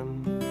I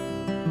am.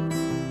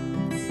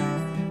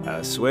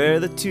 I swear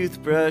the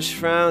toothbrush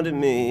frowned at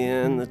me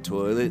and the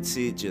toilet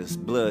seat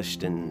just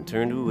blushed and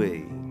turned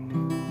away.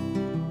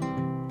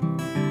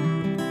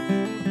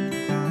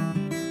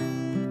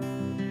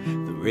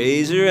 The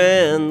razor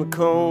and the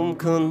comb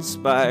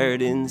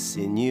conspired,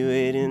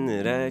 insinuating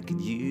that I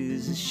could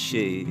use a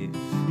shave.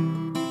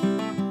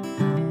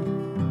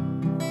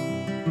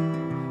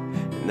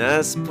 And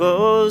I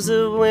suppose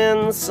that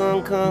when the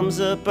sun comes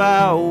up,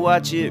 I'll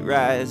watch it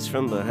rise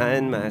from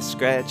behind my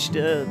scratched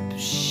up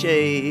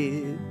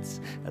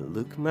shades. I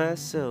look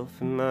myself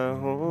in my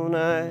own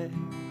eye.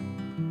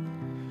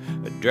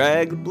 I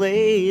drag the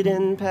blade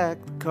and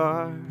pack the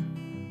car.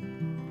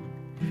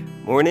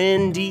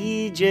 Morning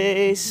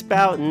DJ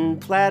spouting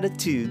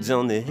platitudes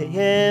on the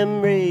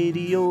ham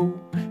radio,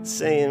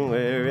 saying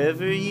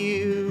wherever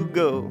you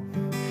go,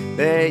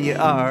 there you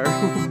are.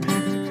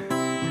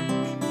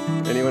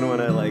 Anyone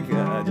want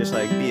to just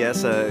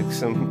BS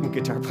some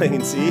guitar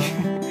playing C?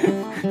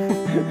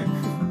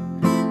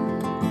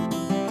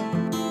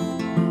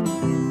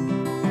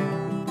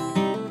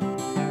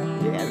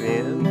 Yeah,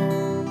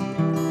 man.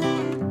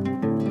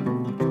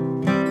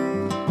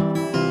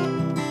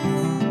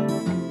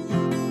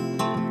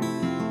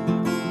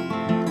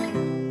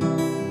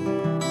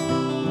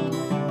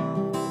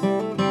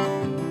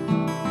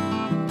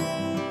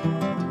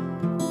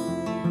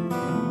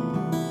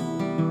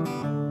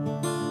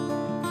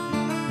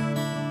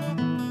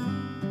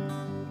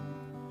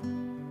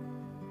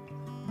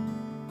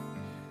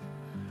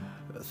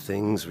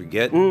 Things were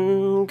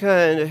getting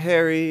kinda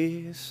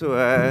hairy, so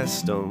I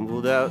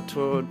stumbled out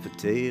toward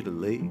Potato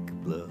Lake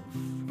Bluff.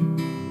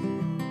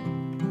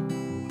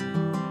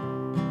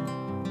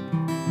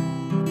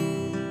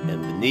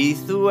 And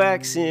beneath the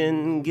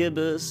waxen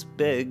gibbous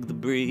begged the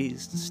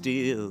breeze to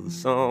steal the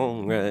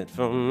song right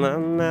from my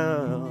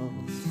mouth.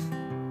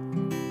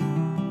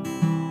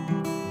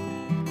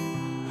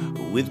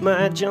 With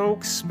my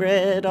junk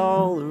spread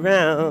all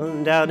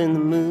around, out in the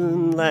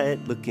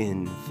moonlight,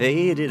 looking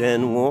faded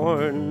and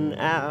worn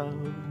out,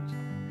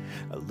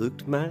 I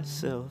looked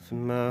myself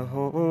in my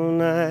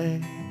own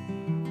eye,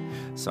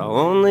 saw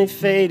only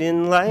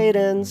fading light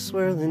and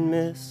swirling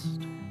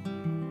mist,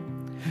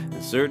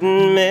 and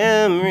certain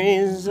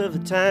memories of a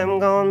time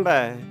gone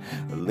by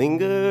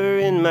linger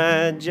in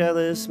my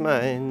jealous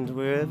mind.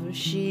 Wherever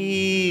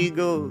she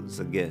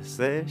goes, I guess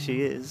there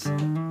she is.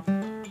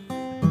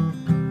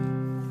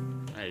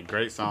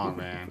 Great song,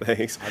 man.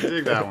 Thanks. I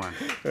dig that one.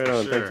 Right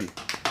on, sure. thank you.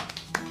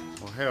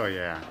 Well, hell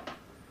yeah.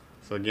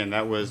 So again,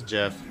 that was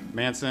Jeff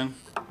Manson,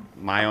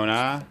 My Own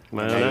Eye.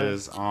 That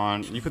is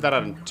on. You put that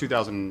out in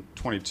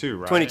 2022,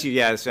 right? 22,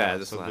 yeah.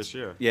 This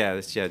year. Yeah,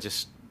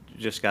 just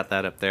got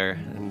that up there,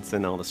 and it's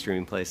in all the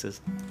streaming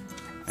places.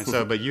 And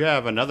so, but you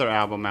have another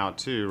album out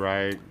too,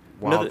 right?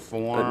 Wild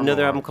Form.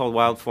 Another album called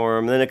Wild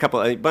Form, and then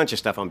a bunch of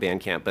stuff on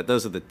Bandcamp. But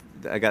those are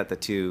I got the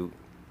two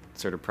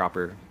sort of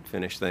proper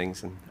finished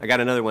things, and I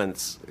got another one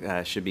that's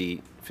should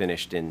be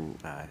finished in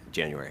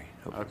January.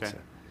 Hopefully. Okay.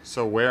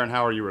 So where and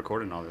how are you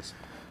recording all this?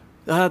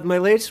 My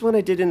latest one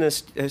I did in a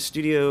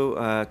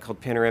studio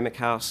called Panoramic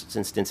House. It's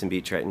in Stinson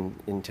Beach, right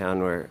in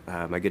town, where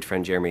my good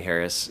friend Jeremy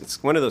Harris.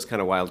 It's one of those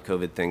kind of wild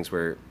COVID things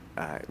where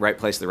right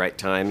place at the right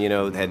time. You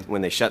know,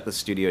 when they shut the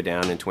studio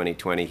down in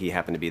 2020, he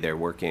happened to be there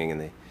working, and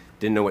they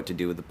didn't know what to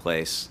do with the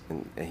place,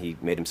 and he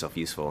made himself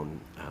useful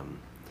and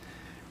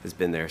has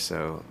been there.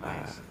 So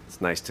it's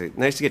nice to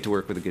get to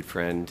work with a good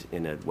friend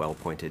in a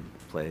well-appointed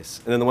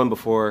place. And then the one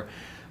before,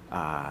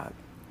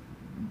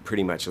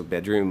 pretty much a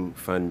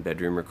fun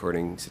bedroom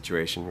recording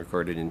situation,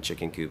 recorded in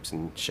chicken coops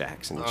and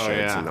shacks and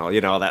sheds and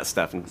all that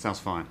stuff. And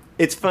sounds fun.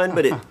 It's fun,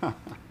 but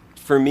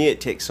for me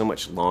it takes so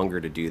much longer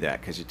to do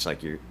that because it's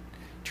like you're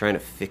trying to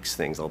fix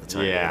things all the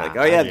time. Yeah,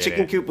 like, the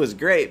chicken coop was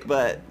great,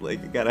 but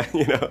like you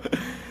gotta,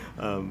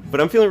 but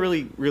I'm feeling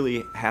really,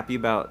 really happy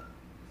about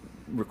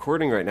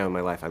recording right now in my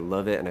life. I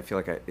love it, and I feel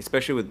like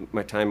especially with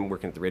my time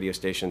working at the radio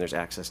station, there's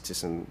access to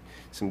some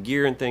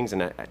gear and things,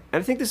 and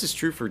I think this is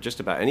true for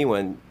just about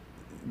anyone.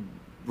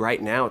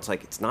 Right now, it's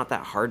like it's not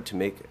that hard to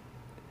make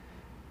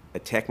a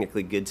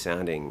technically good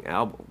sounding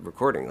album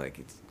recording. Like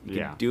you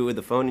can do it with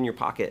the phone in your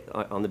pocket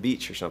on the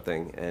beach or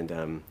something,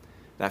 and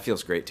that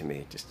feels great to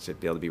me, just to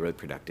be able to be really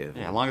productive.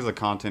 Yeah, as long as the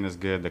content is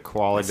good, the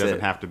quality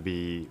doesn't have to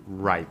be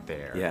right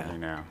there. Yeah,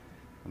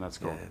 and that's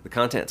cool. Yeah, the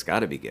content's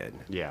got to be good.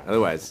 Yeah,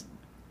 otherwise.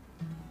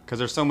 Because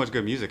there's so much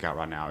good music out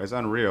right now. It's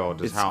unreal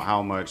just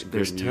how much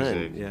good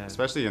music,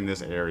 especially in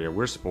this area.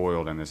 We're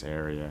spoiled in this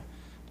area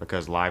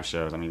because live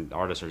shows,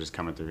 artists are just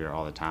coming through here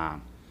all the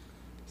time.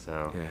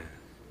 So,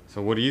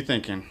 So what are you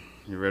thinking?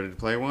 You ready to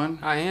play one?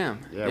 I am.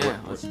 Yeah,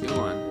 let's do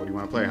one. What do you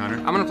want to play, Hunter?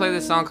 I'm going to play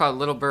this song called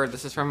Little Bird.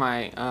 This is from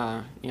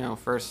my,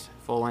 first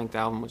full-length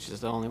album, which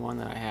is the only one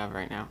that I have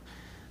right now.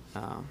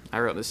 I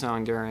wrote this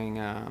song during,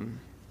 I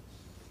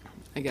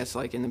guess,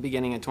 like in the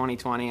beginning of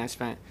 2020. I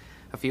spent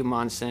a few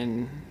months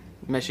in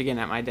Michigan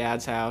at my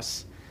dad's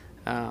house,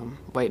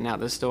 waiting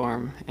out the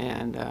storm,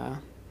 and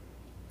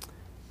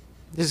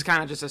this is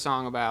kind of just a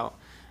song about,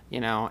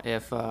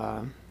 if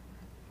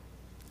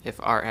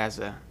art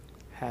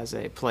has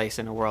a place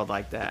in a world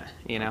like that,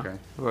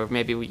 or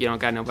maybe you don't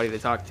got nobody to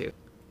talk to.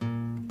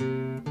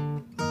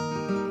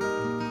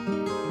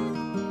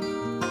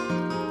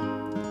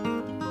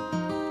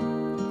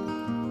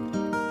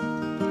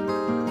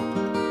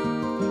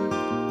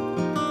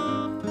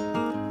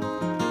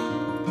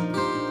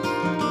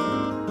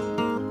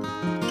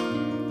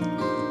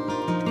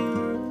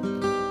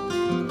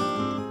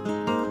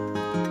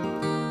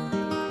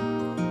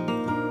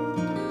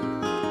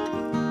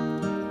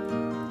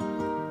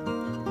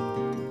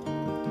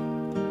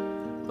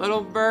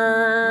 Little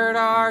bird,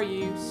 are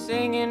you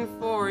singing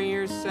for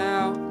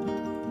yourself?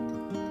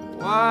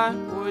 What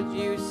would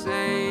you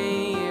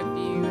say if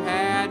you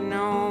had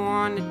no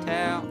one to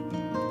tell?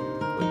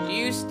 Would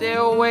you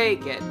still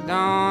wake at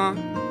dawn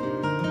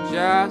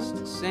just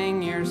to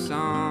sing your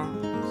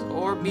songs,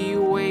 or be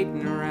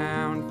waiting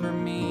around for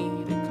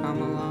me to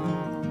come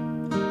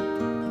along?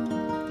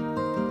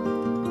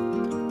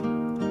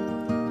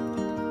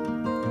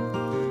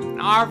 And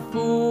our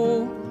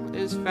fool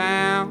is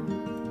found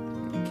in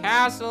a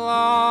castle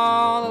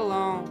all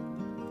alone,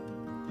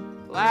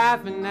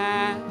 laughing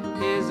at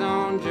his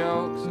own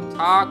jokes and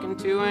talking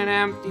to an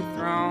empty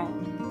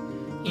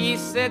throne. He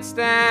sits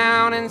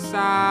down and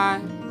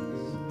sighs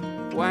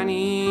when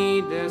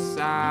he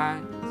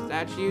decides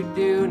that you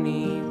do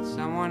need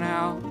someone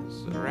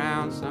else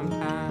around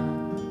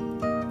sometime.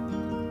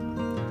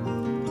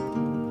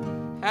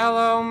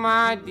 Hello,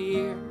 my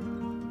dear,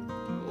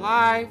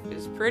 life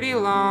is pretty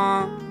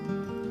long,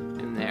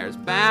 and there's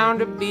bound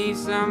to be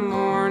some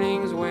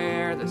mornings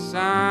where the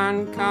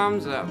sun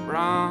comes up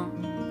wrong.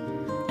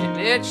 And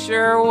it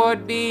sure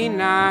would be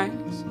nice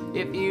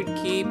if you'd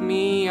keep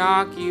me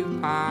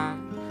occupied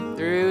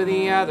through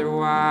the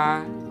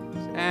otherwise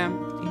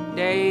empty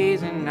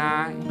days and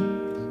nights.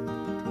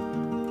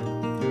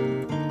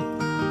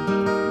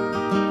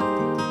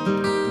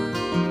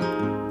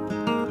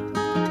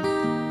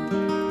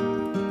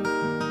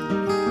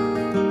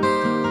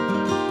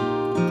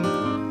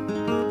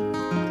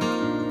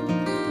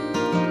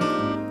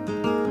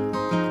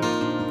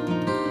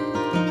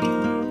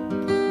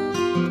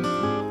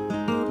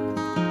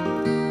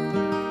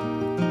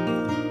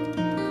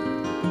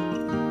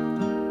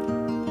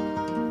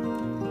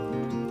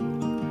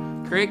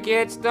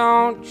 Crickets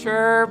don't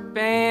chirp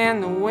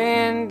and the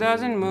wind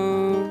doesn't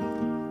move,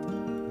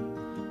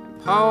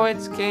 and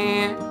poets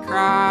can't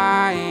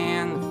cry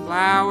and the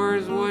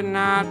flowers would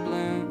not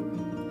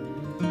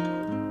bloom.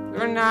 If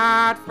they're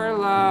not for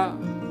love,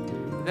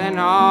 then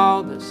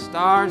all the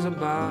stars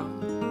above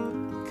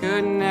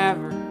could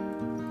never,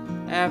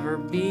 ever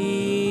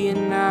be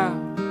enough.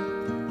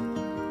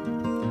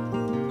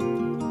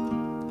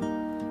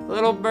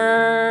 Little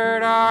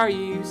bird, are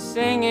you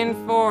singing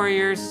for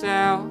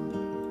yourself?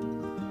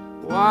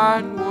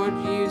 What would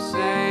you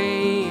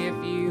say if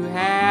you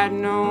had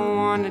no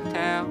one to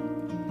tell?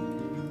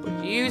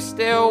 Would you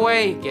still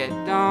wake at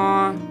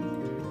dawn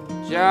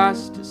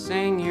just to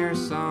sing your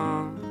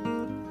song,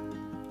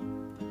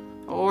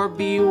 or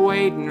be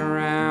waiting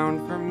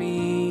around for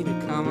me to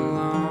come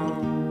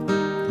along?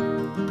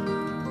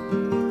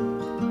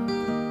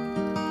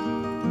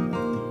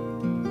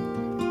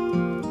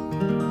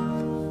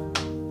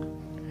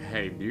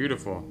 Hey,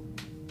 beautiful.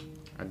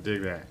 I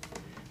dig that.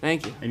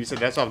 Thank you. And you said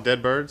that's off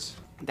Dead Birds?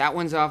 That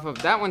one's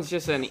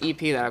just an EP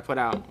that I put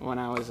out when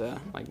I was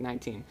like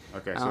 19.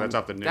 Okay, so that's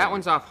off the new That one.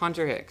 one's off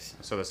Hunter Hicks.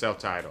 So the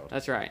self-titled.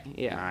 That's right,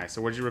 yeah. Nice.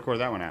 So where'd you record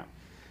that one at?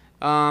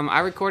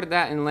 I recorded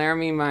that in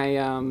Laramie.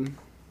 My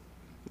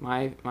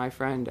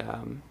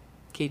friend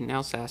Keaton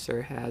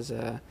Elsasser has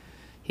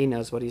he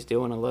knows what he's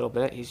doing a little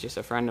bit. He's just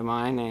a friend of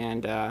mine,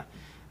 and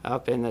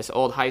up in this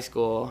old high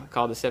school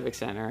called the Civic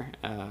Center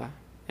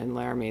in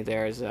Laramie,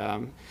 there's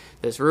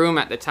this room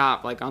at the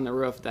top, like on the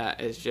roof,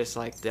 that is just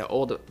like the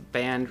old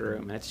band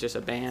room. It's just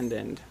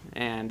abandoned,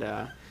 and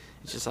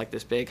it's just like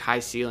this big high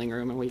ceiling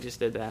room, and we just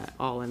did that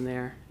all in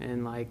there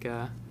in like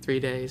 3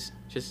 days,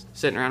 just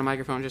sitting around a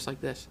microphone just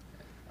like this.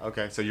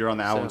 Okay, so you're on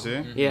the album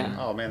too? Yeah.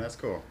 Oh man, that's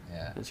cool.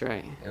 Yeah. That's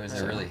right. It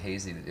was really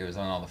hazy. It was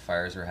when all the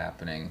fires were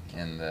happening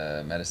in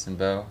the Medicine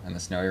Bow and the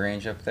snowy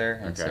range up there,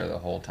 and so the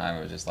whole time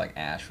it was just like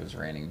ash was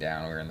raining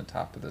down. We were in the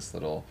top of this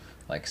little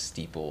like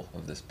steeple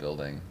of this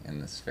building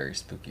in this very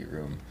spooky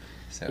room.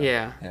 So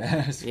yeah,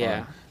 it was fun.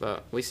 Yeah.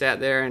 But we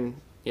sat there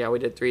and we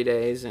did 3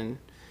 days and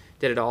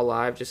did it all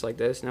live, just like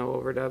this, no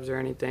overdubs or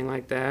anything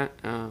like that.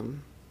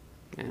 And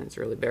it's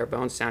really bare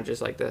bones, sound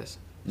just like this.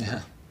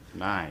 Yeah.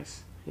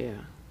 Nice.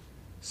 Yeah.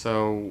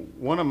 So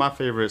one of my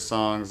favorite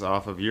songs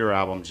off of your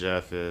album,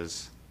 Jeff,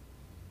 is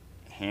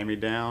Hand Me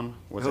Down.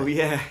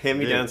 Hand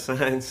Me Down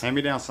Signs. Hand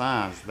Me Down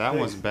Signs. That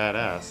one's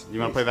badass. You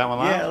want to play that one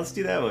live? Yeah, let's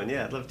do that one.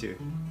 Yeah, I'd love to.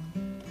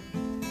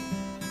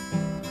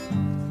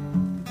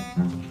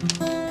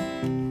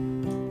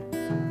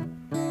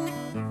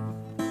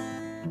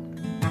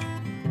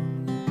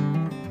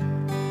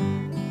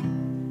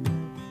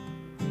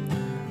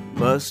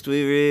 Must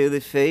we really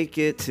fake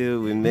it till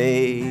we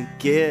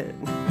make it?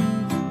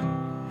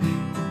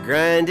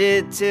 Grind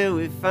it till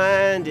we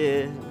find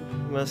it.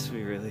 Must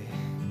we really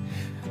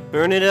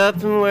burn it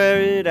up and wear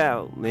it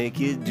out?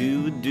 Make it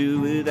do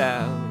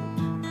without.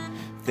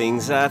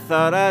 Things I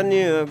thought I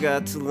knew, I've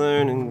got to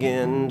learn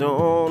again.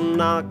 Don't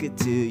knock it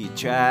till you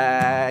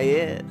try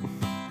it.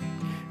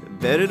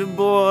 Better to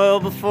boil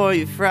before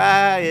you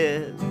fry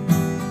it.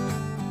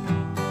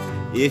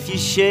 If you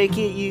shake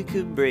it, you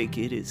could break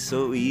it. It's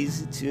so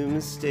easy to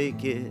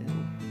mistake it.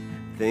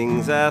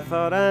 Things I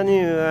thought I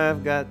knew,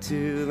 I've got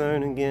to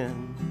learn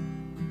again.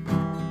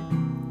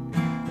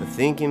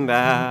 Thinking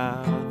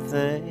about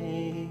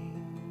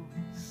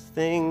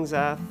things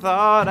I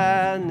thought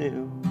I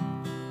knew.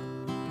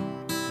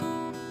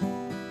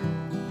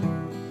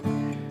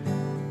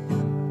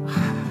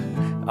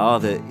 all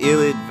the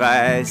ill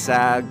advice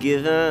I've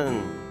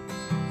given,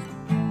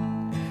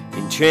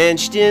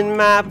 entrenched in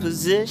my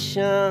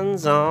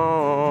positions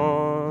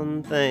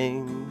on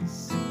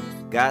things,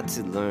 got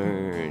to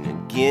learn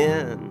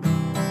again.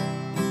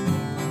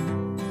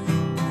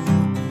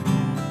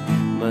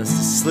 Must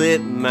have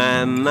slipped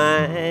my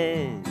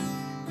mind,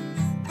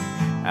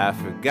 I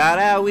forgot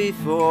how we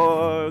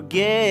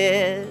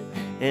forget,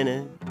 and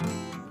a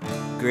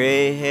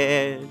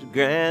gray-haired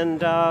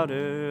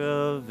granddaughter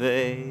of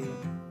a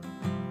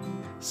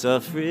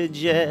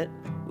suffragette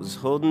was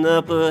holding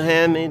up a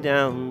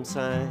hand-me-down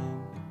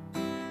sign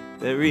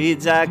that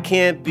reads, I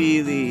can't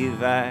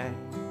believe I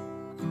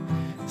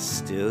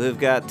still have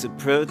got to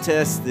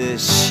protest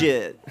this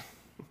shit.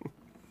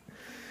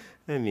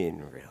 I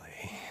mean, really.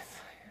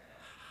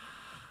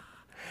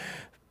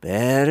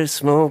 Better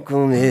smoke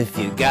 'em if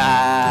you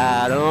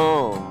got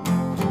 'em.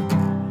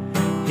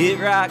 Hit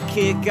rock,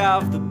 kick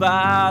off the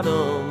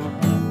bottom.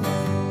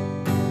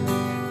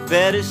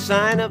 Better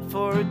sign up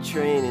for a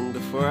training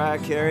before I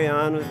carry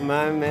on with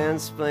my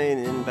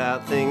mansplaining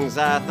about things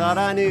I thought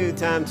I knew.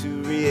 Time to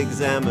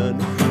re-examine.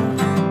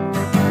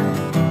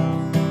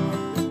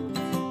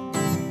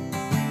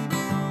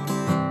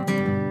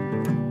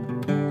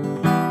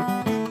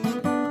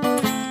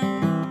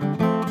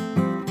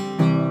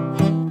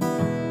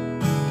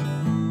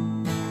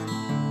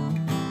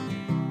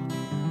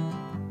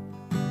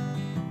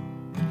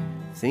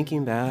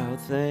 Thinking about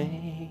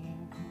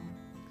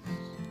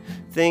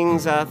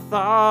things I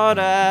thought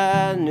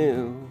I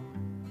knew.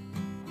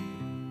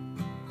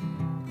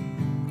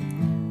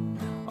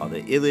 All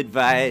the ill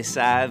advice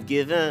I've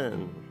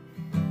given,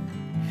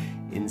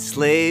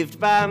 enslaved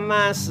by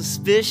my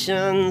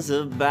suspicions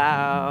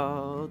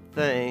about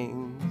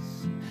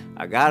things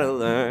I gotta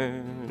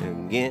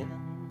learn again.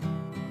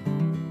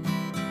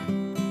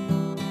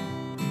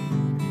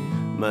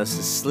 Must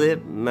have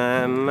slipped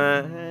my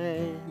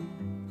mind,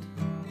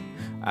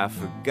 I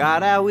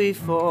forgot how we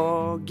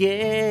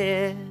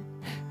forget,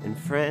 and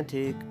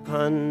frantic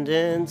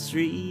pundits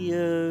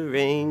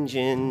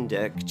rearranging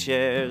deck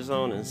chairs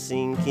on a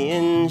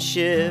sinking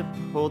ship,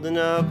 holding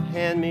up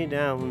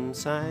hand-me-down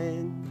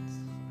signs,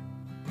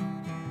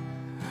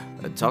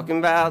 talking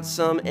about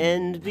some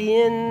end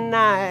being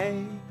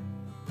nigh.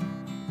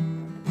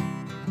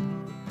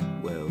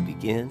 Well,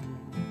 begin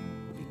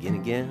again,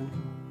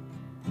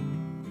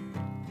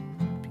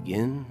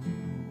 begin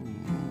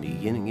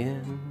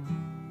again.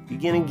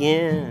 Begin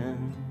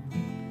again,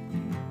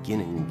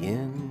 begin again,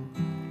 begin.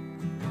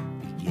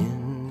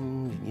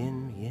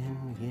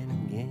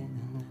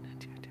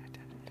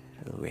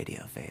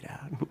 Radio fade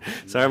out.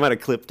 Sorry, I might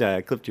have clipped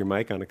your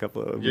mic on a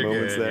couple of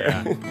moments good, there.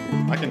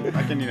 Yeah. I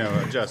can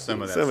adjust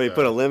some of that. Somebody stuff.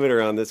 put a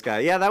limiter on this guy.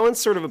 Yeah, that one's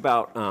sort of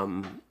about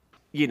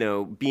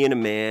being a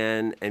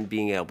man and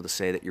being able to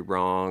say that you're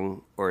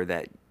wrong, or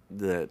that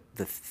the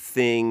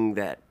thing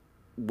that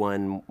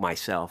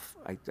myself,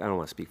 I don't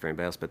want to speak for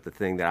anybody else, but the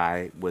thing that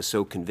I was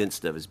so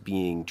convinced of as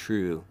being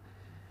true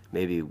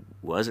maybe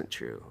wasn't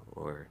true.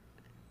 Or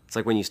it's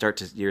like when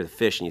you're the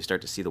fish and you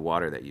start to see the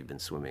water that you've been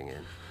swimming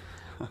in.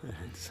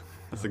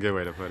 That's a good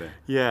way to put it.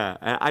 Yeah,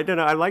 I don't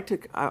know.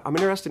 I'm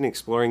interested in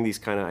exploring these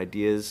kind of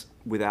ideas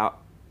without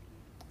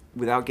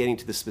getting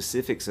to the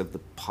specifics of the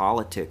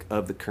politic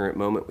of the current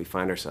moment we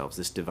find ourselves,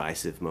 this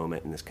divisive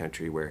moment in this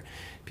country where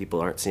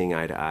people aren't seeing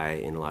eye to eye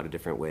in a lot of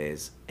different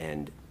ways,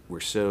 and we're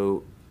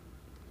so,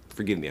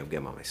 forgive me, I'm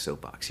getting on my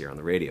soapbox here on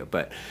the radio,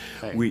 but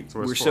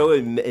we're so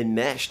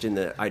enmeshed in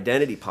the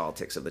identity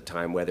politics of the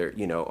time, whether,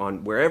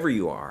 on wherever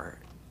you are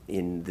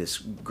in this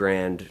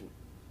grand,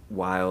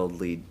 wild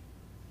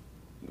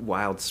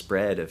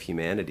spread of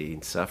humanity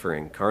and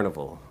suffering,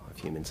 carnival of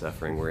human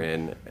suffering we're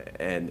in.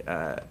 And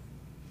I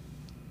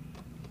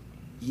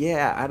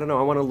don't know,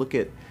 I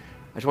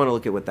just want to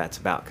look at what that's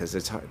about, because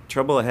it's hard,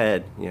 trouble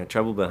ahead,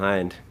 trouble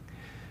behind.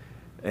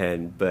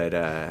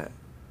 But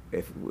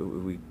if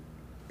we,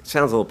 it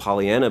sounds a little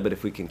Pollyanna, but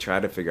if we can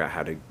try to figure out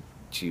how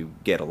to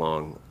get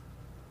along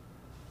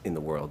in the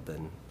world,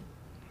 then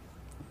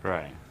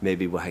right,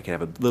 maybe I can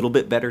have a little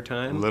bit better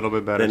time.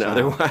 Than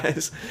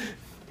otherwise.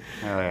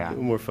 Oh yeah, a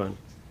little more fun.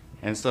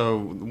 And so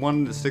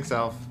one that sticks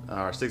out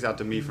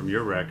to me from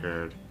your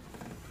record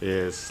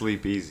is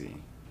 "Sleep Easy."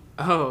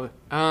 Oh,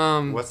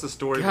 what's the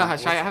story?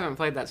 Gosh, I haven't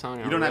played that song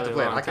in a really long time. You don't have to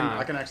play it.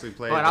 I can actually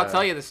play it. But I'll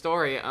tell you the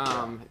story.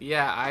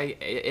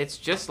 It's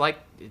just like,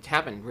 it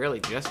happened really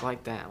just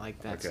like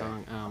that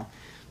song.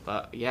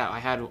 But yeah, I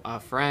had a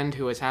friend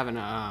who was having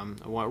a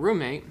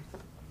roommate,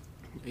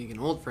 an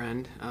old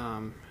friend,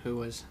 who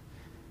was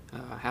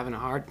having a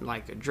hard,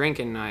 a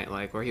drinking night,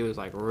 where he was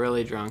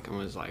really drunk and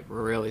was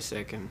really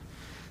sick and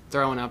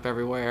throwing up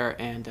everywhere.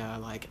 And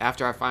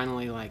after I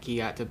finally he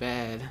got to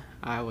bed,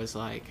 I was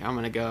I'm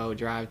gonna go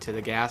drive to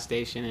the gas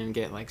station and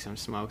get some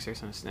smokes or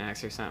some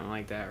snacks or something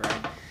like that,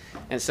 right?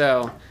 And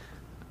so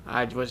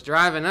I was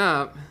driving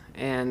up,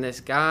 and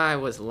this guy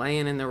was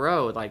laying in the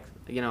road, I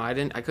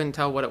couldn't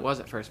tell what it was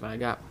at first, but I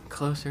got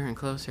closer and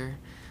closer,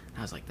 and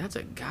I was like, that's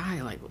a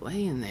guy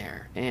laying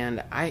there,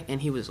 and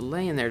he was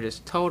laying there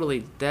just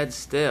totally dead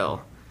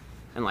still,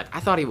 And, like, I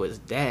thought he was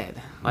dead.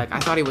 Like, I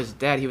thought he was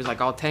dead. He was, like,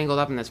 all tangled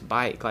up in this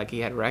bike. Like, he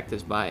had wrecked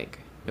his bike.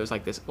 It was,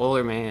 like, this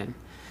older man.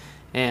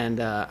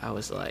 And I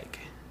was like,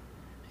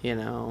 you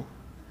know,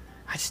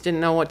 I just didn't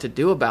know what to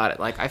do about it.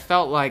 Like, I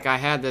felt like I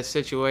had this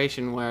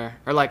situation where,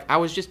 or, like, I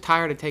was just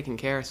tired of taking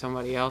care of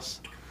somebody else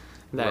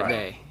that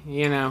day,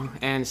 you know?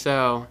 And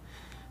so,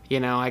 you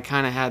know, I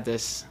kind of had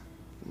this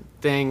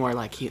thing where,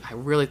 like, I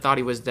really thought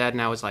he was dead.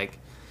 And I was like,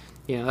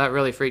 you know, that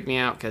really freaked me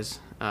out because,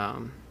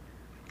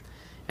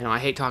 you know, I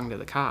hate talking to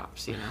the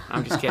cops, you know.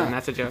 I'm just kidding.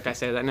 That's a joke I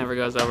say. That never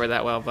goes over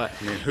that well. But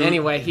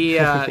anyway, he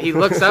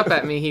looks up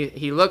at me.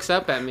 He looks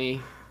up at me,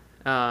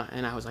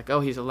 and I was like, oh,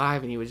 he's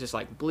alive. And he was just,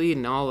 like,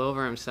 bleeding all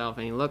over himself.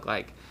 And he looked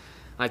like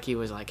he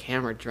was, like,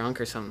 hammered drunk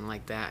or something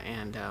like that.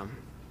 And,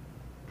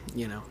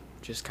 you know,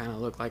 just kind of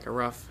looked like a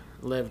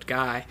rough-lived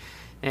guy.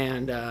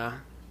 And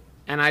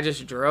I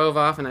just drove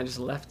off, and I just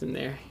left him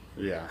there.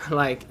 Yeah.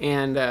 Like,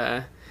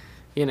 and...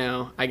 you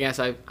know, I guess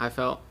I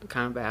felt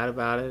kind of bad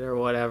about it or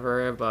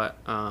whatever, but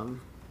I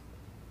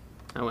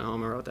went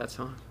home and wrote that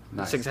song. Nice.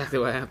 That's exactly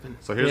what happened.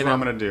 So here's what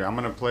I'm going to do. I'm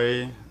going to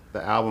play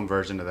the album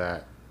version of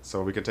that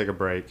so we can take a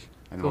break,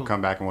 and we'll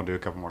come back and we'll do a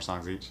couple more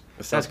songs each.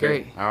 That's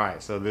great. All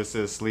right, so this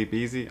is Sleep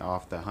Easy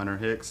off the Hunter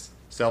Hicks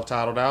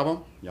self-titled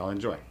album. Y'all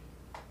enjoy.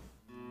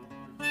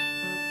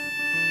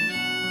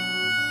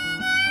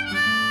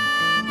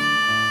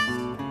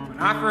 When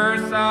I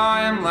first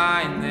saw him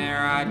lying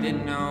there, I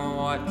didn't know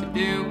what to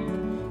do.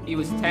 He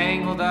was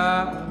tangled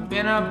up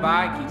in a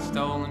bike he'd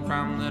stolen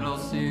from Little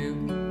Sue.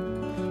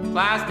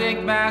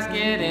 Plastic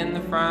basket in the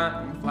front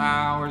and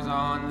flowers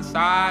on the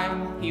side.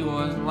 He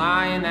was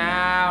lying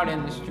out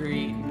in the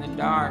street in the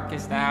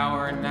darkest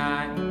hour of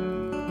night.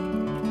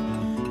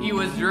 He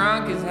was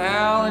drunk as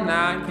hell and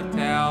I could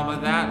tell by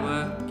that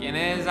look in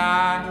his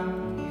eye.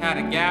 He had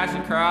a gash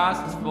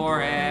across his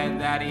forehead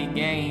that he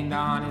gained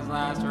on his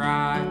last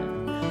ride.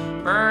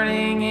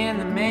 Burning in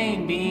the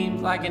main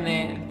beams like an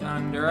ant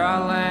under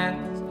a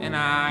lens. And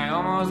I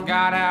almost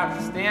got out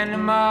to stand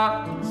him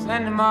up and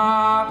send him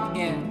off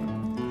again.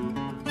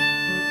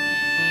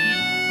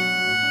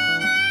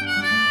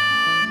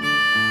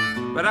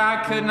 But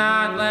I could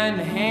not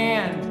lend a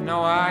hand,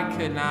 no I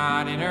could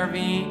not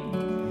intervene.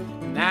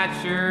 And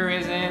that sure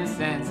is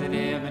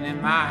insensitive and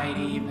it might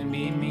even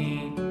be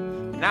mean.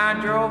 And I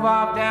drove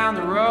off down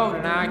the road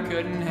and I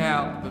couldn't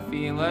help but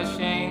feel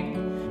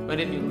ashamed. But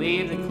if you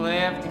leave the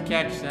cliff to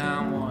catch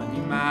someone,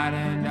 you might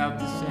end up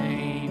the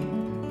same.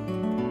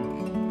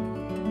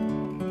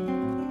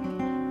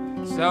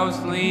 So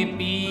sleep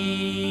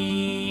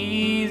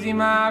easy,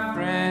 my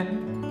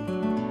friend.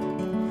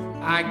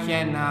 I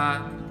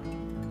cannot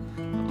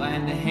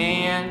lend a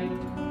hand.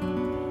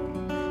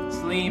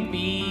 Sleep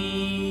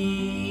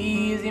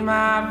easy,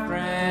 my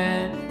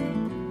friend.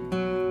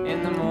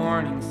 In the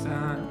morning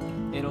sun,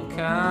 it'll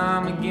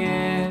come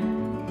again.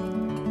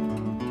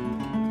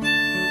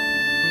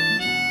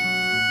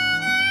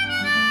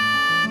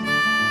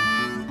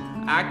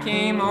 I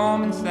came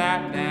home and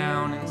sat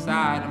down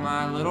inside of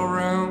my little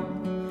room.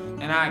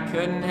 And I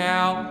couldn't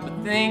help but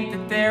think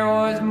that there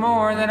was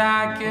more that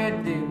I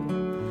could do.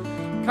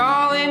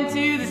 Call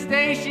into the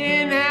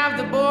station, have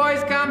the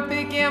boys come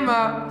pick him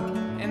up,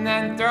 and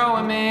then throw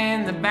him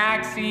in the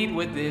back seat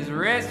with his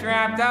wrist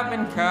wrapped up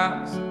in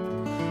cuffs.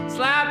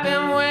 Slap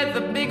him with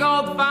a big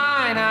old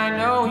fine I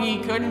know he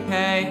couldn't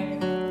pay,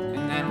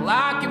 and then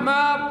lock him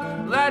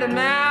up, let him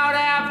out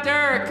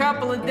after a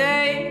couple of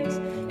days.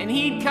 And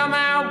he'd come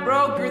out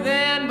broker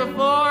than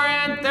before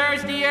and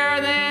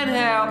thirstier than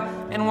hell,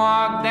 and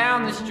walk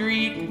down the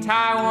street and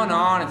tie one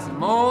on at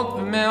some old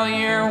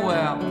familiar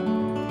well.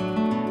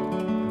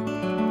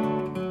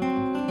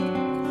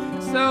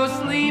 So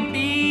sleep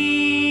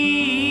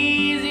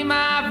easy,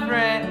 my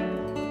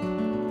friend,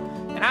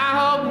 and I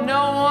hope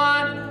no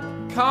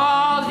one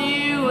calls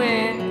you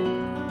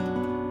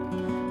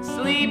in.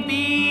 Sleep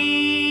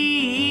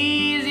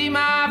easy,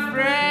 my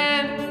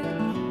friend.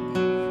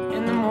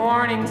 In the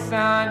morning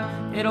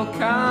sun, it'll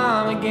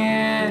come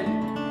again.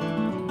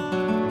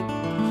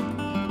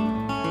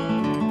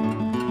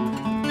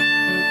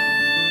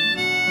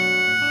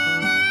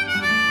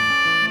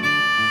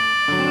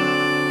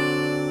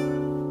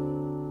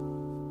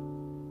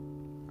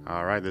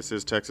 All right, this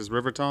is Texas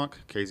River Tonk,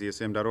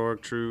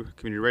 KZSM.org, True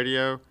Community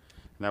Radio, and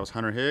that was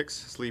Hunter Hicks,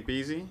 Sleep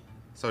Easy.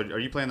 So are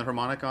you playing the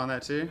harmonica on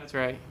that too? That's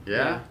right.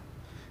 Yeah?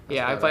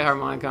 Yeah, I play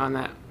harmonica on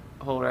that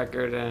whole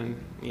record,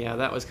 and yeah,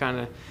 that was kind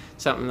of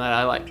something that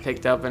I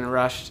picked up and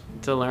rushed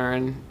to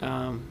learn,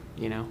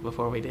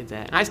 before we did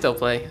that. And I still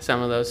play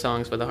some of those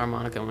songs with the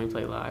harmonica when we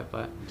play live,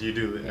 but... Do you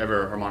do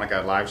ever harmonica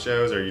at live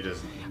shows, or you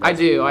just... I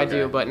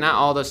do, but not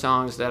all the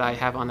songs that I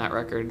have on that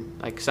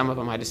record. Like, some of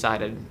them I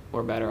decided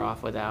were better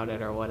off without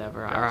it or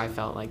whatever, or I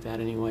felt like that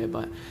anyway,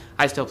 but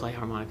I still play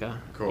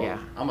harmonica. Cool. Yeah.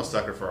 I'm a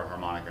sucker for a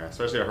harmonica,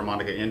 especially a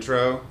harmonica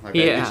intro. That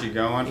gets you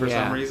going for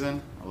some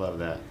reason. I love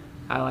that.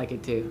 I like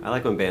it too. I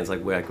like when bands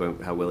like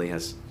how Willie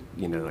has,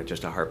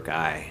 just a harp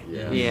guy.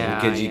 Yeah.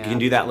 Because you can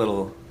do that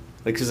little...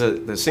 because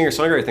the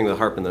singer-songwriter thing with the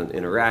harp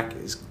in a rack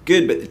is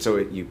good, but so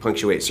you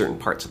punctuate certain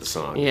parts of the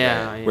song.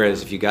 Yeah.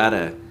 Whereas if you got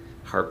a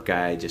harp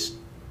guy just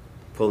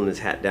pulling his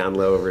hat down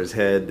low over his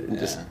head,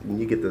 and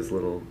you get this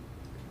little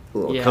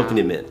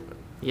accompaniment.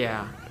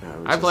 Yeah,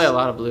 I play a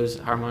lot of blues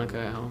harmonica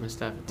at home and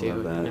stuff too.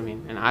 Love that. I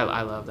mean, and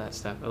I love that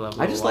stuff. I love.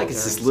 I just like it's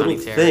Walter this and little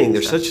Sonny Terry thing. and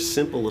They're stuff. such a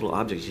simple little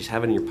object. You just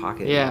have it in your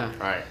pocket. Yeah.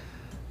 Right.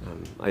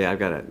 I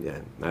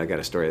got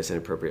a story that's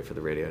inappropriate for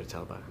the radio to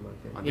tell about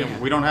harmonica.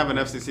 Again, we don't have an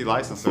FCC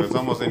license, so it's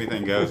almost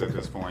anything goes at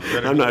this point.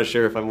 I'm not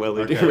sure if I'm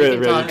ready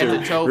Talk at the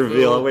to tofu,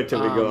 reveal. I'll wait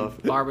till we go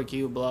off.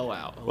 Barbecue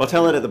blowout. Well,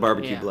 tell it at the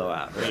barbecue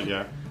blowout. There you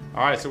go.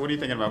 All right, so what are you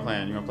thinking about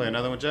playing? You want to play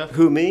another one, Jeff?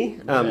 Who, me?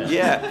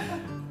 Yeah.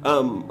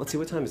 Let's see,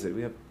 what time is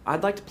it?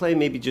 I'd like to play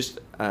maybe just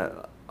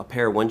a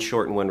pair, one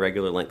short and one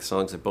regular length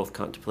songs. They're both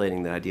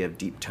contemplating the idea of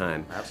deep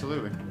time.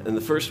 Absolutely. And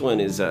the first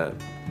one is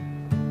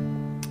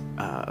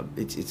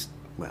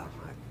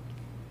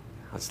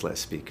let's let it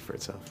speak for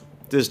itself.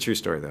 This is a true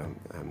story, though.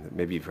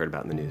 Maybe you've heard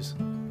about in the news.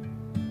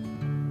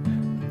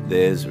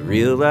 There's a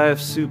real-life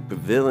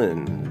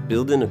supervillain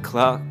building a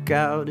clock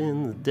out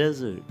in the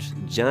desert.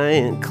 A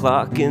giant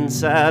clock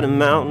inside a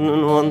mountain,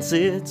 and once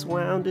it's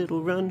wound,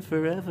 it'll run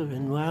forever.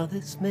 And while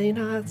this may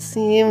not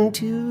seem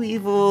too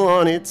evil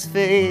on its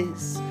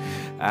face,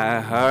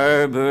 I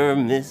harbor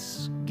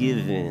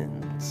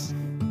misgivings.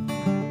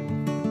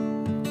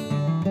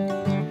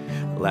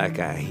 Like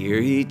I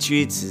hear he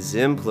treats his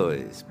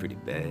employees pretty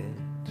bad.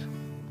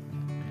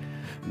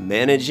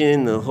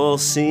 Managing the whole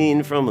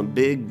scene from a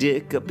big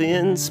dick up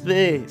in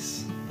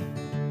space.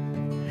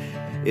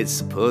 It's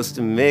supposed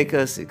to make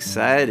us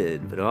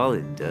excited, but all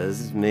it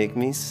does is make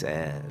me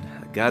sad.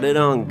 I got it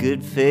on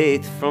good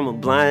faith from a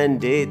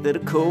blind date that a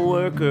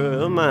coworker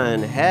of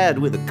mine had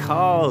with a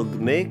cog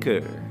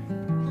maker.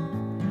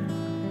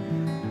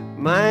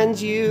 Mind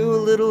you, a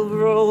little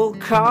roll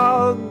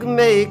cog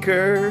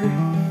maker.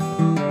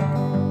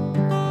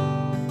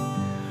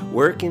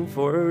 Working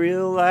for a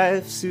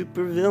real-life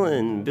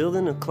supervillain,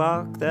 building a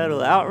clock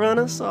that'll outrun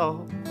us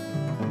all.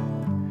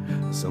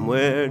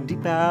 Somewhere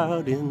deep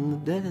out in the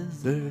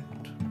desert.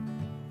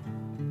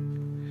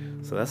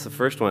 So that's the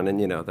first one, and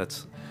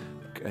that's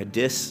a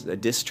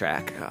diss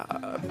track,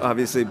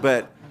 obviously.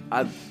 But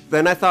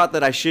then I thought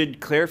that I should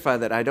clarify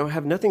that I don't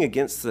have nothing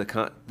against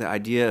the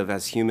idea of,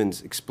 as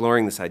humans,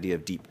 exploring this idea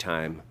of deep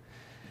time,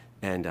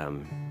 and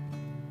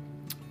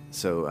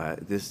so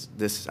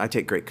this I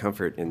take great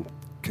comfort in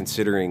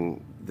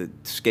considering the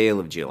scale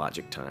of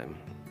geologic time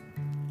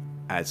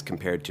as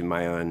compared to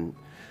my own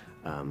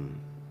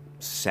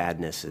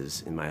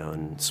sadnesses in my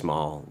own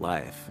small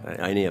life,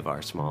 any of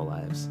our small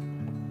lives,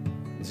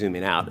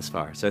 zooming out as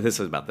far. So this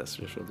is about this,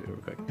 which we'll do real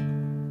quick.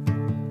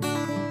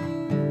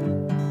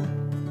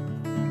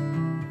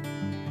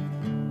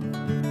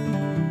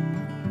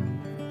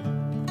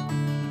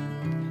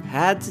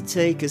 Had to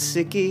take a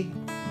sickie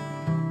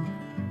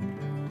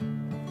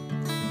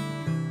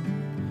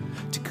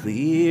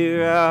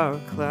clear our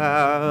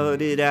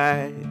clouded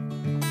eye.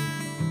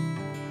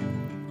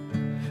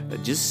 I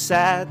just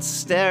sat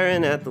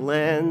staring at the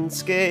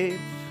landscape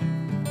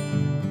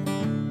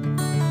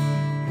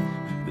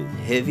with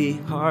heavy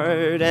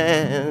heart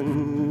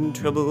and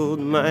troubled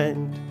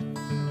mind.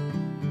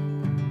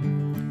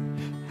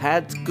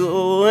 Had to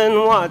go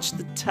and watch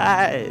the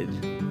tide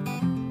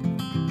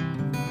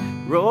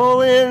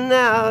rolling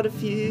out a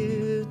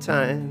few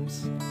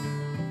times.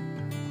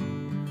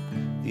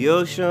 The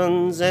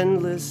ocean's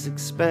endless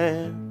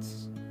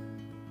expanse,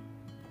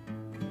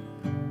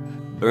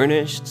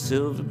 burnished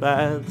silver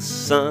by the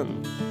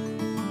sun,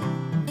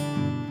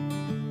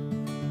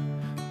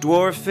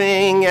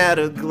 dwarfing at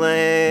a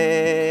glance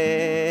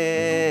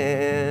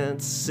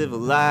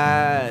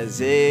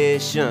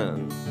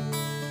civilization,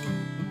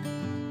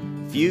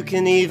 if you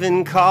can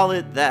even call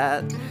it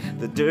that.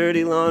 The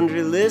dirty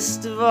laundry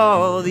list of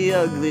all the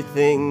ugly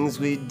things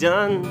we've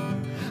done,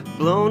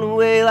 blown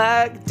away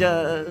like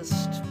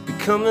dust.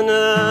 Becoming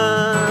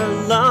a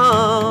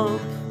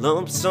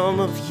lump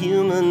sum of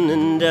human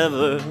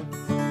endeavor,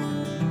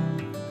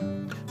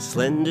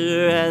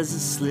 slender as a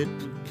slip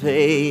of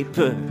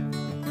paper,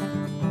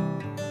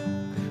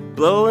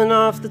 blowing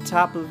off the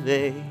top of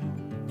a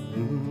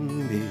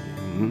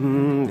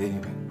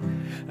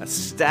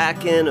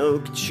stacking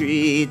oak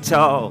tree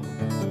tall.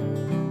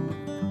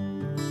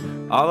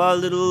 All our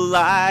little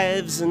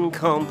lives and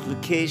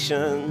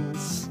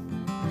complications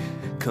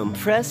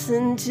compress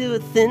into a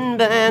thin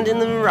band in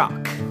the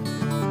rock.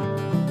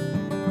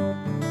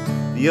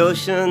 The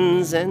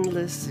ocean's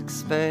endless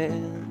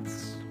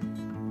expanse,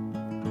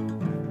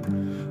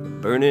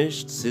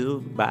 burnished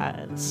silver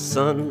by the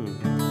sun.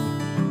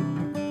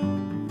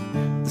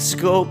 The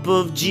scope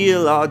of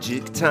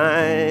geologic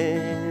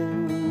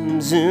time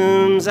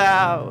zooms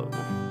out,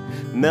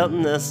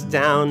 melting us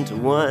down to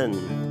one.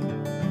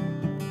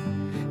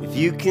 If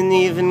you can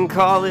even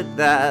call it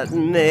that,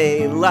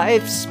 may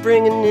life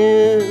spring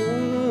anew.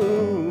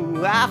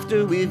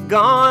 After we've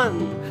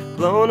gone,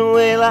 blown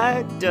away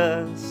like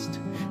dust,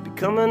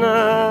 becoming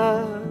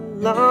a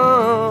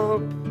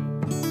lump.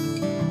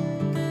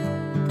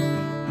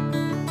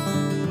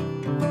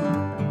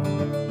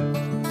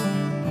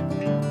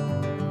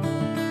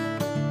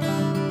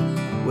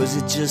 Was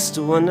it just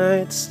a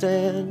one-night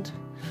stand?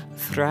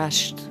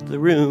 thrashed the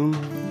room.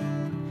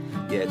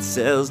 Yet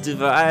cells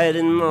divide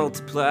and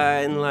multiply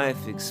and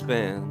life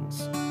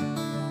expands.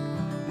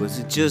 Was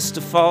it just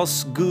a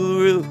false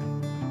guru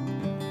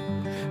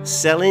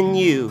selling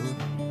you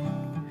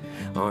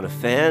on a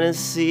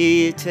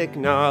fantasy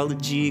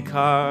technology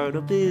card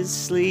up his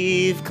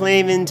sleeve,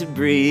 claiming to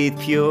breathe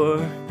pure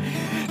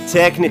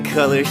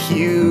technicolor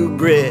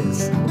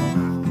hubris?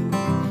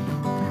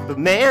 But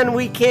man,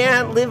 we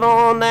can't live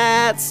on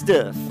that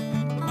stuff.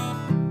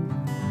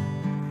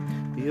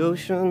 The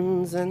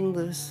ocean's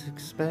endless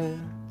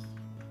expanse,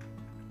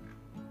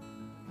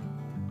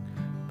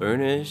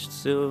 burnished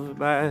silver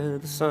by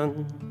the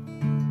sun,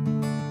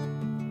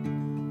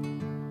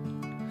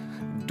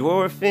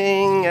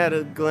 dwarfing at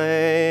a glance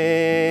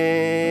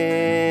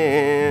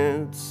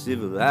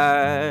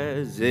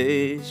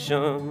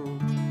civilization.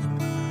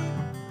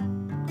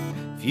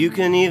 If you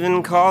can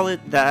even call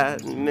it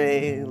that,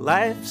 may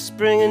life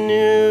spring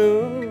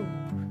anew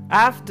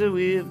after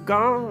we've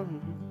gone,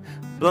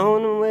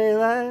 blown away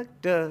like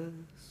dust,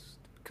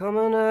 come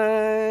a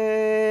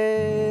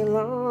night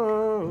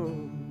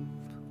long.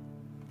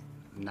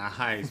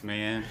 Nice,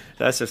 man.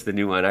 That's just the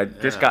new one. I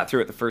just got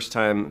through it the first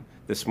time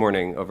this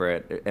morning over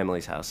at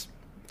Emily's house,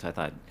 so I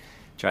thought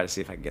I'd try to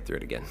see if I could get through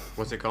it again.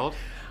 What's it called?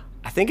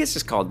 I think it's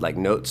just called like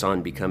Notes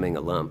on Becoming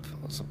a Lump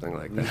or something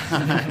like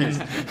that. Nice.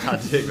 I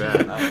dig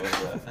that.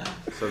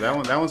 So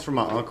that one's from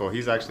my uncle.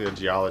 He's actually a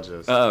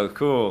geologist. Oh,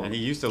 cool. And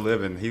he used to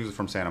he was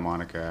from Santa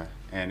Monica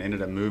and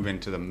ended up moving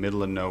to the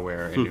middle of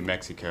nowhere in New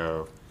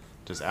Mexico,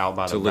 just out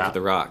by to look at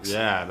the rocks.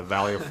 Yeah, the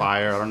Valley of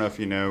Fire. I don't know if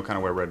you know kind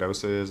of where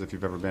Ruidoso is, if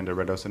you've ever been to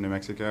Ruidoso, New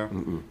Mexico.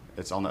 Mm-mm.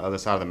 It's on the other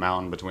side of the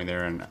mountain between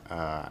there and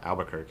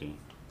Albuquerque,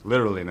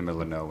 literally in the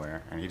middle of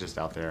nowhere. And he's just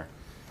out there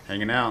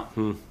hanging out,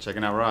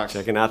 checking out rocks.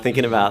 Thinking about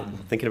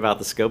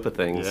the scope of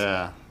things.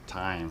 Yeah,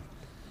 time.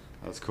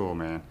 That's cool,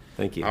 man.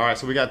 Thank you. All right,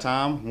 so we got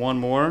time. One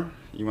more.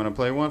 You want to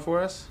play one for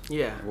us?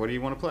 Yeah. What do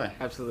you want to play?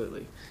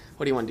 Absolutely.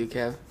 What do you want to do,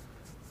 Kev?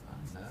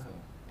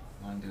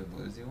 Want to do a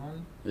bluesy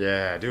one?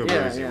 Yeah, do a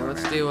bluesy one.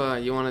 Let's do.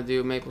 You want to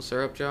do Maple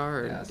Syrup Jar,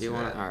 or do you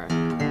want? All right.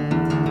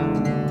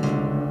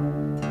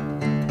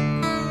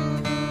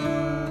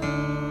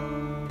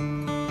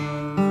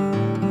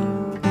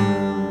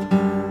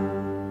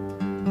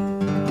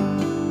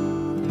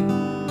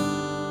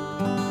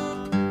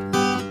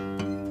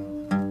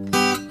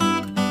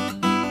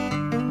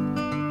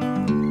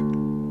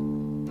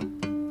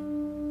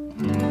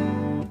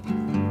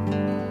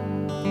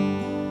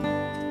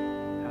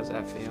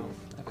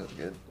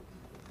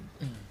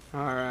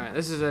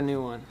 This is a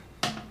new one.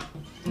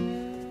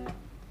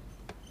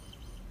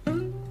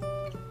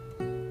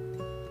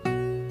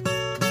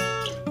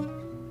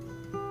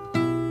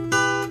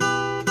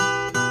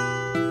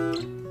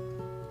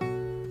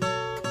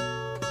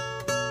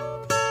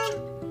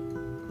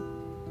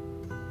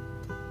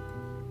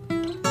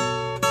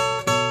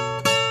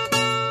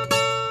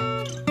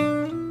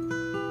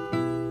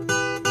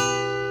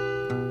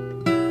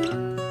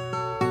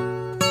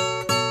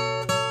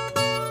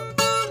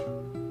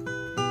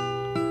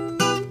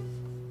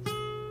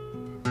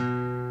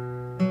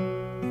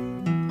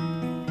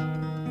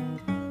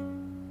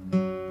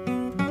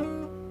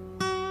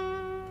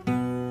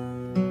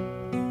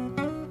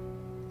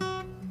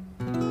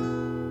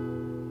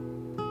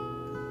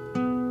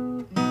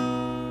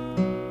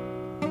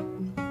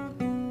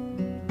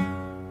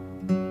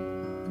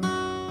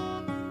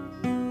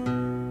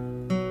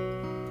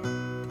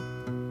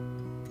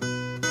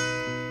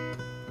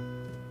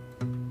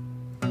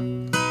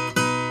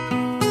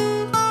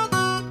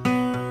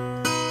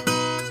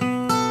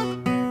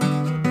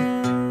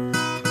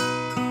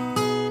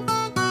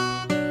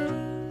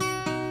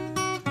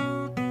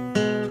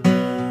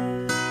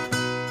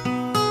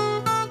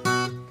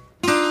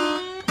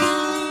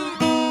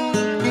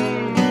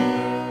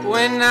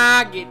 When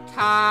I get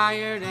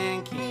tired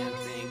and can't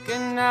think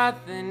of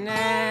nothing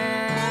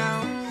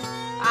else,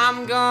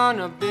 I'm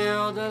gonna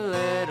build a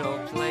little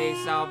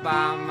place all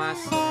by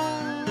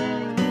myself.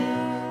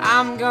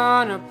 I'm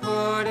gonna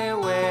put it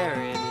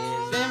where it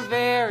isn't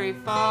very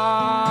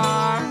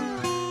far.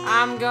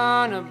 I'm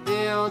gonna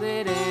build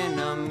it in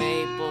a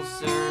maple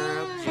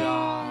syrup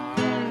jar.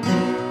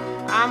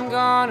 I'm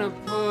gonna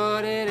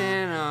put it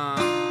in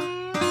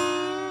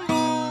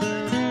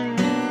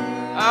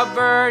a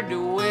bird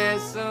to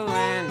whistle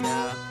and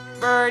a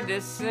bird to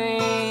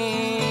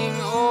sing.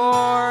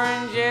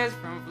 Oranges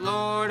from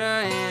Florida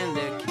and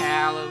a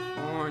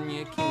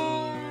California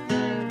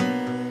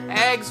king.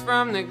 Eggs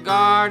from the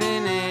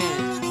garden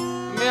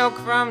and milk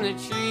from the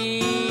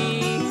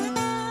tree.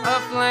 A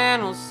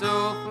flannel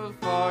sofa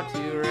for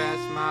to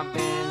rest my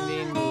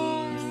bendy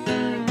knees.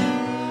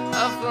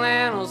 A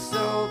flannel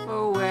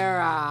sofa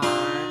where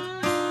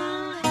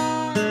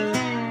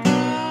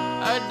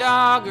a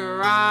dog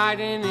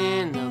riding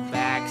in the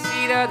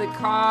backseat of the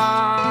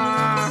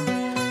car.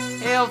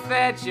 He'll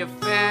fetch a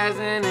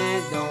pheasant,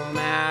 it don't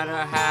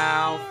matter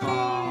how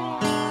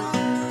far.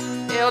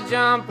 He'll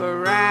jump a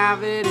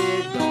rabbit,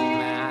 it don't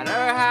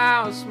matter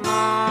how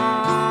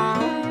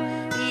small.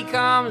 He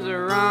comes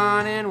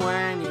a-running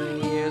when you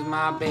hear hears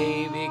my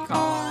baby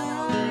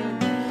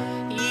calling.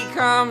 He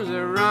comes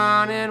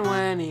a-running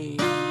when he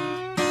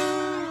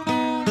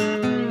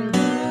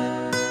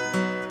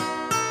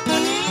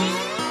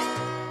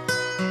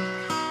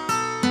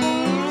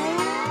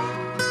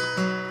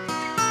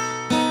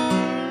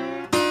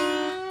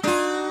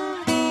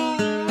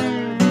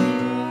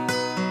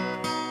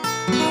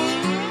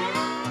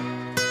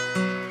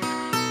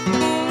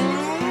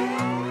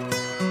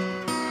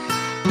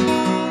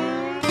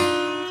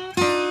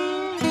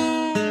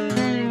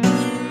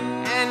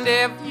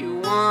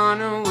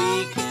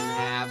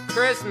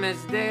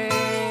Christmas Day.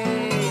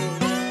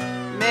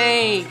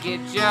 Make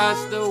it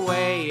just the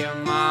way your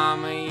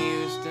mama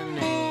used to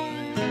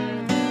make.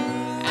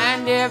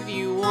 And if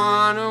you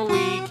wanna,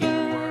 we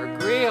can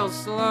work real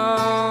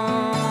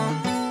slow.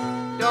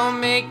 Don't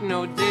make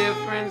no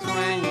difference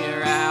when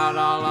you're out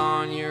all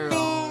on your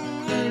own.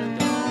 It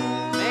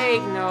don't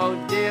make no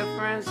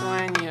difference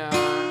when you're.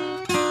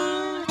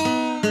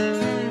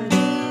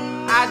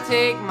 I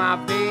take my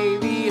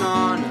baby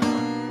on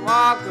a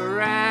walk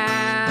around.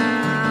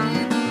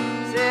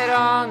 Sit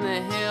on the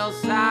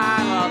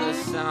hillside while the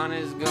sun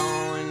is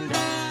going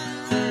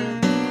down.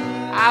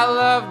 I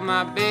love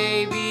my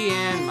baby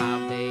and my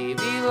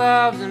baby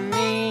loves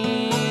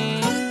me.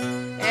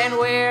 And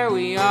where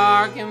we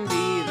are can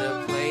be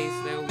the place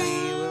that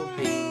we will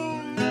be.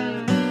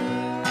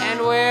 And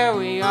where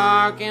we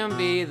are can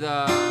be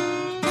the.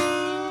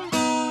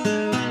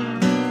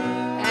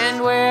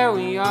 And where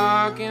we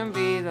are can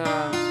be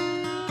the.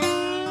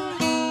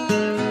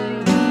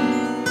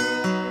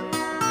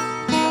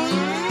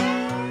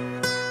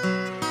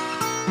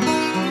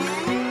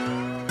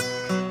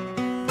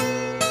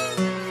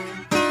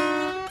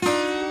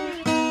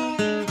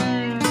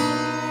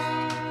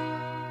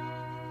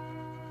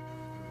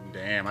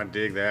 I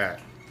dig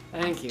that.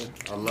 Thank you.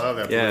 I love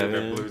that, that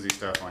bluesy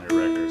stuff on your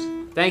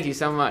records. Thank you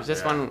so much.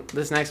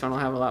 This next one will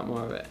have a lot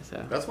more of it.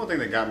 So that's one thing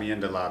that got me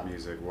into live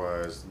music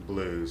was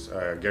blues.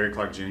 Gary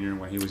Clark Jr.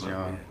 when he was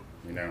young,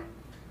 you know,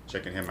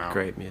 checking him out.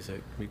 Great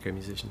music, great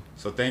musician.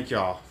 So thank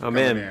y'all. Oh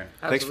man,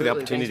 thanks for the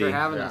opportunity. Thanks for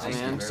having us,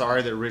 man. I'm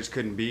sorry that Rich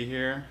couldn't be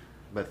here,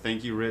 but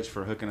thank you, Rich,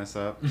 for hooking us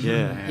up.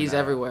 Yeah, and, he's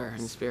everywhere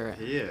in spirit.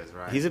 He is,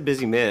 right? He's a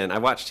busy man. I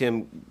watched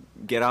him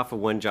get off of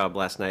one job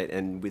last night,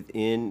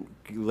 and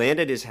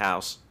landed his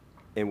house.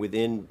 And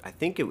within, I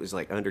think it was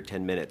like under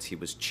 10 minutes, he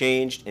was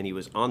changed and he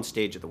was on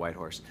stage at the White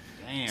Horse.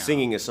 Damn.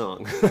 Singing a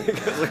song. I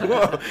was like,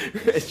 whoa.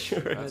 That's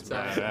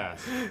badass.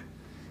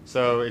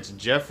 So it's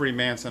Jeffrey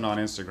Manson on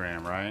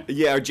Instagram, right?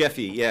 Yeah, or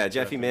Jeffy. Yeah,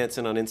 Jeffy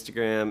Manson on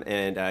Instagram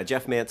and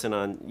Jeff Manson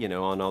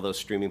on all those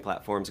streaming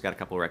platforms. Got a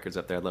couple of records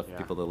up there. I'd love for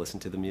people to listen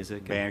to the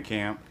music.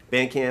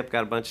 Bandcamp,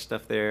 got a bunch of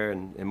stuff there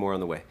and more on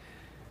the way.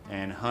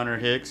 And Hunter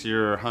Hicks,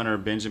 you're Hunter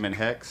Benjamin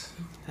Hex.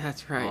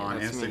 That's right. On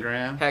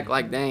Instagram. Me. Heck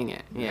like dang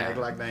it. Yeah. Heck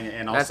like dang it.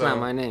 And that's also, not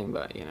my name,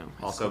 but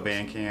Also cool.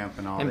 Bandcamp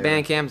and all that. And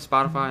Bandcamp,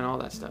 Spotify, and all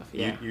that stuff.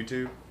 Yeah.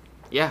 YouTube.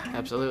 Yeah,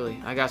 absolutely.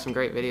 I got some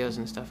great videos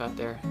and stuff out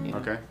there.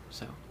 Okay.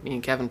 So me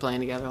and Kevin playing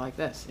together like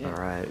this. Yeah.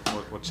 All right.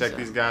 We'll check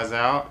these guys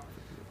out.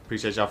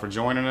 Appreciate y'all for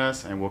joining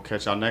us, and we'll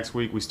catch y'all next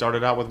week. We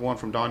started out with one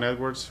from Don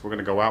Edwards. We're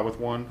gonna go out with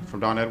one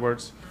from Don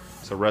Edwards.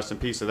 So rest in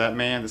peace to that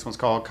man. This one's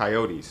called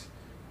Coyotes.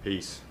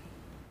 Peace.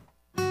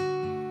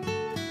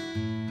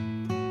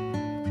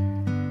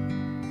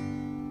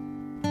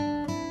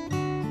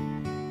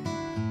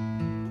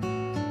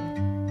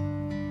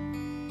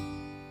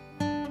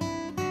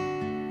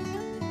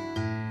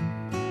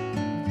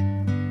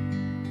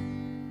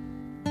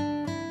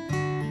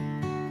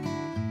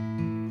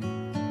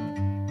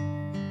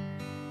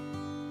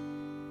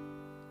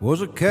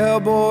 Was a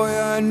cowboy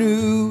I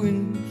knew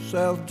in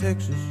South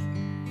Texas.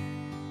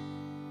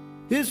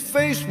 His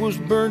face was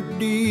burnt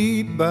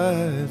deep by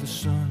the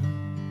sun.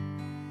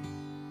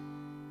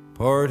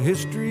 Part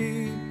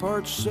history,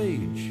 part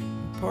sage,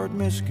 part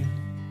Mexican.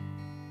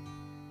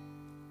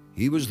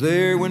 He was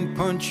there when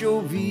Pancho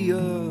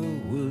Villa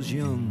was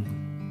young.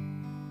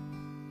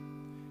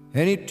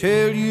 And he'd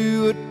tell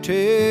you a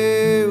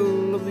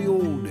tale of the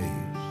old days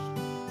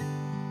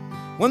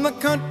when the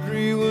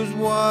country was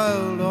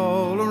wild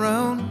all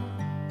around.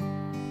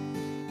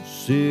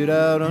 Sit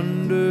out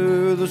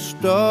under the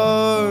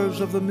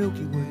stars of the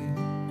Milky Way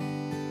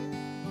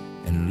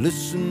and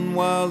listen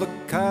while the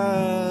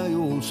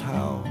coyotes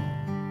howl.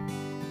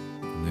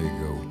 They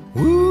go,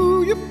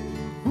 woo yip,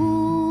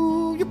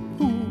 woo yip,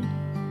 woo,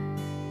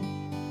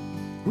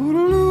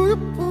 woo yip,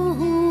 woo,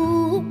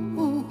 woo,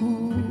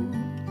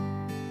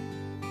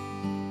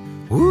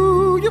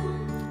 woo yip,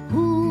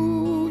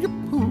 woo yip,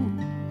 woo,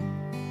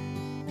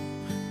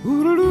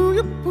 woo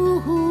yip,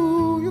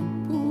 woo yip.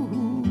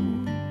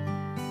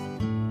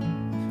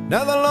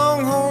 Now the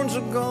longhorns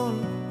are gone,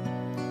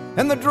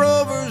 and the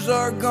drovers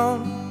are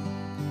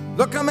gone,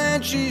 the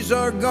Comanches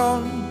are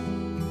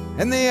gone,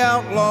 and the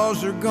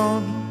outlaws are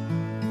gone.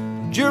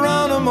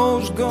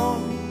 Geronimo's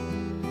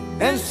gone,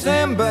 and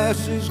Sam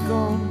Bass is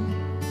gone,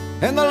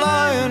 and the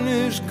lion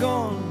is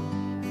gone,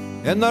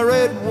 and the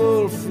red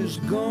wolf is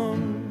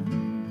gone.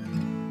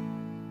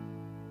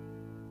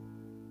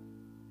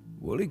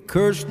 Well, he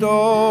cursed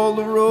all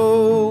the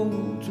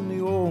roads and the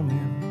old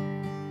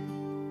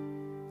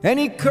men, and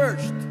he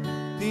cursed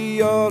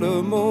the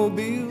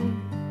automobile.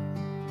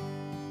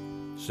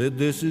 Said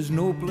this is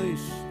no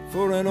place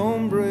for an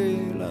hombre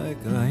like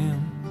I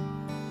am,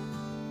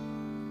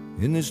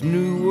 in this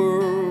new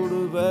world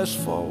of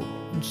asphalt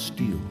and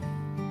steel.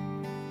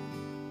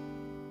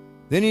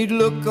 Then he'd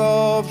look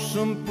off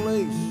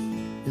someplace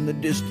in the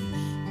distance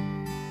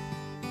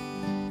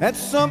at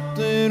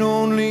something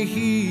only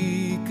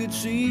he could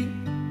see.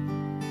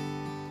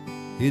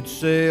 He'd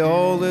say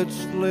all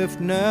that's left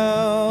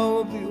now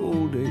of the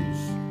old days,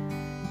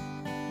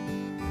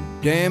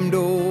 damned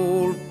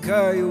old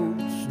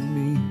coyotes and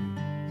me.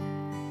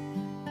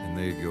 And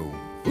they go,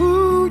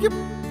 ooh, yip,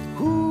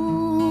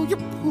 ooh, yip,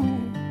 ooh.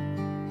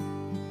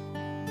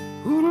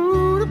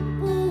 Ooh, yip,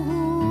 ooh,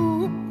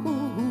 ooh.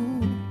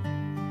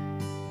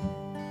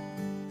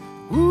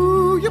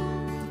 Ooh, yip,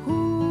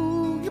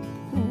 ooh, yip,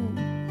 ooh.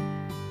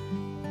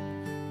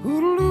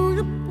 Ooh,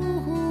 yip,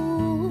 ooh,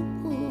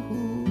 ooh.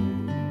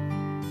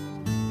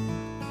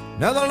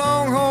 Now the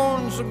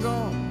longhorns are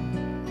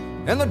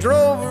gone, and the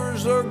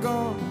drovers are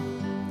gone,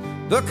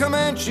 the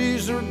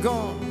Comanches are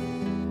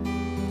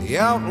gone, the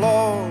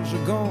outlaws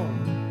are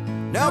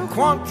gone. Now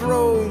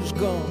Cointreau's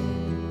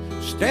gone,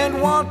 Stand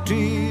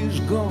Wanty's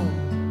gone,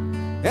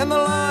 and the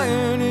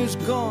lion is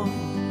gone,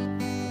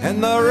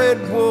 and the red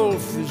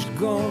wolf is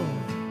gone.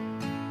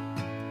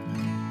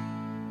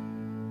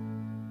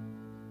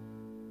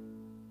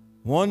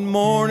 One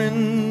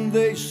morning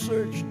they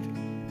searched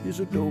his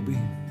adobe.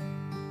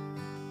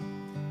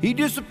 He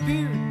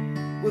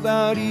disappeared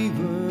without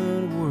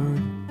even a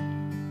word.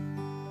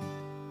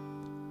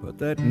 But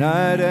that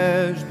night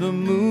as the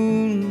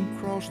moon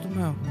crossed the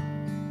mountain,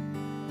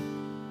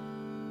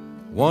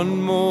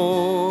 one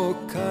more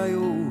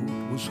coyote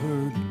was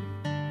heard.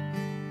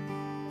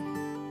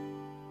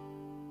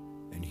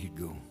 And he'd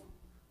go,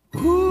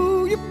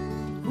 ooh, yip,